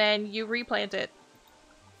 And then you replant it.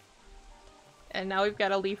 And now we've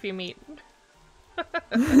got a leafy meat.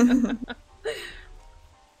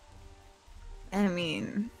 I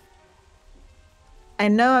mean... I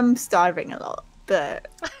know I'm starving a lot, but...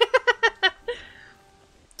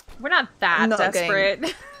 We're not that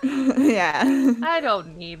desperate. Yeah. I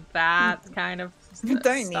don't need that kind of stuff. I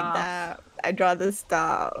don't need that. I'd rather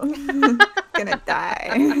starve. Gonna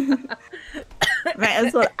die. Might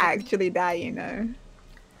as well actually die, you know.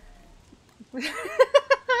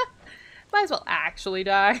 Might as well actually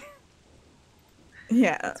die.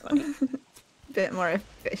 Yeah. That's funny. Bit more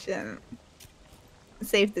efficient.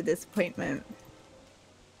 Save the disappointment.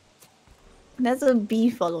 There's a bee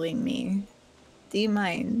following me. Do you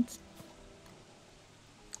mind?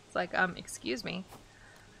 It's like, excuse me.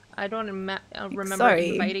 I don't remember Sorry.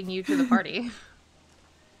 inviting you to the party.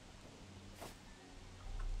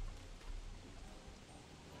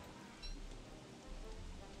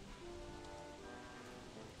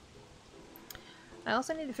 I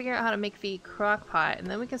also need to figure out how to make the crock pot, and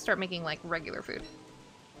then we can start making, like, regular food.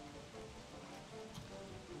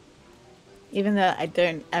 Even though I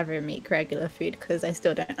don't ever make regular food because I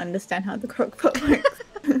still don't understand how the crock pot works.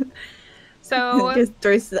 So... just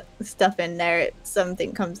throw stuff in there,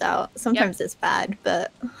 something comes out. Sometimes it's bad,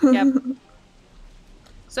 but... Yep.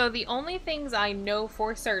 So the only things I know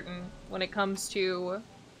for certain when it comes to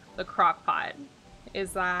the crock pot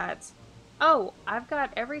is that... Oh, I've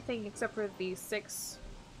got everything except for the 6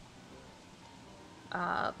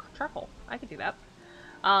 charcoal. I could do that.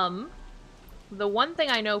 The one thing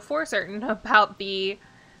I know for certain about the...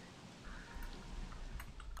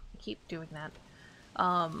 I keep doing that.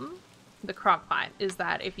 The crock pot is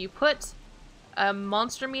that if you put a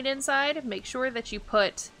monster meat inside, make sure that you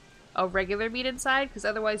put a regular meat inside, because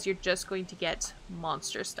otherwise you're just going to get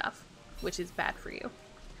monster stuff, which is bad for you.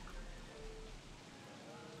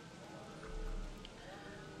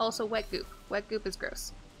 Also, wet goop. Wet goop is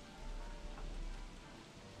gross.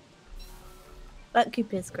 Wet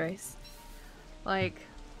goop is gross. Like,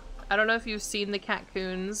 I don't know if you've seen the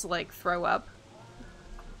Catcoons, like, throw up.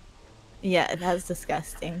 Yeah, that's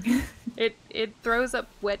disgusting. It throws up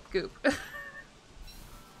wet goop.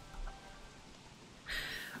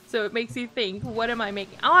 So it makes you think, what am I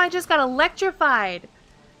making? Oh, I just got electrified!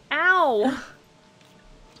 Ow!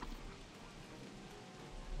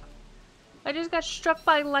 I just got struck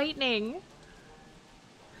by lightning.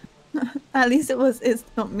 At least it's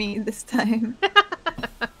not me this time.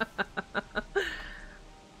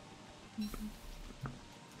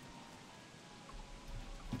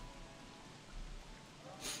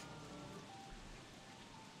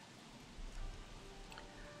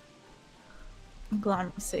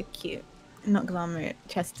 Glommer's so cute. Not Glommer,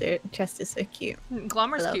 Chester. Chester's so cute.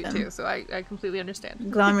 Glommer's cute too, so I completely understand.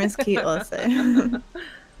 Glommer's cute also.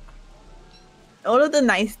 All of the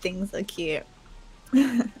nice things are cute.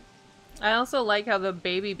 I also like how the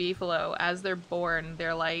baby beefalo, as they're born,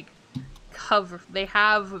 they're like they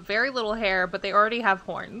have very little hair, but they already have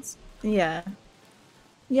horns. Yeah.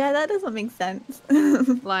 Yeah, that doesn't make sense.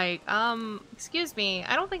 Like, excuse me,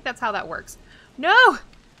 I don't think that's how that works. No!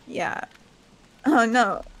 Yeah. Oh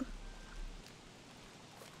no.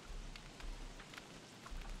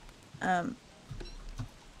 How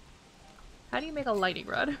do you make a lightning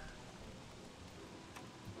rod?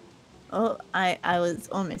 Oh, I was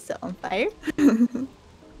almost set on fire.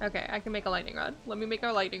 Okay, I can make a lightning rod. Let me make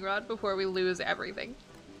our lightning rod before we lose everything.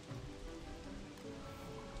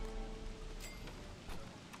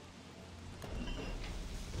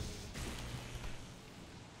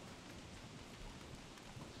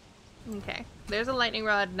 Okay, there's a lightning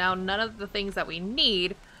rod. Now none of the things that we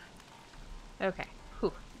need. Okay,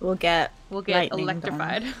 whew. We'll get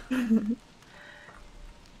electrified.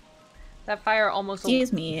 That fire almost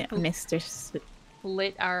Excuse me, Mr.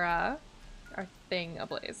 Lit our thing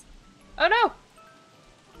ablaze. Oh no!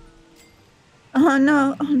 Oh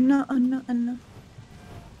no, oh no, oh no, oh no.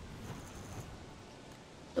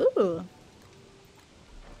 Ooh.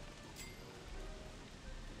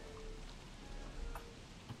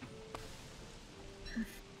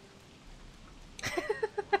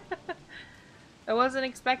 I wasn't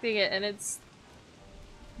expecting it, and it's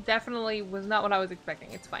definitely was not what I was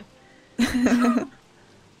expecting. It's fine.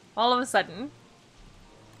 All of a sudden.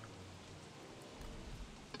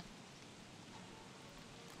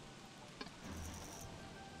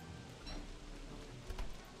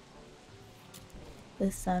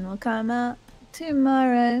 The sun will come out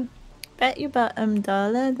tomorrow. Bet your bottom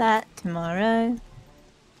dollar that tomorrow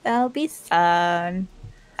there'll be sun.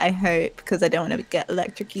 I hope, because I don't want to get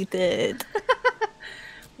electrocuted.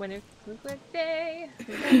 When it's a good day,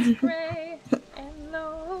 it's gray and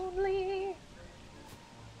lonely.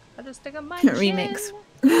 I just stick on my Remix.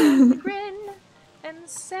 Chin, grin, and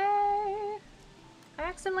say, I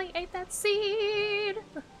accidentally ate that seed.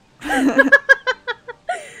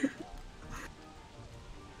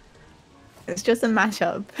 It's just a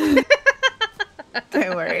mashup.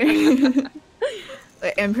 Don't worry.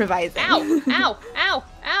 We're improvising. Ow! Ow! Ow!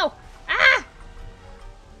 Ow! Ah!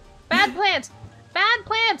 Bad plant! Bad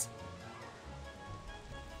plant!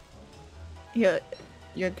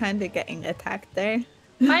 You're kind of getting attacked there.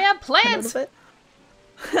 I have A plans! little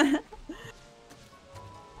bit.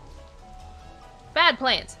 Bad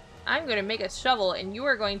plans. I'm going to make a shovel and you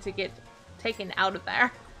are going to get taken out of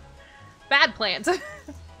there. Bad plans.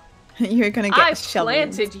 You're gonna get I shoveled.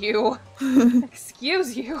 planted you.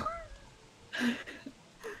 Excuse you.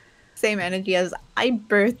 Same energy as I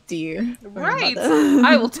birthed you. from your Right. mother.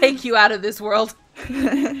 I will take you out of this world.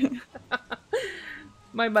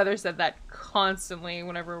 My mother said that constantly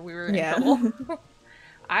whenever we were in trouble.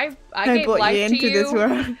 I gave brought life you into to you. this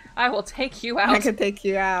world. I will take you out. I could take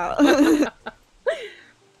you out.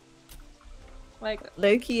 Like,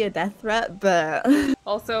 Low-key a death threat, but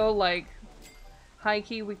also, like,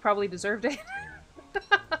 high-key, we probably deserved it.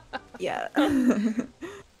 yeah.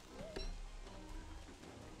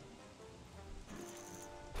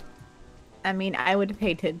 I mean, I would have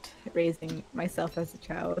hated raising myself as a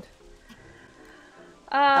child.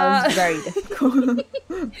 That was very difficult.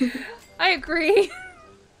 I agree.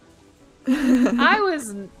 I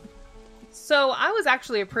was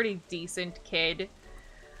actually a pretty decent kid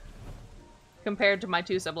compared to my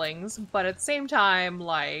two siblings, but at the same time,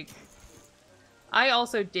 like, I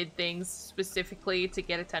also did things specifically to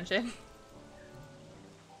get attention.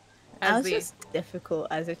 I was just difficult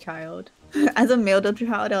as a child. As a middle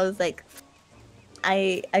child, I was like,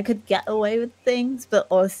 I could get away with things, but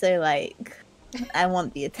also like, I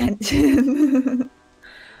want the attention.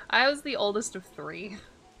 I was the oldest of 3,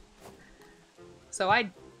 so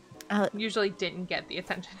I usually didn't get the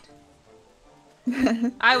attention.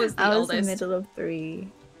 I was the oldest. I was the middle of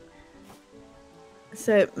 3.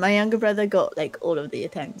 So my younger brother got like all of the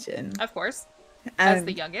attention. Of course. As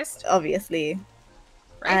the youngest. Obviously.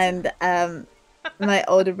 Right? And my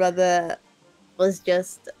older brother was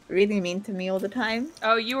just really mean to me all the time.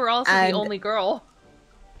 Oh, you were also the only girl.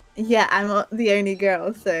 Yeah, I'm the only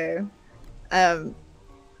girl, so I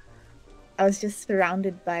was just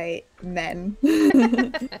surrounded by men.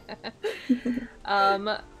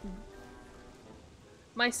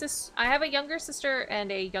 I have a younger sister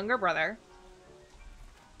and a younger brother.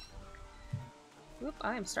 Oop,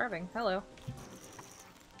 I am starving. Hello.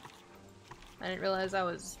 I didn't realize I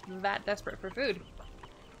was that desperate for food.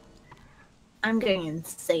 I'm going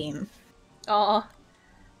insane. Aw.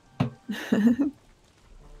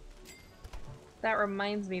 That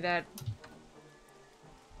reminds me that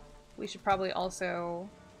we should probably also...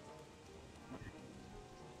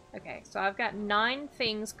 Okay, so I've got 9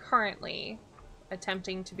 things currently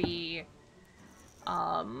attempting to be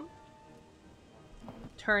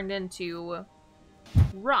turned into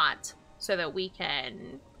rot so that we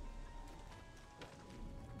can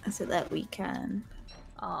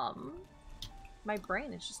my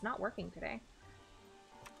brain is just not working today.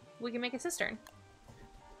 We can make a cistern.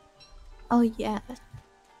 Oh yeah.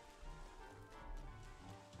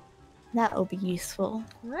 That'll be useful.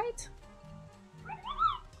 Right?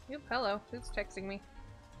 Yep, hello. Who's texting me?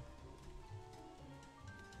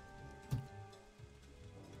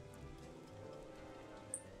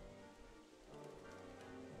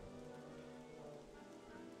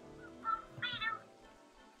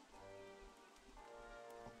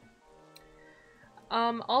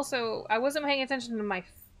 Also, I wasn't paying attention to my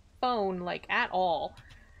phone, like, at all.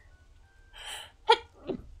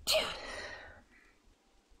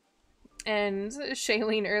 And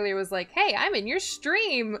Shailene earlier was like, hey, I'm in your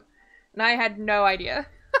stream! And I had no idea.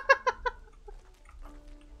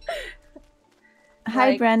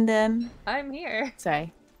 Hi, like, Brendan. I'm here.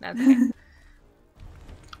 Sorry. That's okay.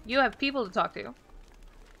 You have people to talk to.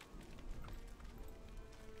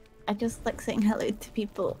 I just like saying hello to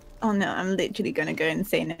people. Oh no, I'm literally gonna go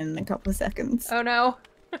insane in a couple of seconds. Oh no.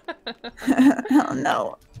 Oh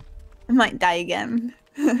no. I might die again.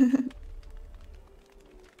 Can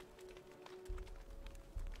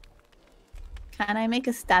I make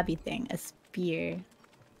a stabby thing? A spear?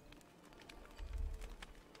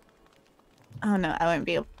 Oh no, I won't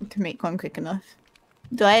be able to make one quick enough.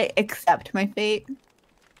 Do I accept my fate?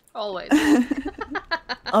 Always.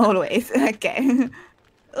 Always. Okay.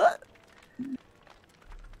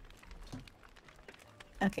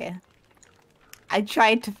 Okay. I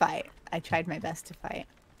tried to fight. I tried my best to fight.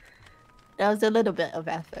 That was a little bit of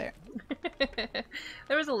effort.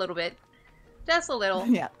 There was a little bit. Just a little.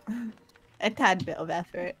 Yeah. A tad bit of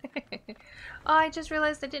effort. Oh, I just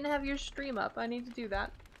realized I didn't have your stream up. I need to do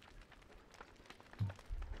that.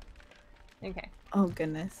 Okay. Oh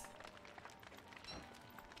goodness.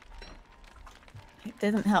 It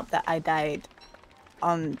didn't help that I died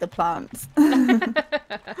on the plants.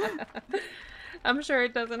 I'm sure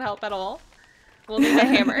it doesn't help at all. We'll need a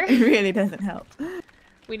hammer. It really doesn't help.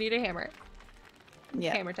 We need a hammer.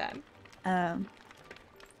 Yeah. Hammer time.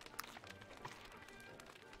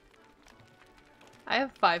 I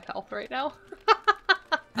have 5 health right now.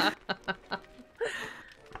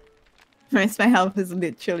 Most of my health is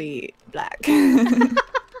literally black.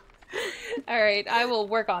 Alright, I will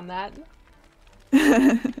work on that.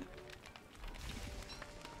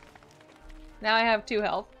 Now I have 2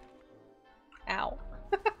 health. Ow.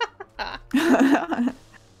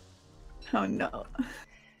 Oh no.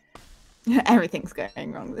 Everything's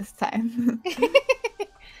going wrong this time.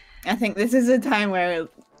 I think this is a time where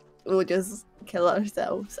we'll just kill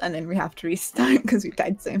ourselves and then we have to restart because we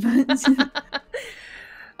died so much.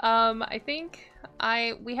 I think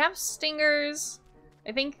we have stingers.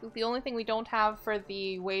 I think the only thing we don't have for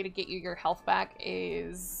the way to get you your health back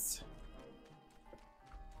is...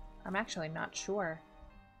 I'm actually not sure.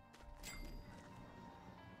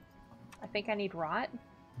 I think I need rot.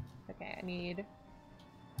 Okay, I need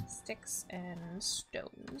sticks and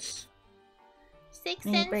stones. Sticks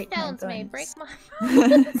and stones may break my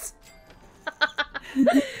bones.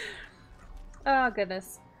 Oh,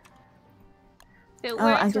 goodness. Oh,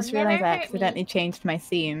 I just realized I accidentally changed my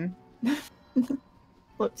theme.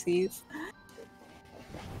 Whoopsies.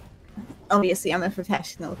 Obviously, I'm a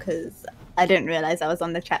professional because I didn't realize I was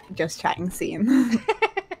on the just chatting theme.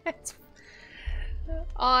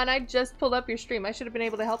 Oh, and I just pulled up your stream. I should have been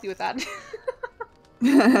able to help you with that.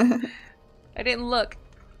 I didn't look.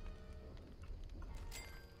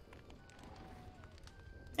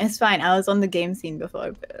 It's fine. I was on the game scene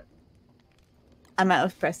before, but I might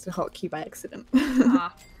have pressed the hotkey by accident.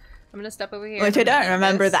 I'm gonna step over here. Which I don't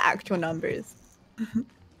remember the actual numbers.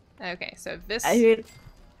 Okay, so this... I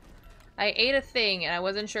ate a thing, and I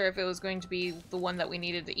wasn't sure if it was going to be the one that we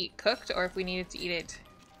needed to eat cooked, or if we needed to eat it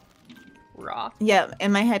raw. Yeah,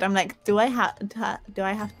 in my head, I'm like, do I have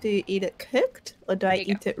to eat it cooked, or do I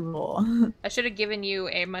eat it raw? I should have given you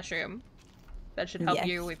a mushroom. That should help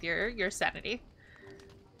you with your sanity.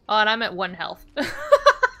 Oh, and I'm at 1 health.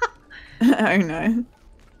 Oh no.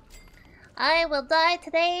 I will die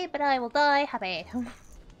today, but I will die happy.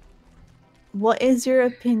 What is your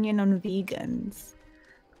opinion on vegans?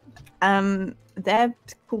 They're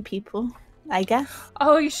cool people, I guess.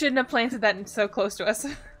 Oh, you shouldn't have planted that so close to us.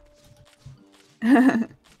 How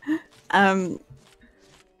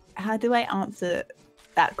do I answer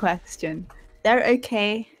that question? They're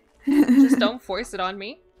okay. Just don't force it on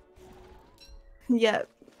me. Yep.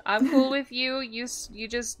 I'm cool with you. You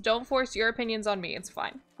just don't force your opinions on me. It's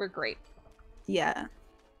fine. We're great. Yeah.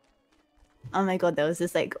 Oh my god, there was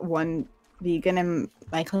this like one vegan in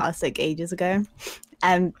my class like ages ago,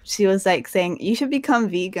 and she was like saying you should become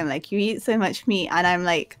vegan, like you eat so much meat, and I'm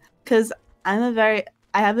like, because I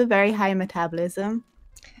have a very high metabolism,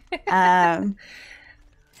 and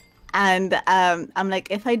I'm like,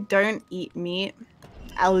 if I don't eat meat,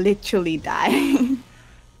 I'll literally die.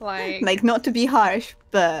 Like not to be harsh,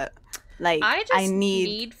 but like I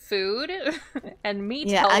need food, and meat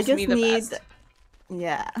tells me the best.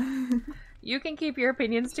 Yeah. You can keep your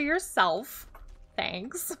opinions to yourself.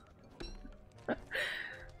 Thanks.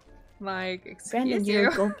 Like, excuse Brandon, you. you're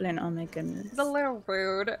a goblin. Oh my goodness. It's a little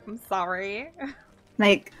rude. I'm sorry.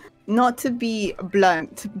 Like, not to be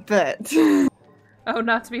blunt, but... Oh,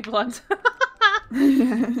 not to be blunt.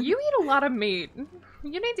 You eat a lot of meat.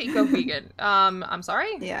 You need to go vegan. I'm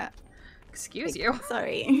sorry? Yeah. Excuse you.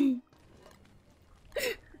 Sorry.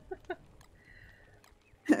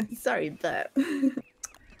 Sorry, but...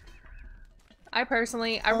 I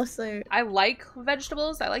personally, I like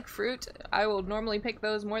vegetables. I like fruit. I will normally pick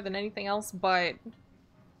those more than anything else, but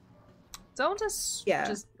don't just,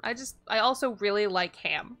 I also really like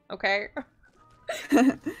ham, okay?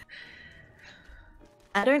 I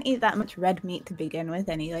don't eat that much red meat to begin with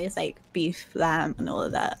anyways, like beef, lamb, and all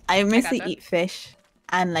of that. I mostly eat fish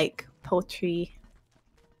and like poultry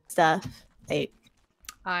stuff. Like,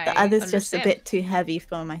 the others just a bit too heavy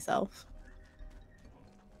for myself.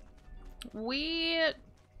 My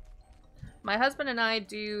husband and I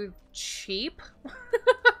do cheap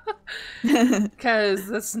because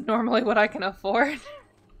that's normally what I can afford.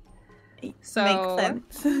 So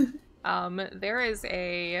makes sense. there is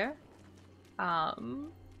a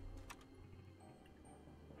I'm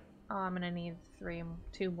gonna need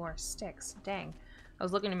 2 more sticks. Dang, I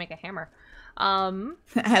was looking to make a hammer. I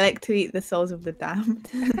like to eat the souls of the damned.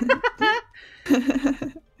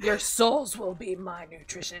 Your souls will be my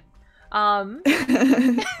nutrition.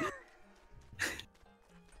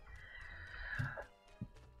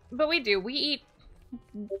 But we eat,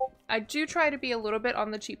 I do try to be a little bit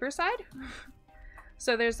on the cheaper side.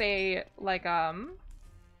 So there's a, like,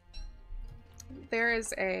 there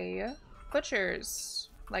is a butcher's,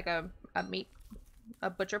 like a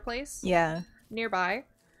butcher place. Yeah. Nearby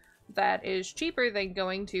that is cheaper than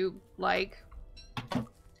going to, like,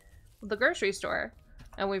 the grocery store,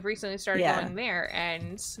 and we've recently started Yeah. going there,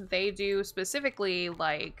 and they do specifically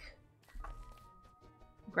like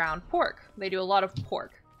ground pork. They do a lot of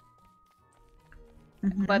pork.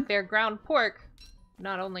 Mhm. But their ground pork,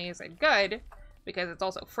 not only is it good, because it's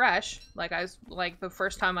also fresh. Like the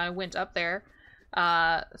first time I went up there,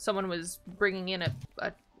 someone was bringing in a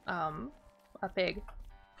pig,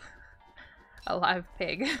 a live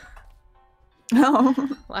pig. Oh.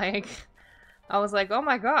 Like, I was like, oh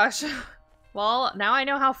my gosh. Well, now I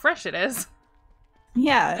know how fresh it is.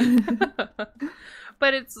 Yeah.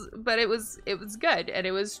 But it was good, and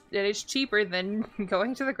it is cheaper than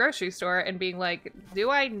going to the grocery store and being like, do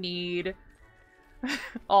I need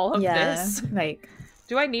all of this? Like,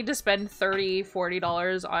 Do I need to spend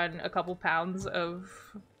 $30-$40 on a couple pounds of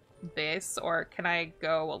this, or can I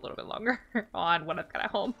go a little bit longer on when I've got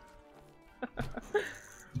at home?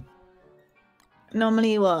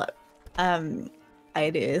 normally what I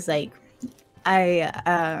do is like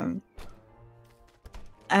I've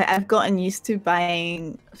gotten used to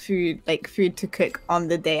buying food to cook on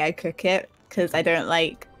the day I cook it, because I don't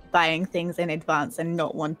like buying things in advance and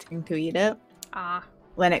not wanting to eat it.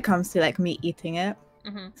 When it comes to like me eating it.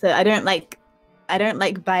 Mm-hmm. So I don't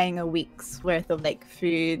like buying a week's worth of like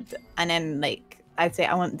food and then like I'd say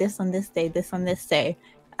I want this on this day, this on this day,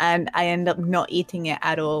 and I end up not eating it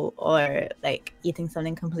at all, or like eating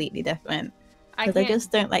something completely different, because I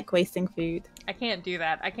just don't like wasting food. I can't do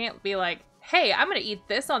that. I can't be like, hey, I'm gonna eat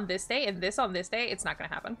this on this day and this on this day. It's not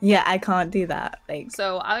gonna happen. Yeah, I can't do that. Like,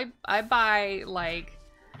 so I buy like,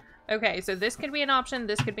 okay, so this could be an option,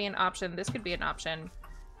 this could be an option, this could be an option,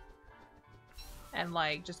 and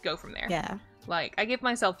like just go from there. Yeah. Like, I give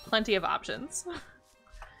myself plenty of options.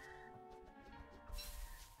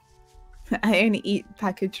 I only eat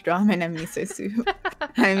packaged ramen and miso soup.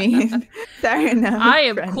 I mean, fair enough. I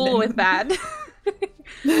am Brendan. cool with that.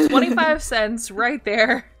 25 cents right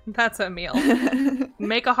there. That's a meal.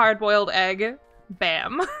 Make a hard-boiled egg.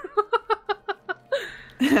 Bam.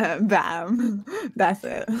 Bam. That's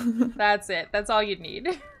it. That's it. That's all you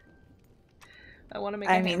need. I want to make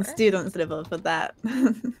a hammer. Students live off of that.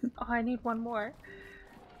 Oh, I need one more.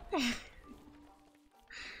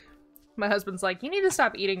 My husband's like, you need to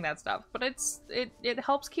stop eating that stuff, but it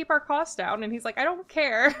helps keep our costs down, and he's like, I don't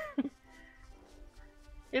care.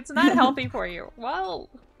 It's not healthy for you. Well,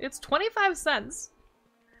 it's 25 cents.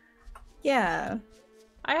 Yeah.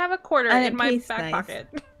 I have a quarter and in my back pocket.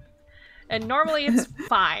 And normally it's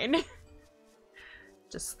fine.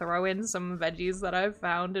 Just throw in some veggies that I've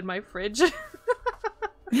found in my fridge.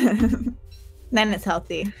 Then it's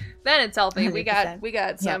healthy. Then it's healthy. 100%. We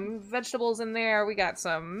got some vegetables in there. We got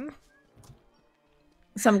some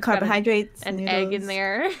carbohydrates, an noodles, egg in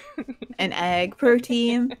there. an egg,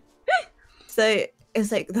 protein. So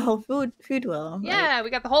it's like the whole food wheel. Yeah, we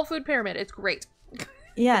got the whole food pyramid. It's great.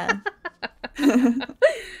 Yeah.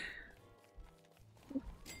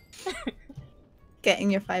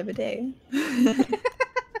 Getting your 5 a day.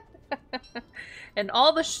 And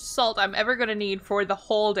all the salt I'm ever going to need for the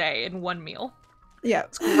whole day in one meal. Yeah.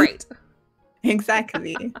 It's great.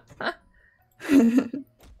 Exactly.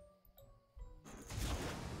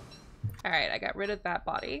 Alright, I got rid of that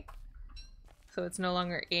body. So it's no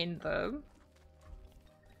longer in the...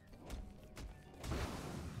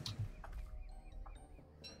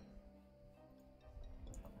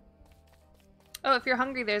 Oh, if you're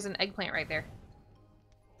hungry, there's an eggplant right there.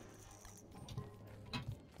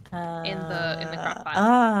 In the crock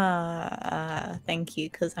pot. Thank you,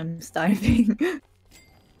 because I'm starving.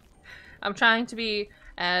 I'm trying to be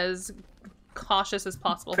as cautious as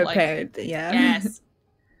possible. Prepared, like, yeah. Yes.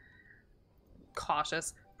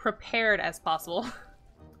 Cautious. Prepared as possible.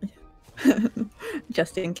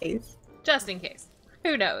 Just in case. Just in case.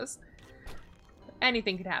 Who knows?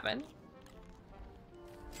 Anything could happen.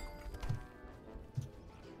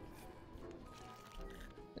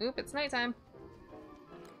 Oop, it's nighttime.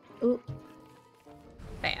 Oop.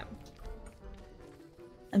 Bam.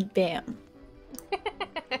 And bam.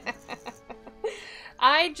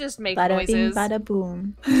 I just make Bada noises. bing, bada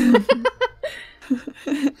boom.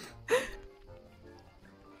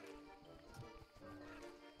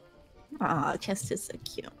 Aw, Chester's so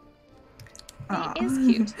cute. He is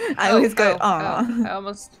cute. I always go, aw.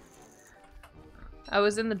 I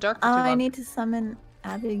was in the dark for Oh, too long. I need to summon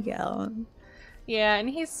Abigail. Yeah, and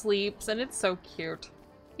he sleeps, and it's so cute.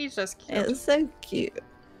 He's just cute. It's so cute.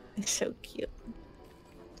 It's so cute.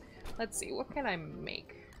 Let's see, what can I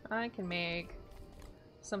make? I can make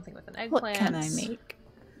something with an eggplant. What can I make?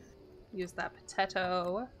 Use that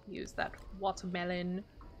potato. Use that watermelon.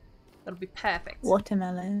 That'll be perfect.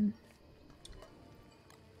 Watermelon.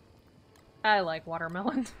 I like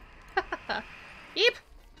watermelon. Eep!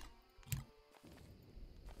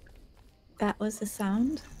 That was the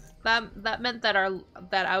sound? That meant that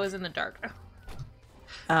I was in the dark.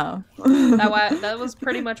 Oh. That was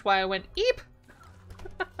pretty much why I went eep.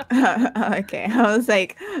 Okay, I was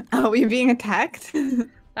like, are we being attacked?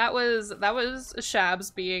 That was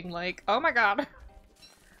Shabs being like, oh my god,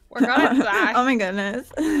 we're gonna die. Oh my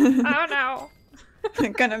goodness. Oh no. We're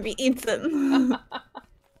gonna be eaten.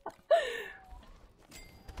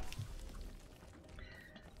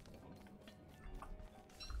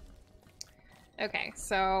 Okay,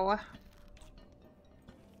 so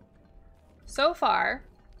far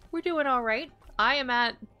we're doing all right. I am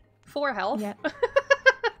at 4 health. Yeah.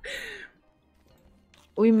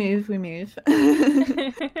 We move. We've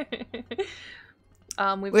We're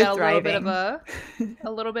got thriving. a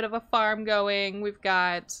little bit of a farm going. We've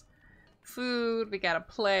got food. We got a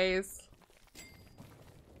place.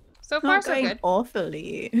 So far, Not so going good.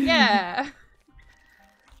 awfully. Yeah.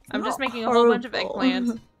 I'm just Not making a whole bunch of horrible.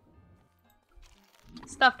 eggplant.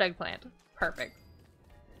 Stuffed eggplant. Perfect.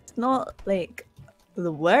 It's not like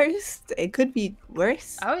the worst. It could be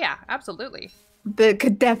worse, Oh yeah, absolutely. but it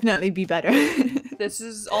could definitely be better. This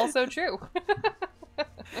is also true.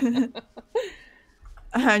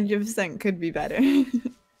 100% could be better.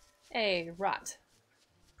 Hey, rot.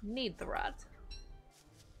 Need the rot.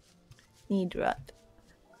 Need rot.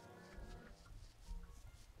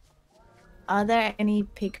 Are there any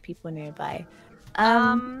pig people nearby?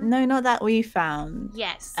 No, not that we found.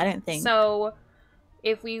 Yes. I don't think. So,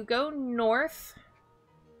 if we go north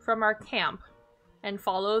from our camp and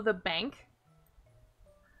follow the bank,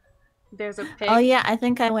 there's a pig. Oh yeah, I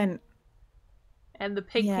think I went. And the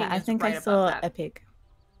pig Yeah, king I is think right I saw above that. a pig.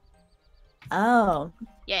 Oh.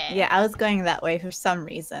 Yeah. Yeah, I was going that way for some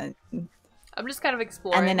reason. I'm just kind of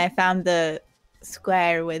exploring. And then I found the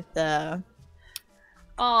square with the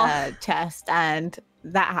chest, and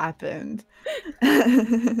that happened.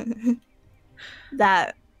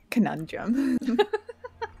 That conundrum.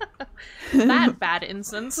 That bad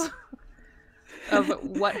instance of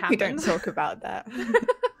what happened. We don't talk about that.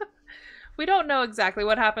 We don't know exactly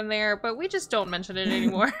what happened there, but we just don't mention it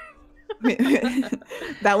anymore.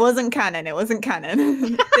 That wasn't canon. It wasn't canon.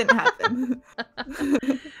 It didn't happen.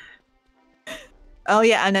 Oh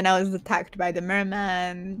yeah, and then I was attacked by the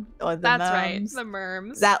merman or the That's right, merms. the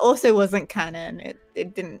merms. That also wasn't canon.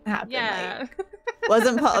 It didn't happen. Yeah. Like,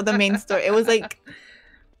 wasn't part of the main story. It was like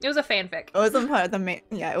It was a fanfic. it wasn't part of the main.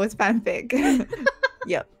 Yeah, it was fanfic.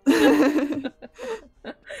 Yep.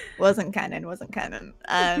 Wasn't canon. Wasn't canon.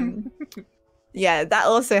 Yeah, that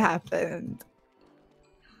also happened.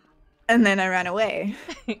 And then I ran away.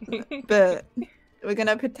 But we're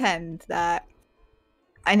gonna pretend that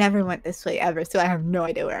I never went this way ever, so I have no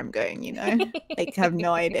idea where I'm going, you know? Like, have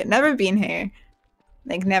no idea. Never been here.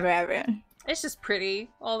 Like, never ever. It's just pretty.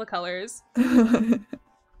 All the colors.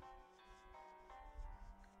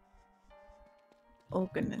 Oh,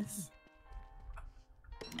 goodness.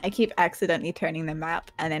 I keep accidentally turning the map,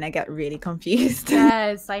 and then I get really confused.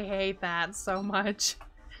 Yes, I hate that so much.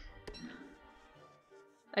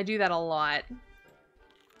 I do that a lot.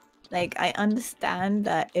 Like, I understand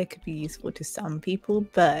that it could be useful to some people,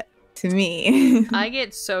 but to me, I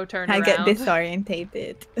get so turned I around. get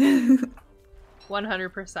disorientated.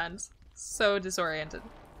 100%. So disoriented.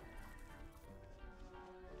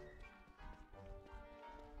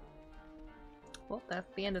 Well, that's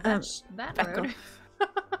the end of that back road. off.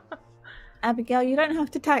 Abigail, you don't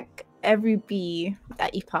have to attack every bee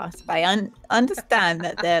that you pass by. I understand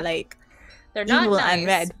that they're like They're not evil nice, and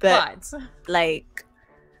red, but like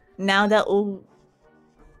now they're all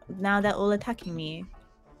attacking me.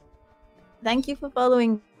 Thank you for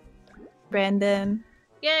following, Brandon.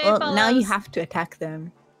 Yay, Well, follows. now you have to attack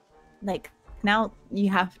them. Like now you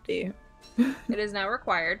have to. It is now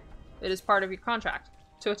required. It is part of your contract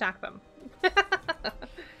to attack them.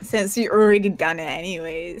 Since you already done it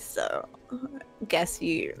anyways, so I guess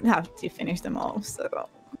you have to finish them all. So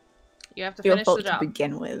You have to your finish fault the to job.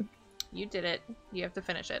 begin with. You did it. You have to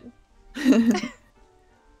finish it.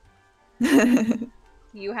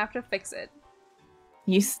 You have to fix it.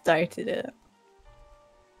 You started it.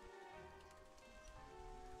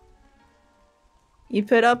 You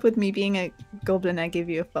put up with me being a goblin. I give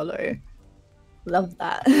you a follow. Love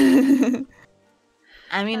that.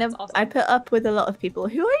 I mean, That's awesome. I put up with a lot of people.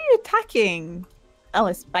 Who are you attacking? Oh,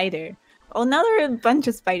 a spider. Oh, now there are a bunch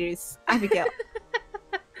of spiders. Abigail.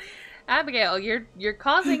 Abigail, you're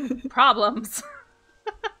causing problems.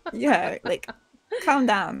 Yeah, like, calm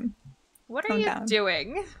down. What are Calm you down.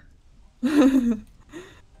 doing?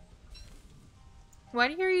 Why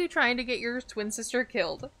are you trying to get your twin sister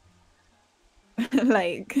killed?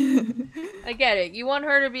 Like, I get it. You want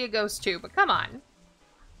her to be a ghost too, but come on.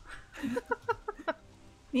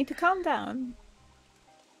 need to calm down.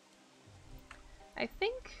 I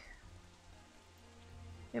think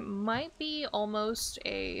it might be almost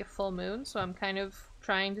a full moon, so I'm kind of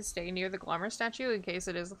trying to stay near the Glommer statue in case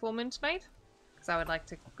it is a full moon tonight. Because I would like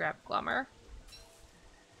to grab Glommer.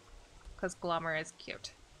 Because Glommer is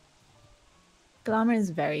cute. Glommer is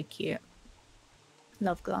very cute.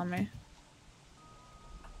 Love Glommer.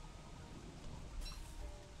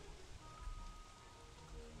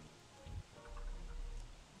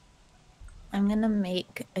 I'm gonna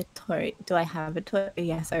make a torch. Do I have a torch?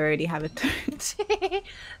 Yes, I already have a torch.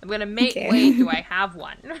 I'm gonna make Okay. wait, do I have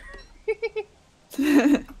one?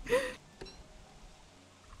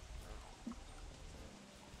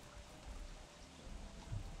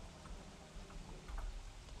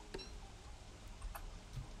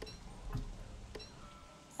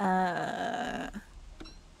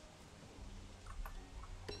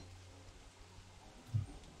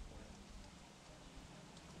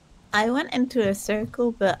 I went into a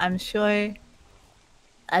circle, but I'm sure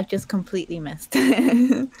I've just completely missed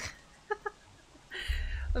it.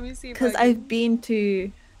 Let me see if Because I can...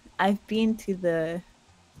 I've been to the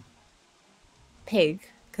pig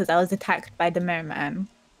because I was attacked by the merman,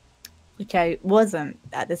 which I wasn't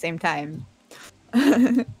at the same time.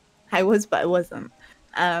 I was, but I wasn't.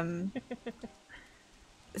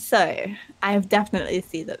 So I've definitely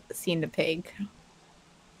seen the pig.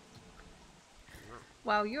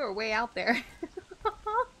 Wow, you are way out there.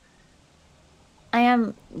 I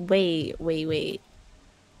am way.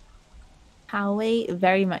 How way?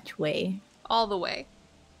 Very much way. All the way.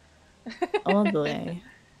 All the way.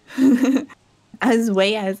 As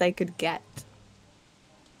way as I could get.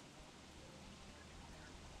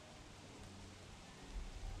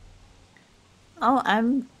 Oh,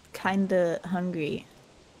 I'm kinda hungry.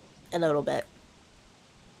 A little bit.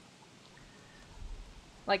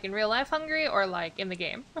 Like in real life hungry or like in the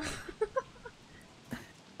game?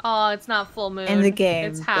 Oh, it's not full moon. In the game,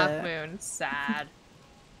 It's half moon. Sad.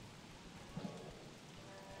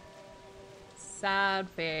 Sad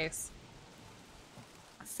face.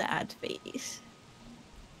 Sad face.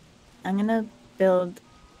 I'm gonna build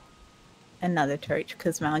another torch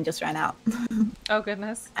because mine just ran out. Oh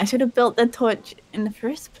goodness. I should have built the torch in the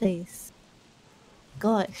first place.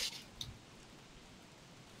 Gosh.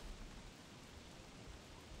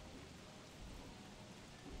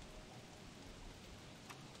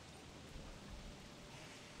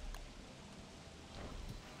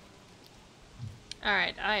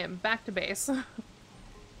 Alright, I am back to base.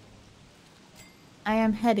 I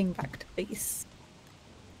am heading back to base.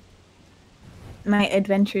 My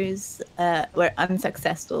adventures were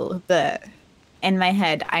unsuccessful, but in my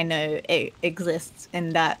head, I know it exists in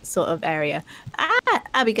that sort of area. Ah,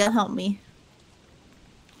 Abigail, help me.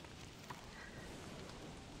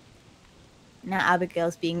 Now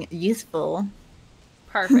Abigail's being useful.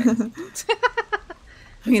 Perfect.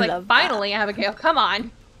 We It's like, love finally, Abigail, come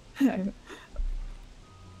on. that.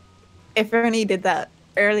 If Ernie did that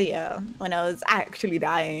earlier when I was actually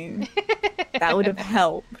dying, that would have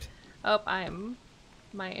helped. Oh,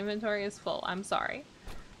 my inventory is full. I'm sorry.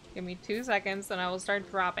 Give me 2 seconds and I will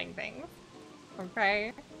start dropping things.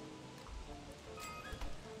 Okay?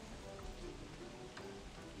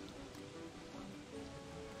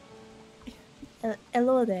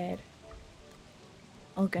 Hello there.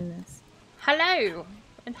 Oh goodness. Hello!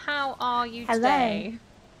 And how are you Hello. today?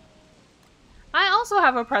 I also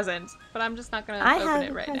have a present, but I'm just not gonna I open have it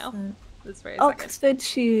a right now. present. This very second. Oxford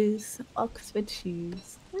shoes. Oxford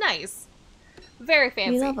shoes. Nice. Very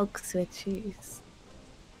fancy. We love Oxford shoes.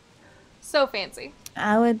 So fancy.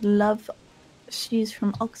 I would love shoes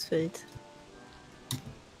from Oxford.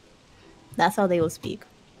 That's how they will speak.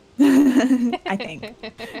 I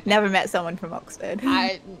think. Never met someone from Oxford.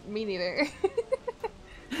 Me neither.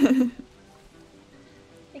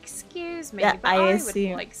 Excuse me, Yeah, but I I assume-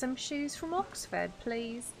 would like some shoes from Oxford,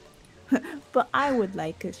 please. But I would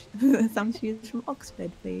like some shoes from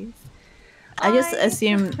Oxford, please. I just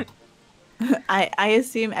assume I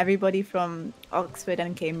assume everybody from Oxford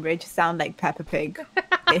and Cambridge sound like Peppa Pig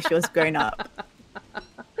if she was grown up.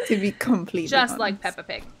 To be completely Just honest. like Peppa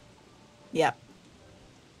Pig. Yeah.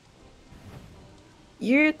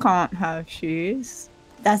 You can't have shoes.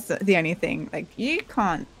 That's the only thing. Like, you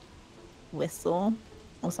can't whistle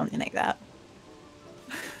or something like that.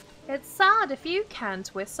 It's sad if you can't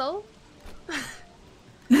whistle.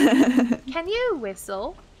 Can you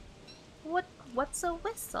whistle? What's a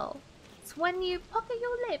whistle? It's when you pucker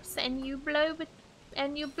your lips and you blow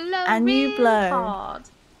And real you blow. hard.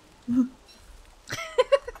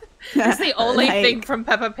 It's the only Like, thing from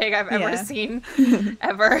Peppa Pig I've ever seen,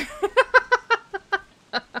 ever.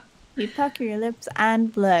 You pucker your lips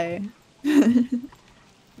and blow.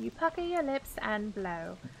 You pucker your lips and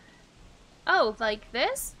blow. Oh, like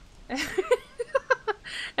this?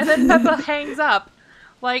 And then Peppa hangs up,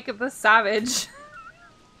 like the savage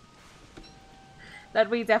that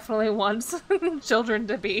we definitely want children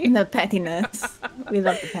to be. The pettiness. We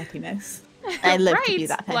love the pettiness. I live to be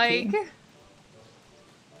that petty.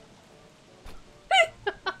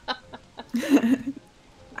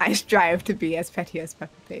 I strive to be as petty as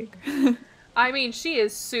Peppa Pig. I mean, she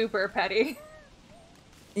is super petty.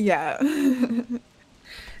 Yeah.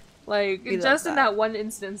 Like, just in that one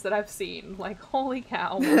instance that I've seen. Like, holy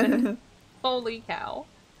cow, woman. Holy cow.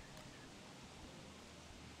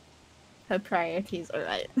 Her priorities are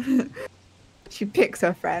right. She picks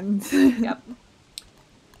her friends. Yep.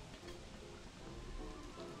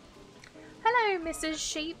 Hello, Mrs.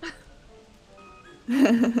 Sheep.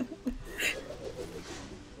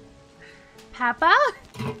 Peppa?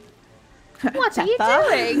 What are you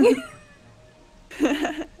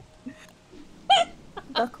doing?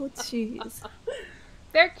 Buckled shoes.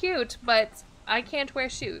 They're cute, but I can't wear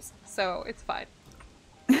shoes, so it's fine.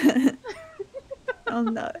 Oh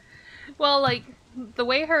no. Well, like the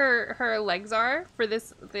way her legs are for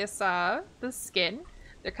this skin,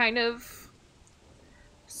 they're kind of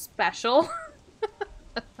special.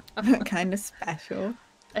 Kind of special.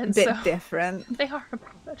 And a bit different. They are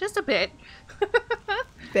just a bit.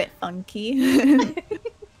 Bit funky.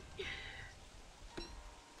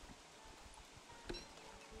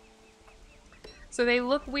 So they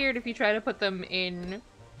look weird if you try to put them in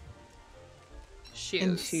shoes.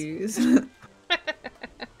 In shoes.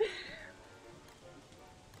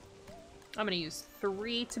 I'm gonna use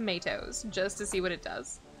 3 tomatoes just to see what it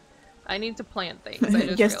does. I need to plant things. I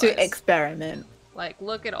just realized. To experiment. Like,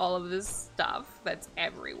 look at all of this stuff that's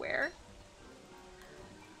everywhere.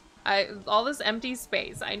 All this empty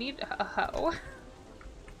space. I need a hoe.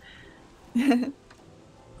 Who's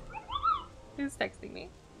texting me?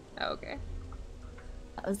 Oh, okay.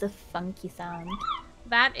 That was a funky sound.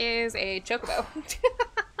 That is a chocobo.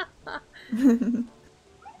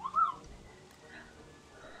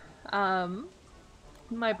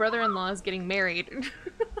 My brother-in-law is getting married.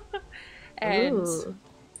 And ooh.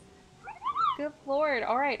 Good lord.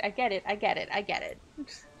 All right, I get it.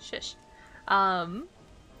 Shush.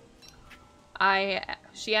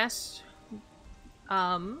 She asked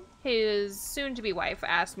his soon-to-be wife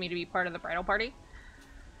asked me to be part of the bridal party.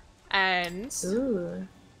 And ooh.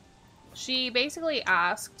 She basically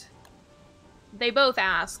asked, they both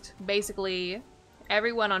asked, basically,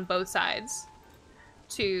 everyone on both sides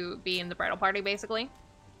to be in the bridal party, basically.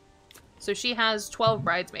 So she has 12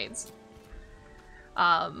 bridesmaids.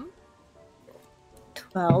 12?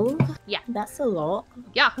 Yeah. That's a lot.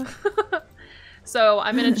 Yeah. So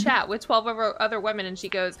I'm in a chat with 12 other women, and she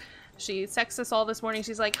texts us all this morning.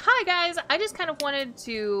 She's like, hi guys, I just kind of wanted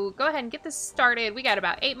to go ahead and get this started. We got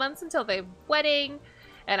about 8 months until the wedding,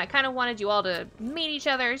 and I kind of wanted you all to meet each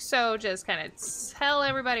other, so just kind of tell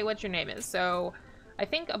everybody what your name is. So I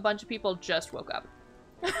think a bunch of people just woke up.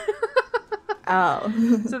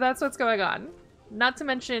 Oh. So that's what's going on. Not to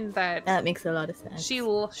mention that makes a lot of sense. she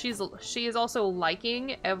is also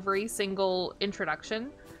liking every single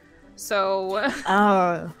introduction. So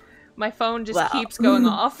oh. My phone just keeps going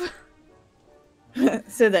off.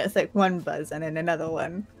 So that's like one buzz and then another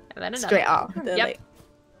one. And then another. Straight off. Yep. Like...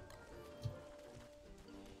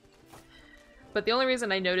 But the only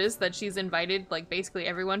reason I noticed that she's invited like basically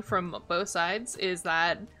everyone from both sides is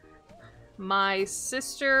that my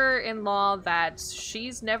sister-in-law that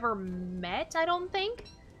she's never met, I don't think,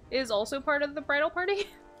 is also part of the bridal party.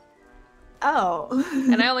 Oh.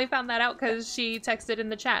 And I only found that out because she texted in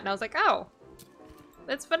the chat, and I was like, oh,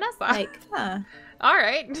 it's Vanessa. Like, huh. All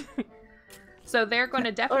right. So they're going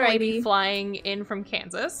to definitely be Alrighty. flying in from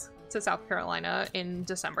Kansas to South Carolina in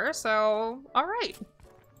December, so all right.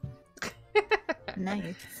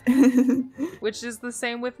 Nice. Which is the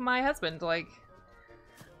same with my husband. Like,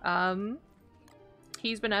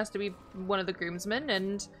 he's been asked to be one of the groomsmen,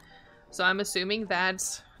 and so I'm assuming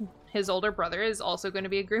that his older brother is also going to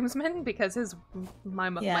be a groomsman because my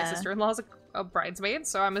sister-in-law is a bridesmaid,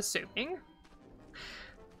 so I'm assuming.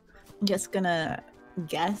 Just gonna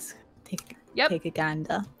guess. Take a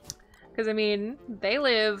gander. Because, I mean, they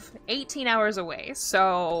live 18 hours away,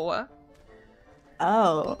 so...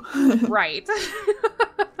 Oh. Right.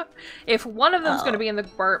 If one of them's going to be in the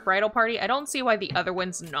bridal party, I don't see why the other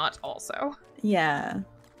one's not also. Yeah.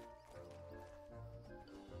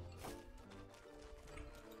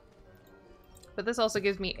 but this also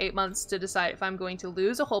gives me 8 months to decide if I'm going to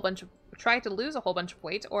try to lose a whole bunch of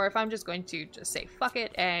weight, or if I'm just going to just say fuck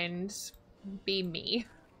it and be me.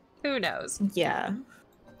 Who knows? Yeah.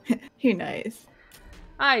 Who knows?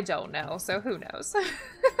 I don't know, so who knows?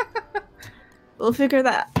 We'll figure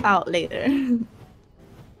that out later.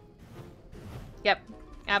 Yep,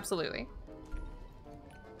 absolutely.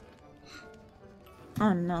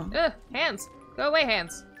 Oh no. Ugh, hands. Go away,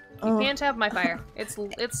 hands. You can't have my fire. It's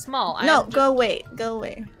small. No, go away. Go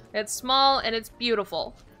away. It's small and it's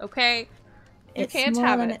beautiful. Okay? You It's can't small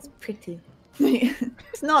have and it. it's pretty.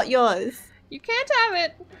 It's not yours. You can't have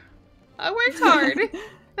it. I worked hard.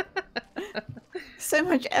 So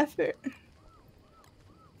much effort.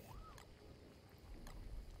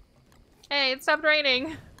 Hey, it stopped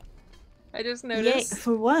raining. I just Yay, noticed.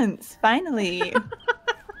 for once, finally.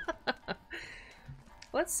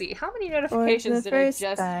 Let's see. How many notifications did I just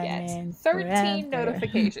get? 13 forever.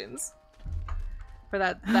 notifications for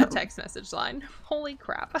that text message line. Holy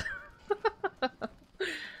crap.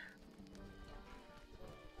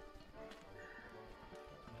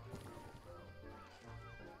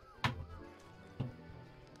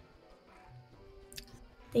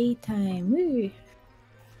 Daytime. Woo.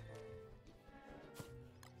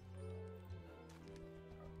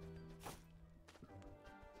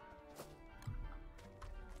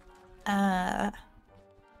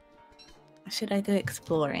 Should I go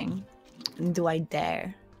exploring? Do I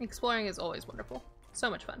dare? Exploring is always wonderful. So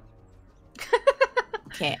much fun.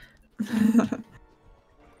 Okay.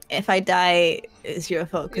 If I die, it's your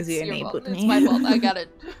fault because you It's your enabled fault. me. It's my fault. I got it.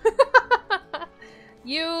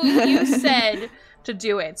 You said to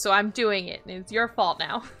do it, so I'm doing it. And it's your fault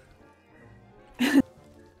now.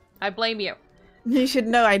 I blame you. You should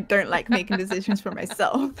know I don't like making decisions for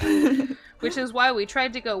myself. Which is why we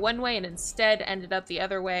tried to go one way and instead ended up the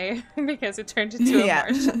other way because it turned into a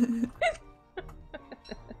march.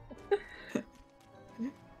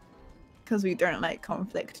 Because we don't like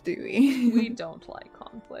conflict, do we? We don't like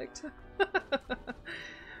conflict.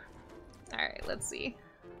 Alright, let's see.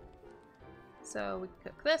 So we can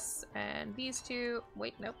cook this and these two.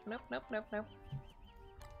 Wait, nope.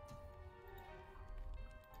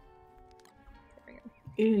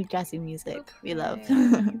 Ooh, jazzy music. We love.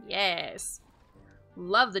 Yes.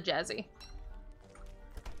 Love the jazzy.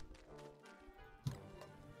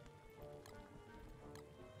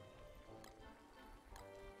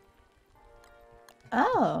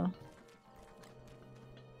 Oh.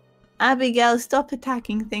 Abigail, stop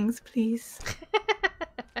attacking things, please.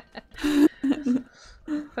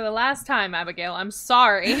 For the last time, Abigail, I'm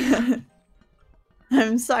sorry.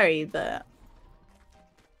 I'm sorry, but...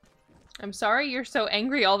 I'm sorry you're so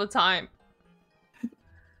angry all the time.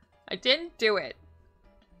 I didn't do it.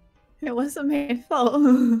 It wasn't my fault.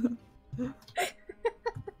 It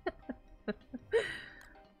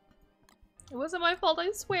wasn't my fault,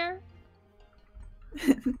 I swear.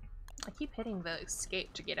 I keep hitting the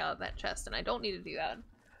escape to get out of that chest, and I don't need to do that.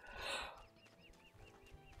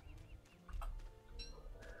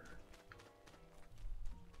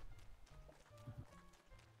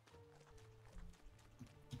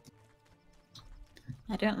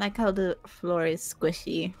 I don't like how the floor is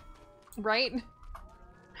squishy. Right?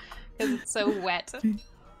 Because it's so wet. It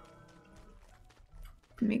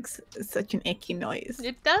makes such an icky noise.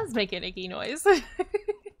 It does make an icky noise.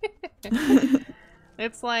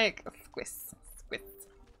 It's like squish, squish.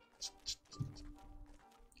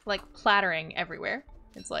 Like plattering everywhere.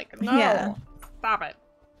 It's like, no, Yeah. Stop it.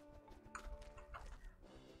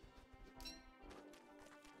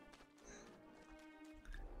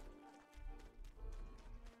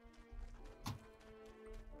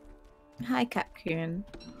 Hi, Capcoon.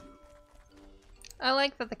 I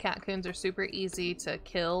like that the catcoons are super easy to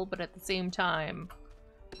kill, but at the same time,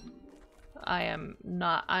 I'm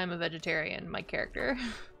a vegetarian, my character.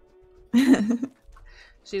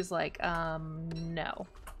 She's like, no.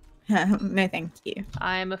 No, thank you.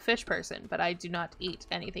 I'm a fish person, but I do not eat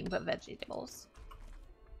anything but vegetables.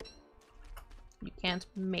 You can't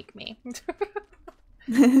make me.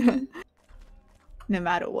 No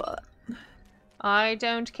matter what. I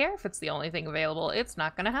don't care if it's the only thing available. It's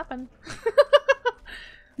not gonna happen.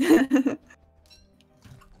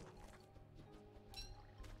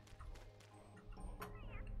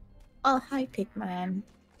 Oh, hi, Pigman.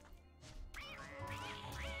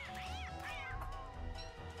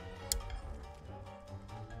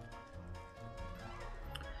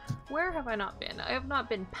 Where have I not been? I have not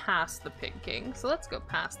been past the Pig King, so let's go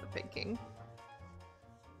past the Pig King.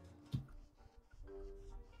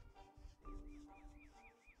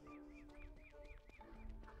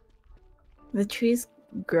 The trees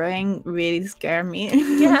growing really scare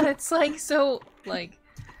me. Yeah, it's like, so Like,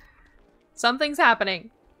 something's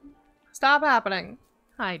happening. Stop happening.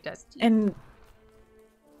 Hi, Dusty. And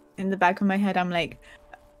in the back of my head, I'm like,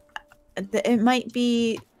 it might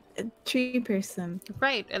be a tree person.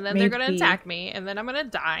 Right, and then they're gonna attack me, and then I'm gonna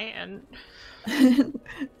die, and...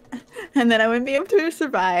 And then I wouldn't be able to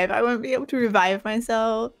survive. I wouldn't be able to revive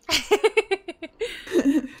myself.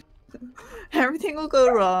 Everything will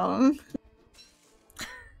go wrong.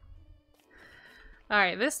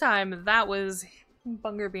 Alright, this time, that was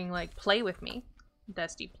Bunger being like, play with me.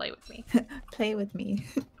 Dusty, play with me. Play with me.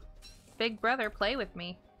 Big brother, play with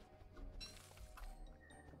me.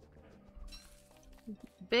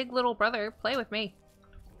 Big little brother, play with me.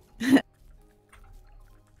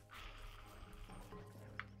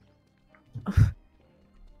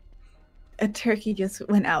 A turkey just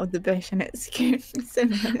went out of the bush and it scared me so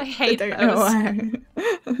much. I hate don't know why.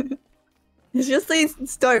 It's just they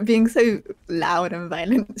start being so loud and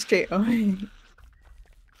violent straight away.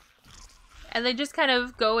 And they just kind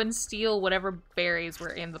of go and steal whatever berries were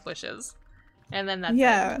in the bushes. And then that's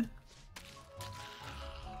it.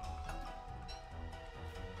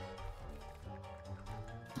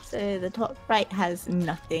 So the top right has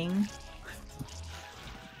nothing.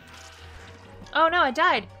 Oh no, I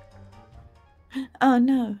died! Oh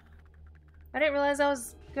no. I didn't realize I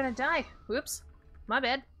was gonna die. Whoops. My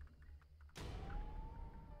bad.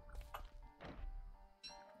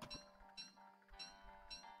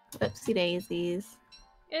 Oopsie daisies.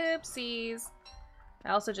 Oopsies.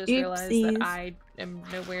 I also just realized that I am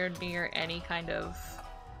nowhere near any kind of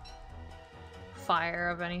fire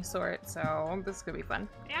of any sort, so this could be fun.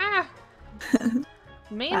 Yeah!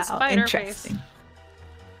 Main wow, spider face.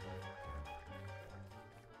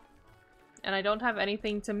 And I don't have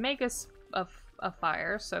anything to make us a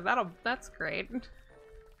fire, so that's great.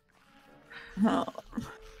 Oh.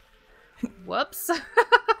 Whoops.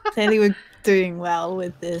 Clearly we're doing well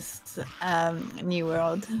with this new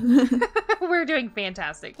world. We're doing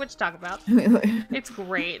fantastic. What you talk about? It's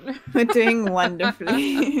great. We're doing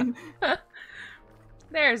wonderfully.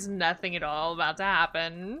 There's nothing at all about to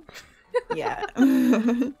happen. Yeah.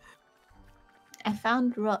 I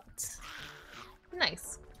found rot.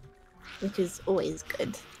 Nice. Which is always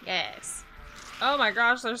good. Yes. Oh my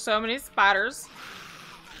gosh, there's so many spiders.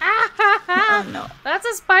 Oh no. That's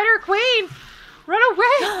a spider queen! Run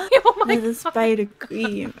away! Oh my There's a spider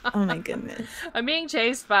queen. Oh my goodness. I'm being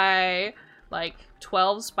chased by like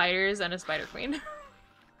 12 spiders and a spider queen.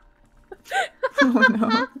 Oh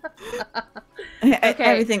no. Okay,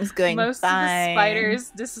 everything's going most fine. Of the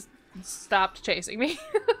spiders just stopped chasing me.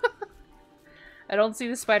 I don't see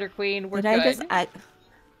the spider queen. We're good.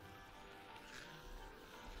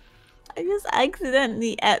 I just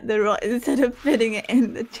accidentally ate the rot instead of putting it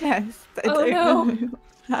in the chest. I don't know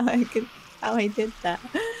how I did that.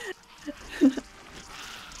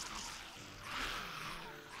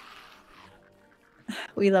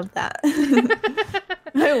 We love that.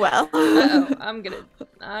 Oh well. Uh-oh, I'm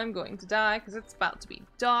going to die because it's about to be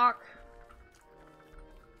dark.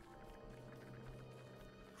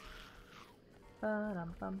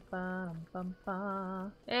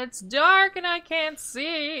 It's dark and I can't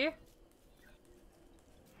see.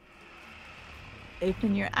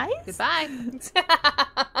 Open your eyes. Goodbye.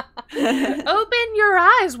 Open your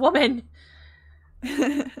eyes, woman.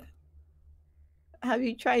 Have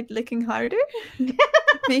you tried looking harder?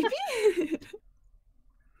 Maybe?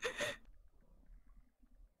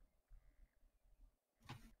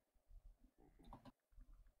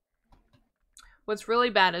 What's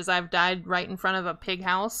really bad is I've died right in front of a pig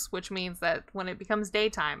house, which means that when it becomes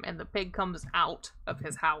daytime and the pig comes out of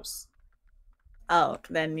his house. Oh,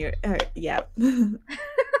 then you're... yeah.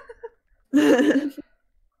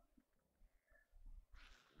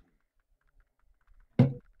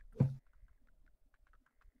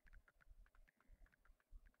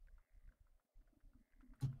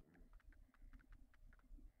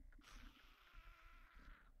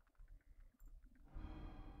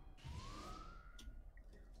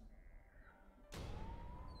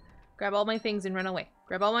 Grab all my things and run away.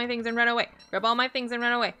 Grab all my things and run away. Grab all my things and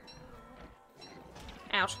run away.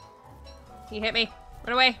 Ouch. He hit me.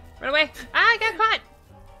 Run away. Run away. Ah, I got caught.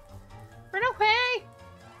 Run away.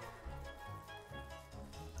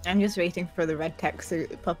 I'm just waiting for the red text to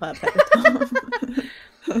pop up at the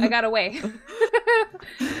top. I got away.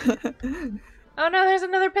 Oh no, there's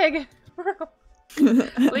another pig.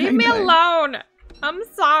 Leave me alone. I'm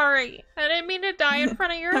sorry. I didn't mean to die in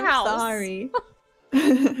front of your house. I'm sorry.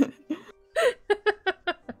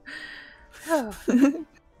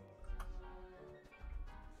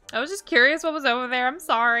 I was just curious what was over there. I'm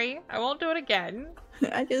sorry. I won't do it again.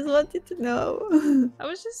 I just wanted to know. I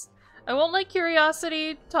was I won't let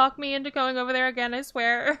curiosity talk me into going over there again, I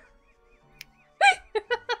swear.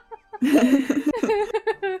 I'm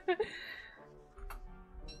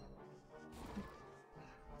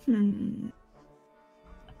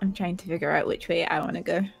trying to figure out which way I want to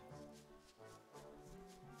go.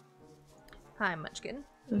 Hi, Munchkin.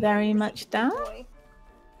 Very much down. Boy.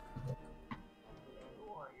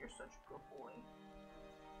 Oh, you're such a good boy.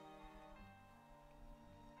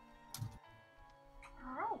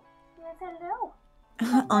 Hi. Yes, hello.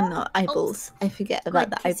 Oh no, eyeballs. I forget about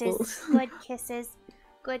the eyeballs. Good kisses.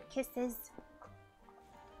 Good kisses.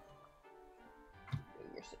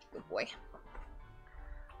 You're such a good boy.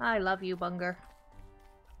 I love you, Bunger.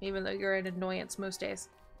 Even though you're an annoyance most days.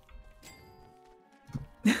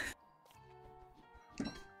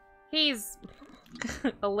 He's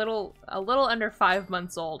a little under 5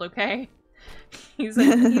 months old, okay? He's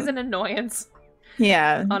an annoyance.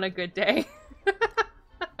 Yeah. On a good day.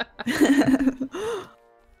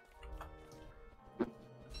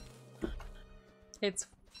 It's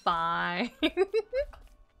fine.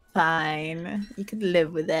 Fine. You can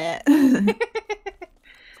live with it.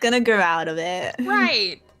 It's gonna grow out of it.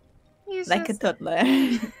 Right. He's like just... a toddler.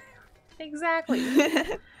 Exactly.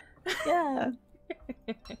 Yeah.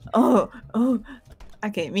 Oh.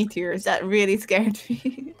 Okay, meteors. That really scared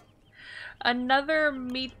me. Another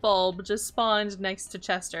meat bulb just spawned next to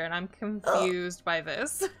Chester, and I'm confused by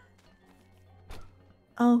this.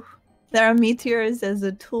 Oh, there are meteors. There's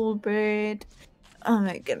a tall bird. Oh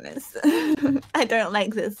my goodness. I don't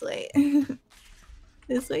like this way.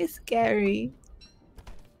 This way is scary.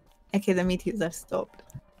 Okay, the meteors have stopped.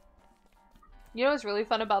 You know what's really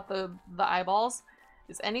fun about the eyeballs?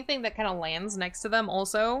 Is anything that kind of lands next to them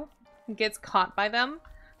also gets caught by them.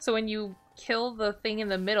 So when you kill the thing in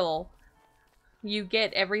the middle, you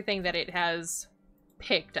get everything that it has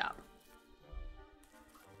picked up.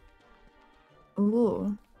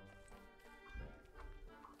 Ooh.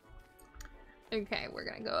 Okay, we're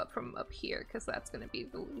gonna go up from up here because that's gonna be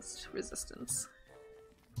the least resistance.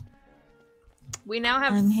 We now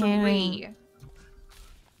have I'm 3. hearing...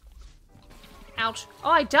 Ouch. Oh,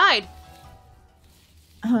 I died!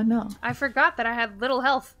 Oh no. I forgot that I had little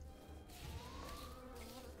health.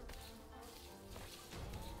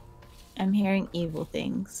 I'm hearing evil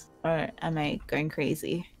things. Or am I going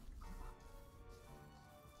crazy?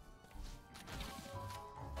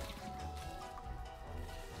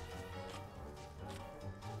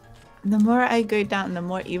 The more I go down, the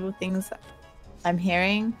more evil things I'm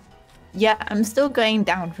hearing. Yeah, I'm still going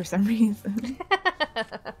down for some reason.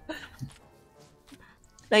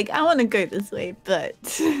 Like, I want to go this way,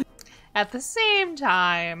 but... At the same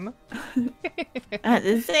time... At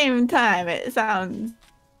the same time, it sounds...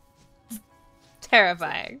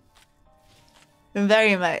 terrifying.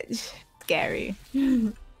 Very much scary.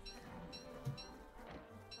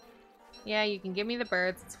 Yeah, you can give me the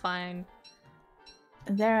birds, it's fine.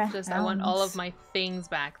 There are Just, hounds. I want all of my things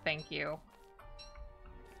back, thank you.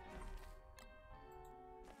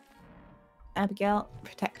 Abigail,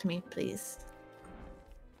 protect me, please.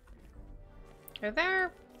 Are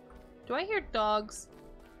there... Do I hear dogs?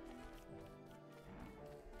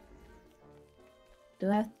 Do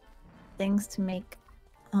I have things to make...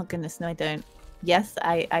 Oh goodness, no I don't. Yes,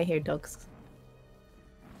 I hear dogs.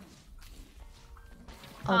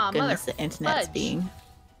 Oh Aw, goodness, mother the internet's fudge. being...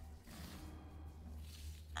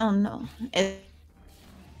 Oh no. It's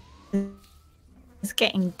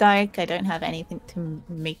getting dark. I don't have anything to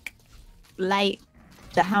make light.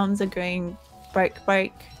 The hounds are going bark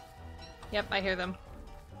bark. Yep, I hear them.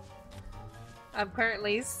 I'm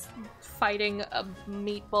currently fighting a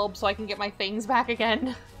meat bulb so I can get my things back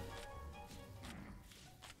again.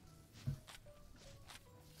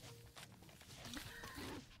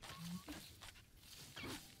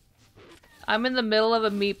 I'm in the middle of a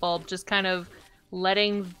meat bulb, just kind of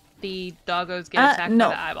letting the doggos get attacked by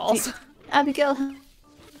the eyeballs. Abigail,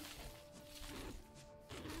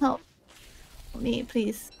 help me,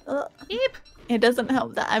 please. Beep! It doesn't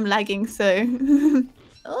help that I'm lagging, so...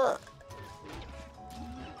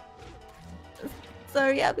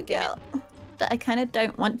 Sorry, Abigail. But I kind of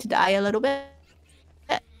don't want to die a little bit.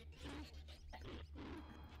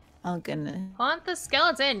 Oh, goodness. Haunt the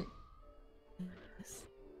skeleton!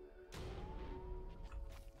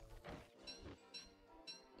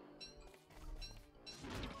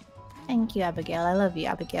 Thank you, Abigail. I love you,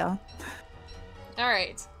 Abigail.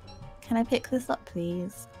 Alright. Can I pick this up,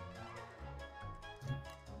 please?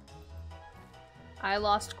 I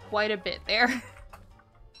lost quite a bit there.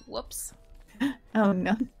 Whoops. Oh,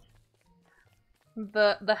 no.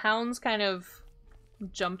 The hounds kind of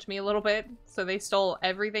jumped me a little bit, so they stole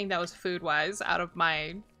everything that was food-wise out of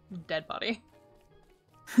my dead body.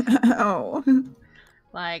 Oh.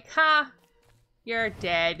 Like, ha! You're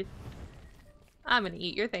dead. I'm gonna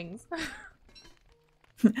eat your things.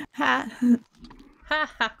 Ha. Ha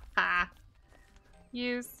ha ha.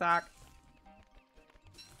 You suck.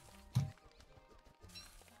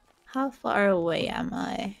 How far away am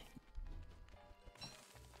I?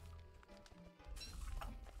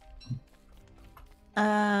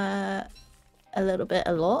 A little bit,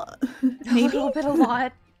 a lot. A little bit, a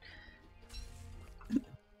lot.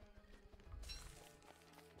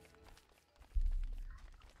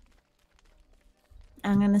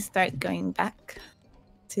 I'm gonna start going back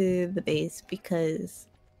to the base because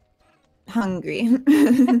hungry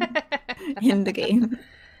in the game.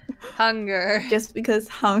 Hunger. Just because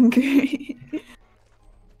hungry.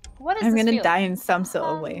 What is I'm this gonna feeling? die in some sort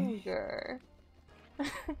of way. Hunger.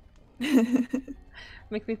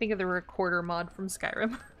 Makes me think of the recorder mod from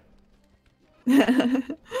Skyrim.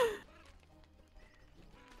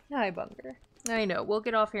 Hi, Bunger. I know. We'll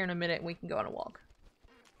get off here in a minute and we can go on a walk.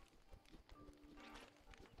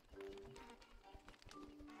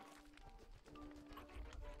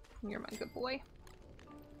 You're my good boy.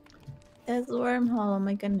 There's a wormhole, oh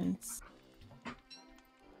my goodness.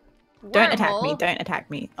 Don't attack me, Wormhole? don't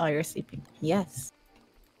attack me. Oh, you're sleeping. Yes.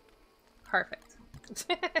 Perfect.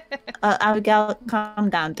 Abigail, calm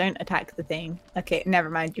down. Don't attack the thing. Okay, never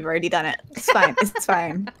mind. You've already done it. It's fine. It's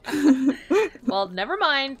fine. Well, never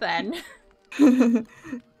mind then.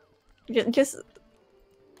 Just...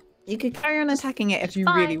 You could carry on attacking it if you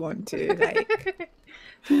really want to. Like,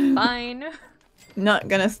 Fine. not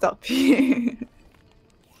gonna stop you.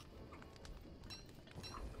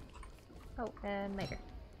 Oh, and later.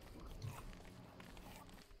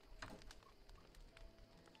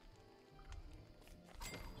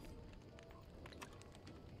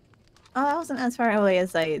 Oh, I wasn't as far away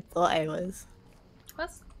as I thought I was.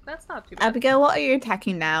 That's not too bad. Abigail, what are you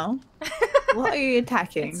attacking now? What are you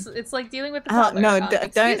attacking? It's like dealing with the Oh, toddler. no,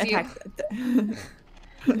 Excuse don't you.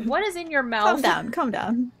 attack. What is in your mouth? Calm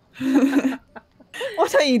down.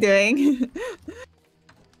 What are you doing?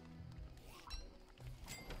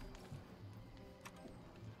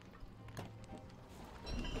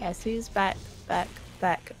 Guess who's back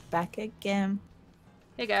again?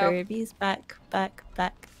 Here you go. Kirby's back.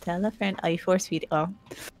 Tell a friend. Oh, you force feed. Oh,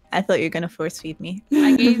 I thought you were gonna force feed me.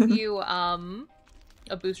 I gave you a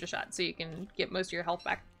booster shot so you can get most of your health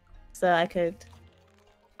back. So I could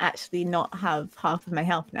actually not have half of my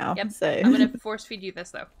health now. Yep. So I'm gonna force feed you this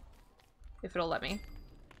though, if it'll let me.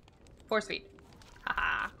 Force feed.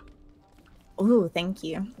 Haha. Ooh, thank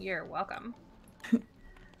you. You're welcome.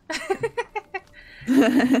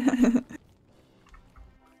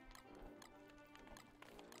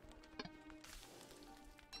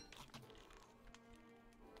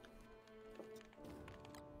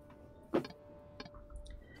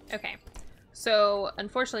 Okay, so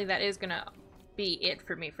unfortunately that is gonna be it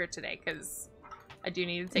for me for today because I do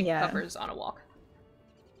need to take Covers on a walk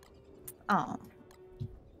Oh.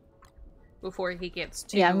 before he gets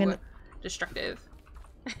too destructive.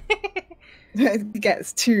 It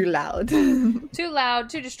gets too loud. Too loud,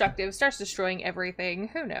 too destructive, starts destroying everything.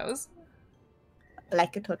 Who knows?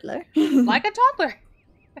 Like a toddler. Like a toddler.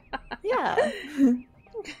 Yeah.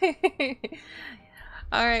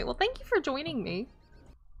 All right, well, thank you for joining me.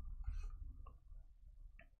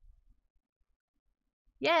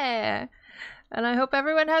 Yeah. And I hope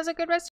everyone has a good rest